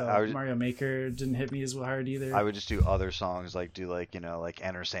things. So Mario Maker didn't hit me as hard either. I would just do other songs, like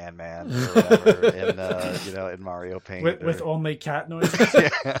Enter Sandman or whatever in Mario Paint with only cat noises.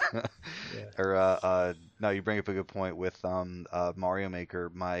 Yeah. Or no, you bring up a good point with Mario Maker.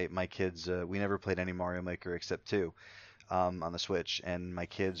 My kids, we never played any Mario Maker except 2. On the Switch, and my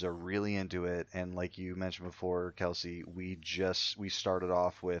kids are really into it. And like you mentioned before, Kelsey, we started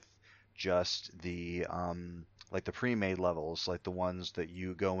off with just the like the pre-made levels, like the ones that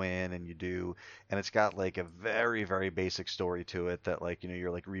you go in and you do, and it's got like a very, very basic story to it that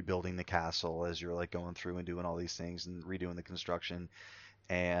you're like rebuilding the castle as you're like going through and doing all these things and redoing the construction.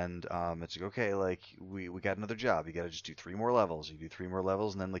 And it's like, okay, like we got another job. You got to just do 3 more levels. You do 3 more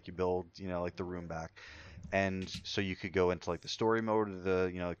levels, and then like you build, like the room back. And so you could go into like the story mode or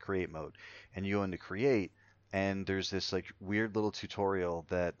the create mode, and you go into create, and there's this like weird little tutorial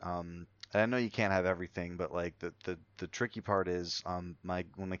that and I know you can't have everything, but like the tricky part is when my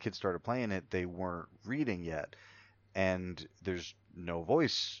kids started playing it, they weren't reading yet, and there's no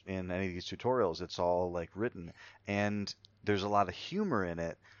voice in any of these tutorials. It's all like written, and there's a lot of humor in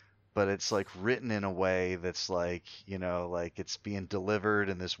it, but it's like written in a way that's like, like it's being delivered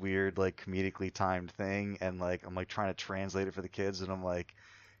in this weird like comedically timed thing, and like I'm like trying to translate it for the kids, and I'm like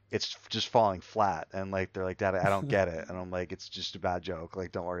it's just falling flat, and like they're like, Dad, I don't get it, and I'm like, it's just a bad joke,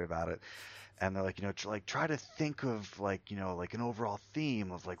 like don't worry about it. And they're like, like try to think of like, like an overall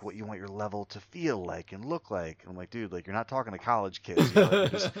theme of like what you want your level to feel like and look like. And I'm like, dude, like you're not talking to college kids. Like, you're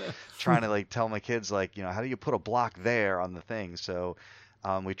just trying to like tell my kids like, how do you put a block there on the thing? So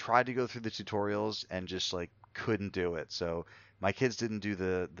we tried to go through the tutorials and just like couldn't do it. So my kids didn't do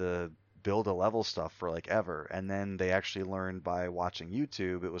the build a level stuff for like ever. And then they actually learned by watching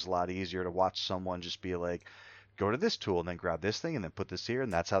YouTube. It was a lot easier to watch someone just be like, go to this tool and then grab this thing and then put this here,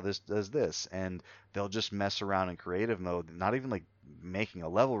 and that's how this does this. And they'll just mess around in creative mode, not even like making a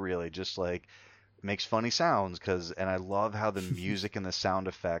level really, just like makes funny sounds. And I love how the music and the sound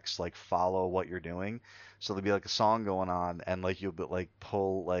effects like follow what you're doing. So there'll be like a song going on, and like you'll like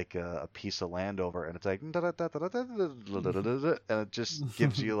pull like a piece of land over, and it's like and it just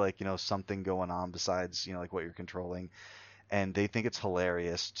gives you like something going on besides like what you're controlling. And they think it's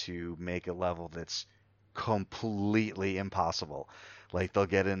hilarious to make a level that's completely impossible. Like they'll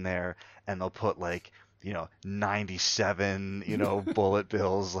get in there and they'll put like 97 bullet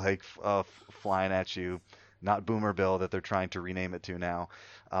bills like flying at you, not Boomer Bill that they're trying to rename it to now,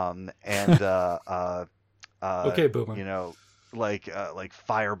 okay, Boomer. Like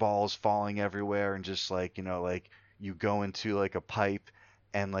fireballs falling everywhere, and just like like you go into like a pipe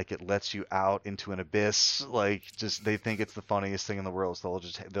and like it lets you out into an abyss. Like just they think it's the funniest thing in the world, so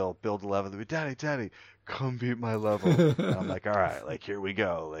they'll build a level. They'll be, Daddy, come beat my level. And I'm like, all right, like here we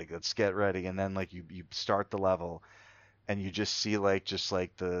go, like let's get ready. And then like you start the level, and you just see like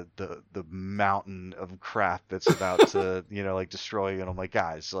the mountain of crap that's about to like destroy you. And I'm like,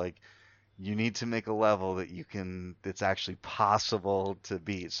 guys, like you need to make a level that's actually possible to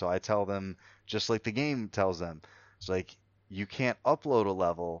beat. So I tell them, just like the game tells them, it's like you can't upload a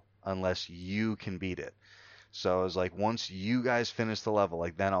level unless you can beat it. So I was like, once you guys finish the level,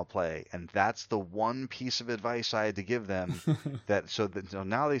 like then I'll play. And that's the one piece of advice I had to give them. So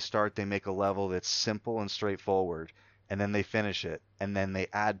now they make a level that's simple and straightforward, and then they finish it, and then they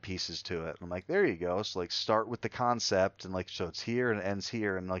add pieces to it. And I'm like, there you go. So like start with the concept, and like so it's here and it ends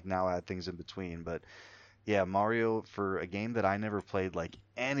here, and like now add things in between. But yeah, Mario, for a game that I never played like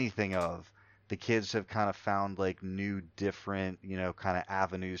anything of, the kids have kind of found like new, different, kind of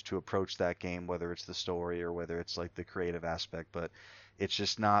avenues to approach that game, whether it's the story or whether it's like the creative aspect. But it's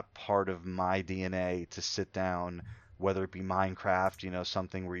just not part of my DNA to sit down, whether it be Minecraft,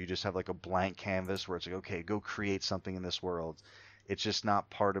 something where you just have like a blank canvas where it's like, okay, go create something in this world. It's just not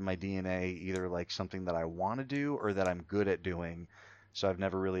part of my DNA, either like something that I want to do or that I'm good at doing. So I've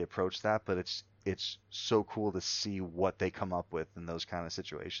never really approached that, but it's so cool to see what they come up with in those kind of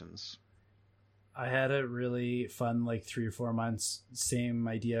situations. I had a really fun like 3 or 4 months, same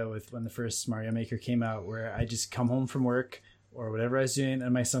idea with when the first Mario Maker came out, where I just come home from work or whatever I was doing,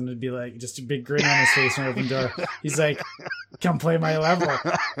 and my son would be like, just a big grin on his face when I opened the door. He's like, come play my level.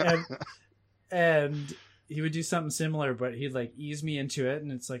 And he would do something similar, but he'd like ease me into it,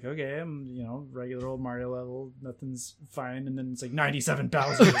 and it's like, okay, I'm regular old Mario level, nothing's fine, and then it's like 97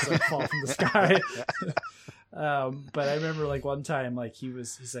 Bowsers like fall from the sky. But I remember like one time, like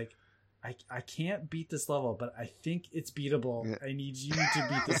he's like, I can't beat this level, but I think it's beatable. Yeah. I need you to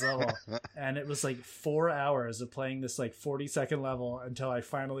beat this level. And it was like 4 hours of playing this like 40-second level until I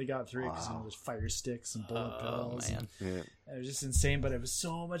finally got through it, because there's fire sticks and bullet bills. And it was just insane, but it was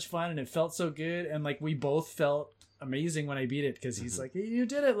so much fun and it felt so good. And like we both felt amazing when I beat it, because he's like, hey, you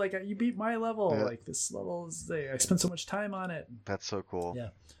did it. Like you beat my level. Yeah. Like this level is there. I spent so much time on it. That's so cool. Yeah.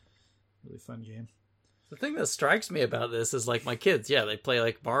 Really fun game. The thing that strikes me about this is like my kids, they play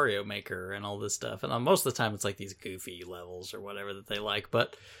like Mario Maker and all this stuff. And most of the time it's like these goofy levels or whatever that they like.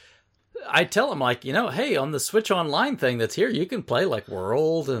 But I tell them like, hey, on the Switch Online thing that's here, you can play like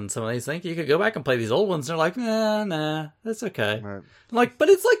World and some of these things. You could go back and play these old ones. And they're like, nah, that's okay. Right. I'm like, but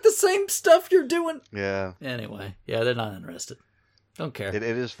it's like the same stuff you're doing. Yeah. Anyway, they're not interested. Don't care. It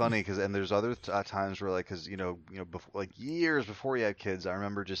is funny and there's other times where like, because before, like years before you had kids, I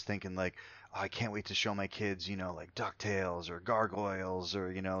remember just thinking like, oh, I can't wait to show my kids, like DuckTales or Gargoyles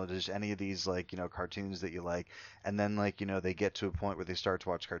or, just any of these like, cartoons that you like. And then like, they get to a point where they start to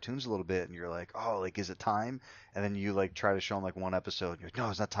watch cartoons a little bit and you're like, oh, like, is it time? And then you like try to show them like one episode and you're like, no,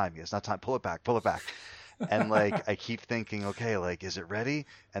 it's not time yet. It's not time. Pull it back. Pull it back. And like I keep thinking, okay, like is it ready?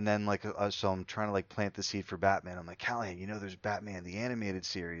 And then like so I'm trying to like plant the seed for Batman. I'm like, Callahan, there's Batman the animated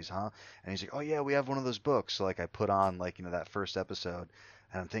series, huh? And he's like, oh yeah, we have one of those books. So like I put on like that first episode,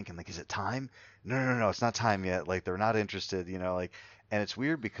 and I'm thinking like, is it time? No, it's not time yet. Like they're not interested, like. And it's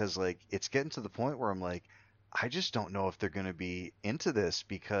weird because like it's getting to the point where I'm like, I just don't know if they're going to be into this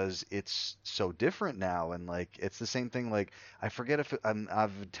because it's so different now. And like, it's the same thing. Like, I forget if I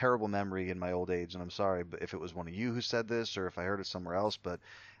have a terrible memory in my old age, and I'm sorry, but if it was one of you who said this or if I heard it somewhere else, but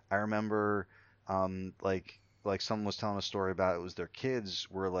I remember, like someone was telling a story about it was their kids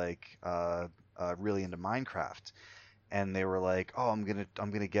were like, really into Minecraft. And they were like, "Oh, I'm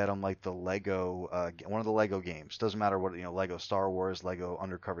gonna get them like the Lego, one of the Lego games. Doesn't matter what, Lego Star Wars, Lego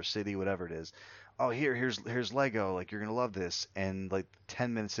Undercover City, whatever it is. Oh, here's Lego. Like you're gonna love this." And like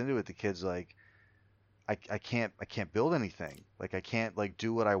 10 minutes into it, the kid's like, I can't build anything. Like I can't like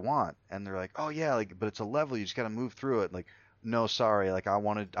do what I want. And they're like, "Oh yeah, like but it's a level. You just gotta move through it." Like, no, sorry. Like I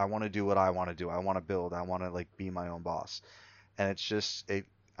want to do what I want to do. I want to build. I want to like be my own boss. And it's just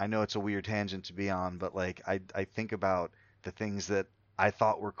I know it's a weird tangent to be on, but like I think about the things that I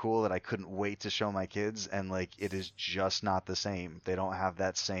thought were cool that I couldn't wait to show my kids, and like it is just not the same. They don't have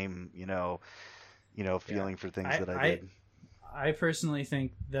that same, feeling for things that I did. I personally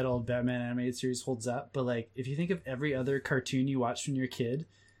think that old Batman animated series holds up, but like if you think of every other cartoon you watched when you're a kid,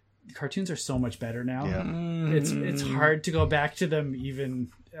 cartoons are so much better now. Yeah. It's hard to go back to them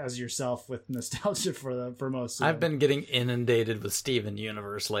even as yourself with nostalgia for most of them. I've been getting inundated with Steven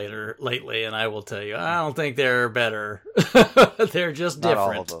Universe lately, and I will tell you, I don't think they're better. They're just Not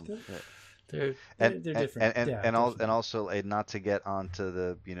different. all of them. They're different. And also not to get onto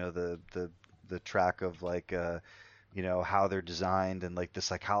the the track of like how they're designed and like the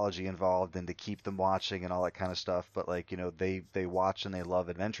psychology involved and to keep them watching and all that kind of stuff, but like they watch and they love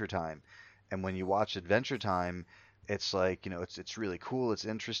Adventure Time. And when you watch Adventure Time, it's like it's really cool, it's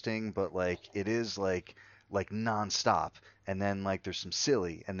interesting, but like it is like nonstop. And then like there's some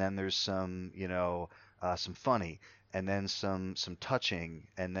silly, and then there's some some funny, and then some touching,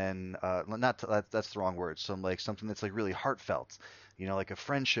 and then that's the wrong word, some like something that's like really heartfelt, like a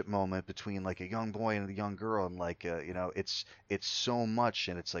friendship moment between like a young boy and a young girl, and like it's so much,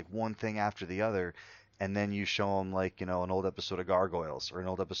 and it's like one thing after the other. And then you show them like an old episode of Gargoyles or an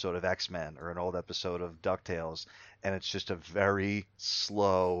old episode of X-Men or an old episode of DuckTales, and it's just a very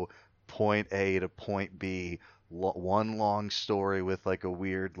slow point A to point B, one long story with like a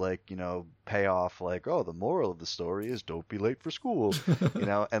weird like payoff, like, oh, the moral of the story is don't be late for school.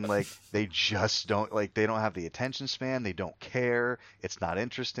 And like they just don't, like, they don't have the attention span, they don't care, it's not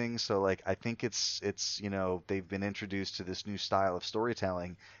interesting. So like I think it's they've been introduced to this new style of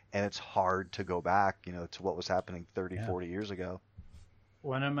storytelling, and it's hard to go back to what was happening 30-40 years ago.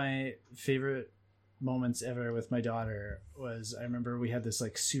 One of my favorite moments ever with my daughter was, I remember we had this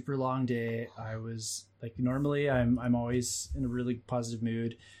like super long day. I was like, normally I'm always in a really positive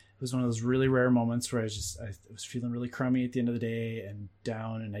mood. It was one of those really rare moments where I was feeling really crummy at the end of the day and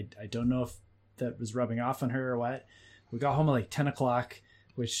down, and I don't know if that was rubbing off on her or what. We got home at like 10 o'clock,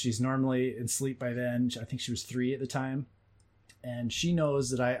 which she's normally in sleep by then. I think she was 3 at the time, and she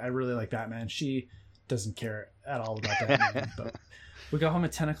knows that I really like Batman. She doesn't care at all about Batman, but we got home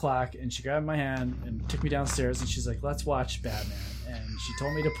at 10 o'clock, and she grabbed my hand and took me downstairs, and she's like, let's watch Batman. And she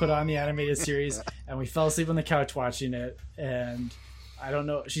told me to put on the animated series, and we fell asleep on the couch watching it. And I don't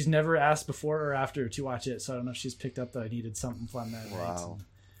know, she's never asked before or after to watch it, so I don't know if she's picked up that I needed something fun that night. Wow.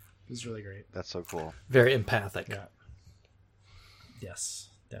 It was really great. That's so cool. Very empathic. Yeah. Yes,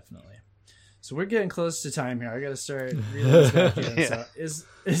 definitely. So we're getting close to time here. I got to start reeling this back in. Yeah. So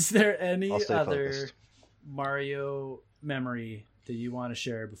is there any other focused. Mario memory that you want to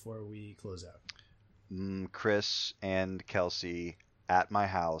share before we close out? Chris and Kelsey at my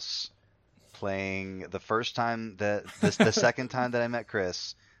house playing the first time that the second time that I met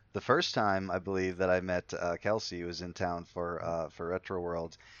Chris. The first time I believe that I met Kelsey was in town for Retro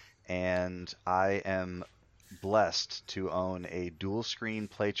World, and I am blessed to own a dual screen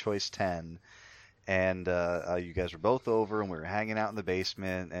PlayChoice 10. And you guys were both over, and we were hanging out in the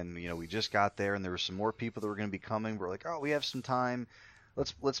basement, and we just got there, and there were some more people that were going to be coming. We're like, oh, we have some time.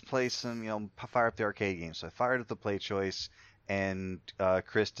 Let's play some, fire up the arcade game. So I fired up the PlayChoice, and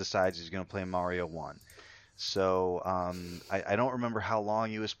Chris decides he's going to play Mario 1. So I don't remember how long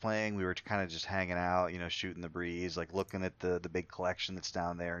he was playing. We were kind of just hanging out, shooting the breeze, like looking at the big collection that's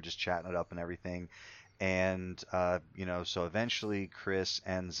down there and just chatting it up and everything. And so eventually Chris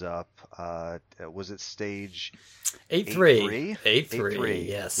ends up. Was it stage 8-3? 8-3. 8-3.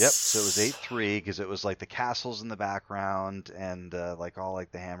 Yes. Yep. So it was 8-3 because it was like the castles in the background and like all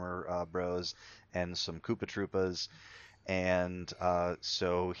like the Hammer Bros and some Koopa Troopas, and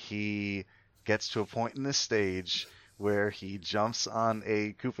so he gets to a point in this stage where he jumps on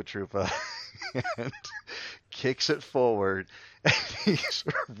a Koopa Troopa and kicks it forward, and he's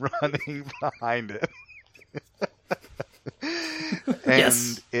running behind it. And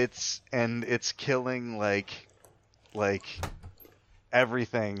Yes. it's killing like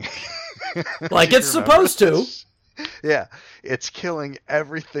everything. Like it's supposed to. Yeah, it's killing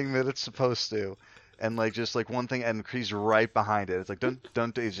everything that it's supposed to. And like just like one thing, and he's right behind it. It's like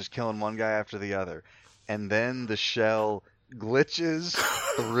don't he's just killing one guy after the other, and then the shell glitches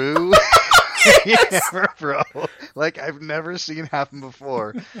through the Hammer Bro like I've never seen happen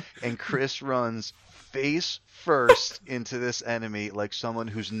before, and Chris runs face first into this enemy like someone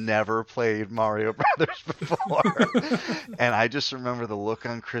who's never played Mario Brothers before. And I just remember the look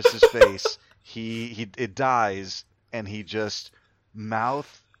on Chris's face. It dies, and he just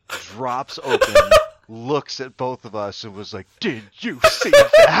mouth drops open, looks at both of us, and was like, "Did you see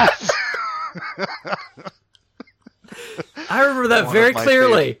that?" I remember that very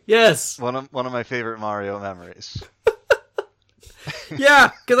clearly. Yes. One of my favorite Mario memories.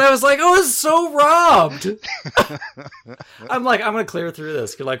 Yeah, because I was like, "Oh, it's so robbed." I'm like, I'm gonna clear through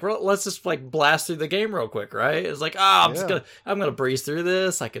this. Like, let's just like blast through the game real quick, right? It's like, I'm gonna breeze through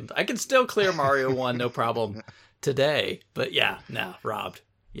this. I can still clear Mario 1, no problem today. But yeah, no, robbed.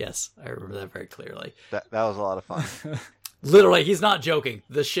 Yes, I remember that very clearly. That was a lot of fun. Literally, he's not joking.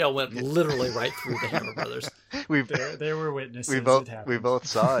 The shell went literally right through the Hammer Brothers. There were witnesses. We both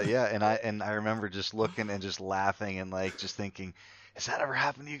saw it, yeah. And I remember just looking and just laughing and like just thinking, has that ever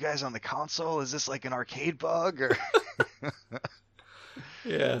happened to you guys on the console? Is this like an arcade bug? Or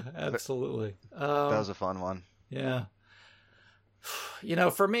Yeah, absolutely. That was a fun one. Yeah.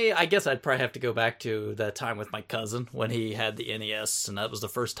 For me, I guess I'd probably have to go back to that time with my cousin when he had the NES, and that was the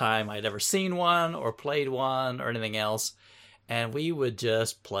first time I'd ever seen one or played one or anything else. And we would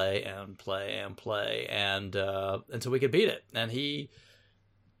just play and play and play, and until we could beat it. And he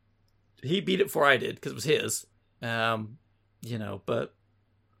beat it before I did because it was his. But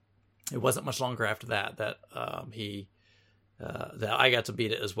it wasn't much longer after that that I got to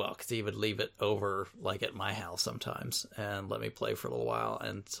beat it as well, because he would leave it over like at my house sometimes and let me play for a little while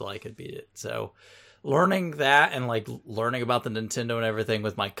until I could beat it. So learning that and like learning about the Nintendo and everything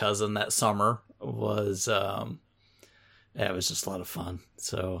with my cousin that summer was it was just a lot of fun.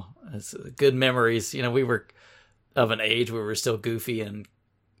 So it's good memories. We were of an age where we were still goofy and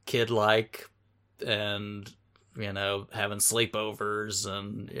kid-like, and having sleepovers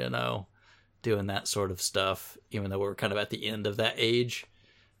and doing that sort of stuff, even though we were kind of at the end of that age.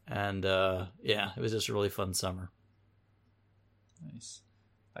 And it was just a really fun summer. Nice.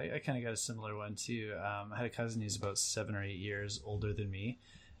 I kind of got a similar one too. I had a cousin who's about 7 or 8 years older than me,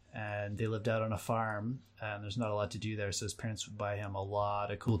 and they lived out on a farm, and there's not a lot to do there, so his parents would buy him a lot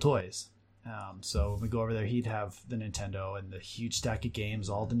of cool toys. So when we go over there, he'd have the Nintendo and the huge stack of games,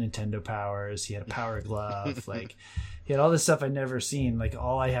 all the Nintendo powers. He had a Power Glove. Like, he had all this stuff I'd never seen. Like,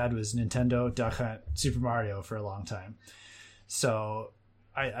 all I had was Nintendo, Duck Hunt, Super Mario for a long time. So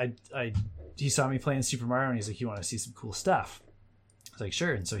he saw me playing Super Mario, and he's like, "You want to see some cool stuff?" I was like,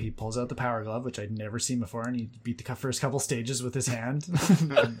 "Sure." And so he pulls out the Power Glove, which I'd never seen before, and he beat the first couple stages with his hand.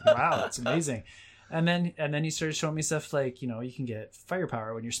 Wow, that's amazing. And then he started showing me stuff like, you can get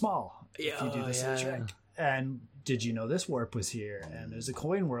firepower when you're small if you do this trick. And did you know this warp was here? And there's a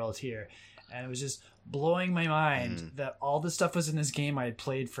coin world here. And it was just blowing my mind that all the stuff was in this game I had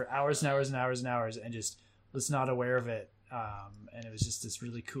played for hours and hours and hours and hours and just was not aware of it. And it was just this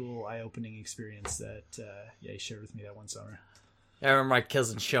really cool, eye-opening experience that he shared with me that one summer. I remember my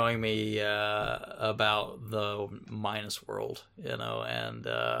cousin showing me about the Minus World,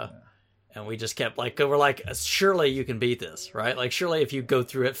 and we just kept we're like, surely you can beat this, right? Like, surely if you go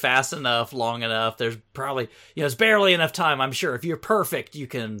through it fast enough, long enough, there's probably, it's barely enough time. I'm sure if you're perfect, you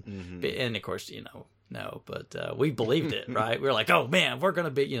can. Be, and of course, no, but we believed it, right? We were like, oh man, we're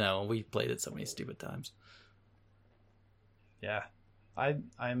gonna be, we played it so many stupid times. Yeah,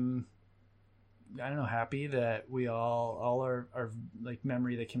 I'm I don't know, happy that we all our like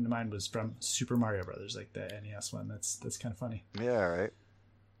memory that came to mind was from Super Mario Brothers, like the NES one. That's kind of funny. Yeah, right.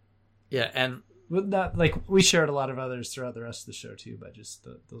 Yeah, and Well, not like we shared a lot of others throughout the rest of the show too, but just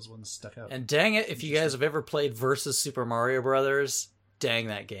those ones stuck out. And dang it, if you guys have ever played Versus Super Mario Brothers, dang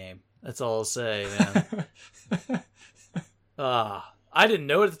that game. That's all I'll say, man. I didn't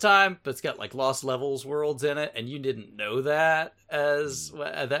know it at the time, but it's got like Lost Levels worlds in it, and you didn't know that as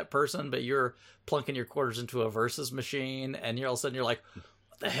that person, but you're plunking your quarters into a Versus machine, and all of a sudden you're like,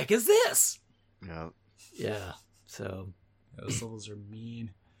 what the heck is this? Yeah. Yeah, so... Those levels are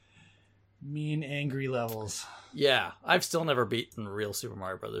mean, angry levels. Yeah, I've still never beaten real Super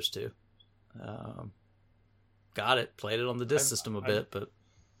Mario Brothers 2. Got it, played it on the disc system a bit, but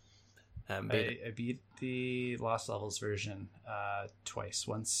haven't beat it. I beat the Lost Levels version twice.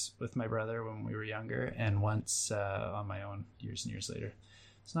 Once with my brother when we were younger, and once on my own years and years later.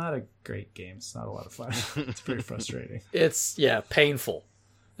 It's not a great game. It's not a lot of fun. It's pretty frustrating. It's, painful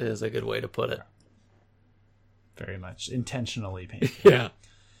is a good way to put it. Very much. Intentionally painful. Yeah.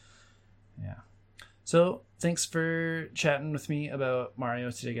 Yeah. So, thanks for chatting with me about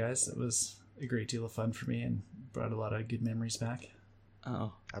Mario today, guys. It was a great deal of fun for me and brought a lot of good memories back.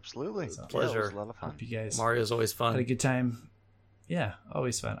 Oh, Absolutely. pleasure. Yeah, it was a lot of fun. Hope you guys Mario's always fun. had a good time. Yeah,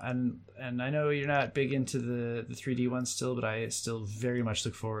 always fun. And I know you're not big into the 3D ones still, but I still very much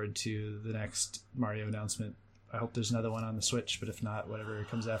look forward to the next Mario announcement. I hope there's another one on the Switch, but if not, whatever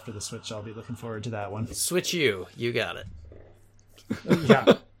comes after the Switch, I'll be looking forward to that one. Switch you got it.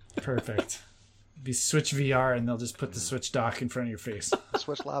 Yeah, perfect. It'll be Switch VR, and they'll just put the Switch dock in front of your face.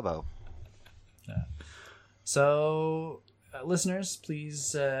 Switch Labo. Yeah. So, listeners,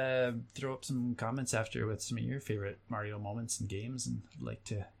 please throw up some comments after with some of your favorite Mario moments and games, and I'd like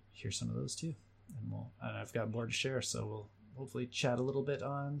to hear some of those too. And I've got more to share, so we'll hopefully chat a little bit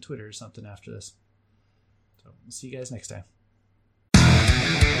on Twitter or something after this. So we'll see you guys next time.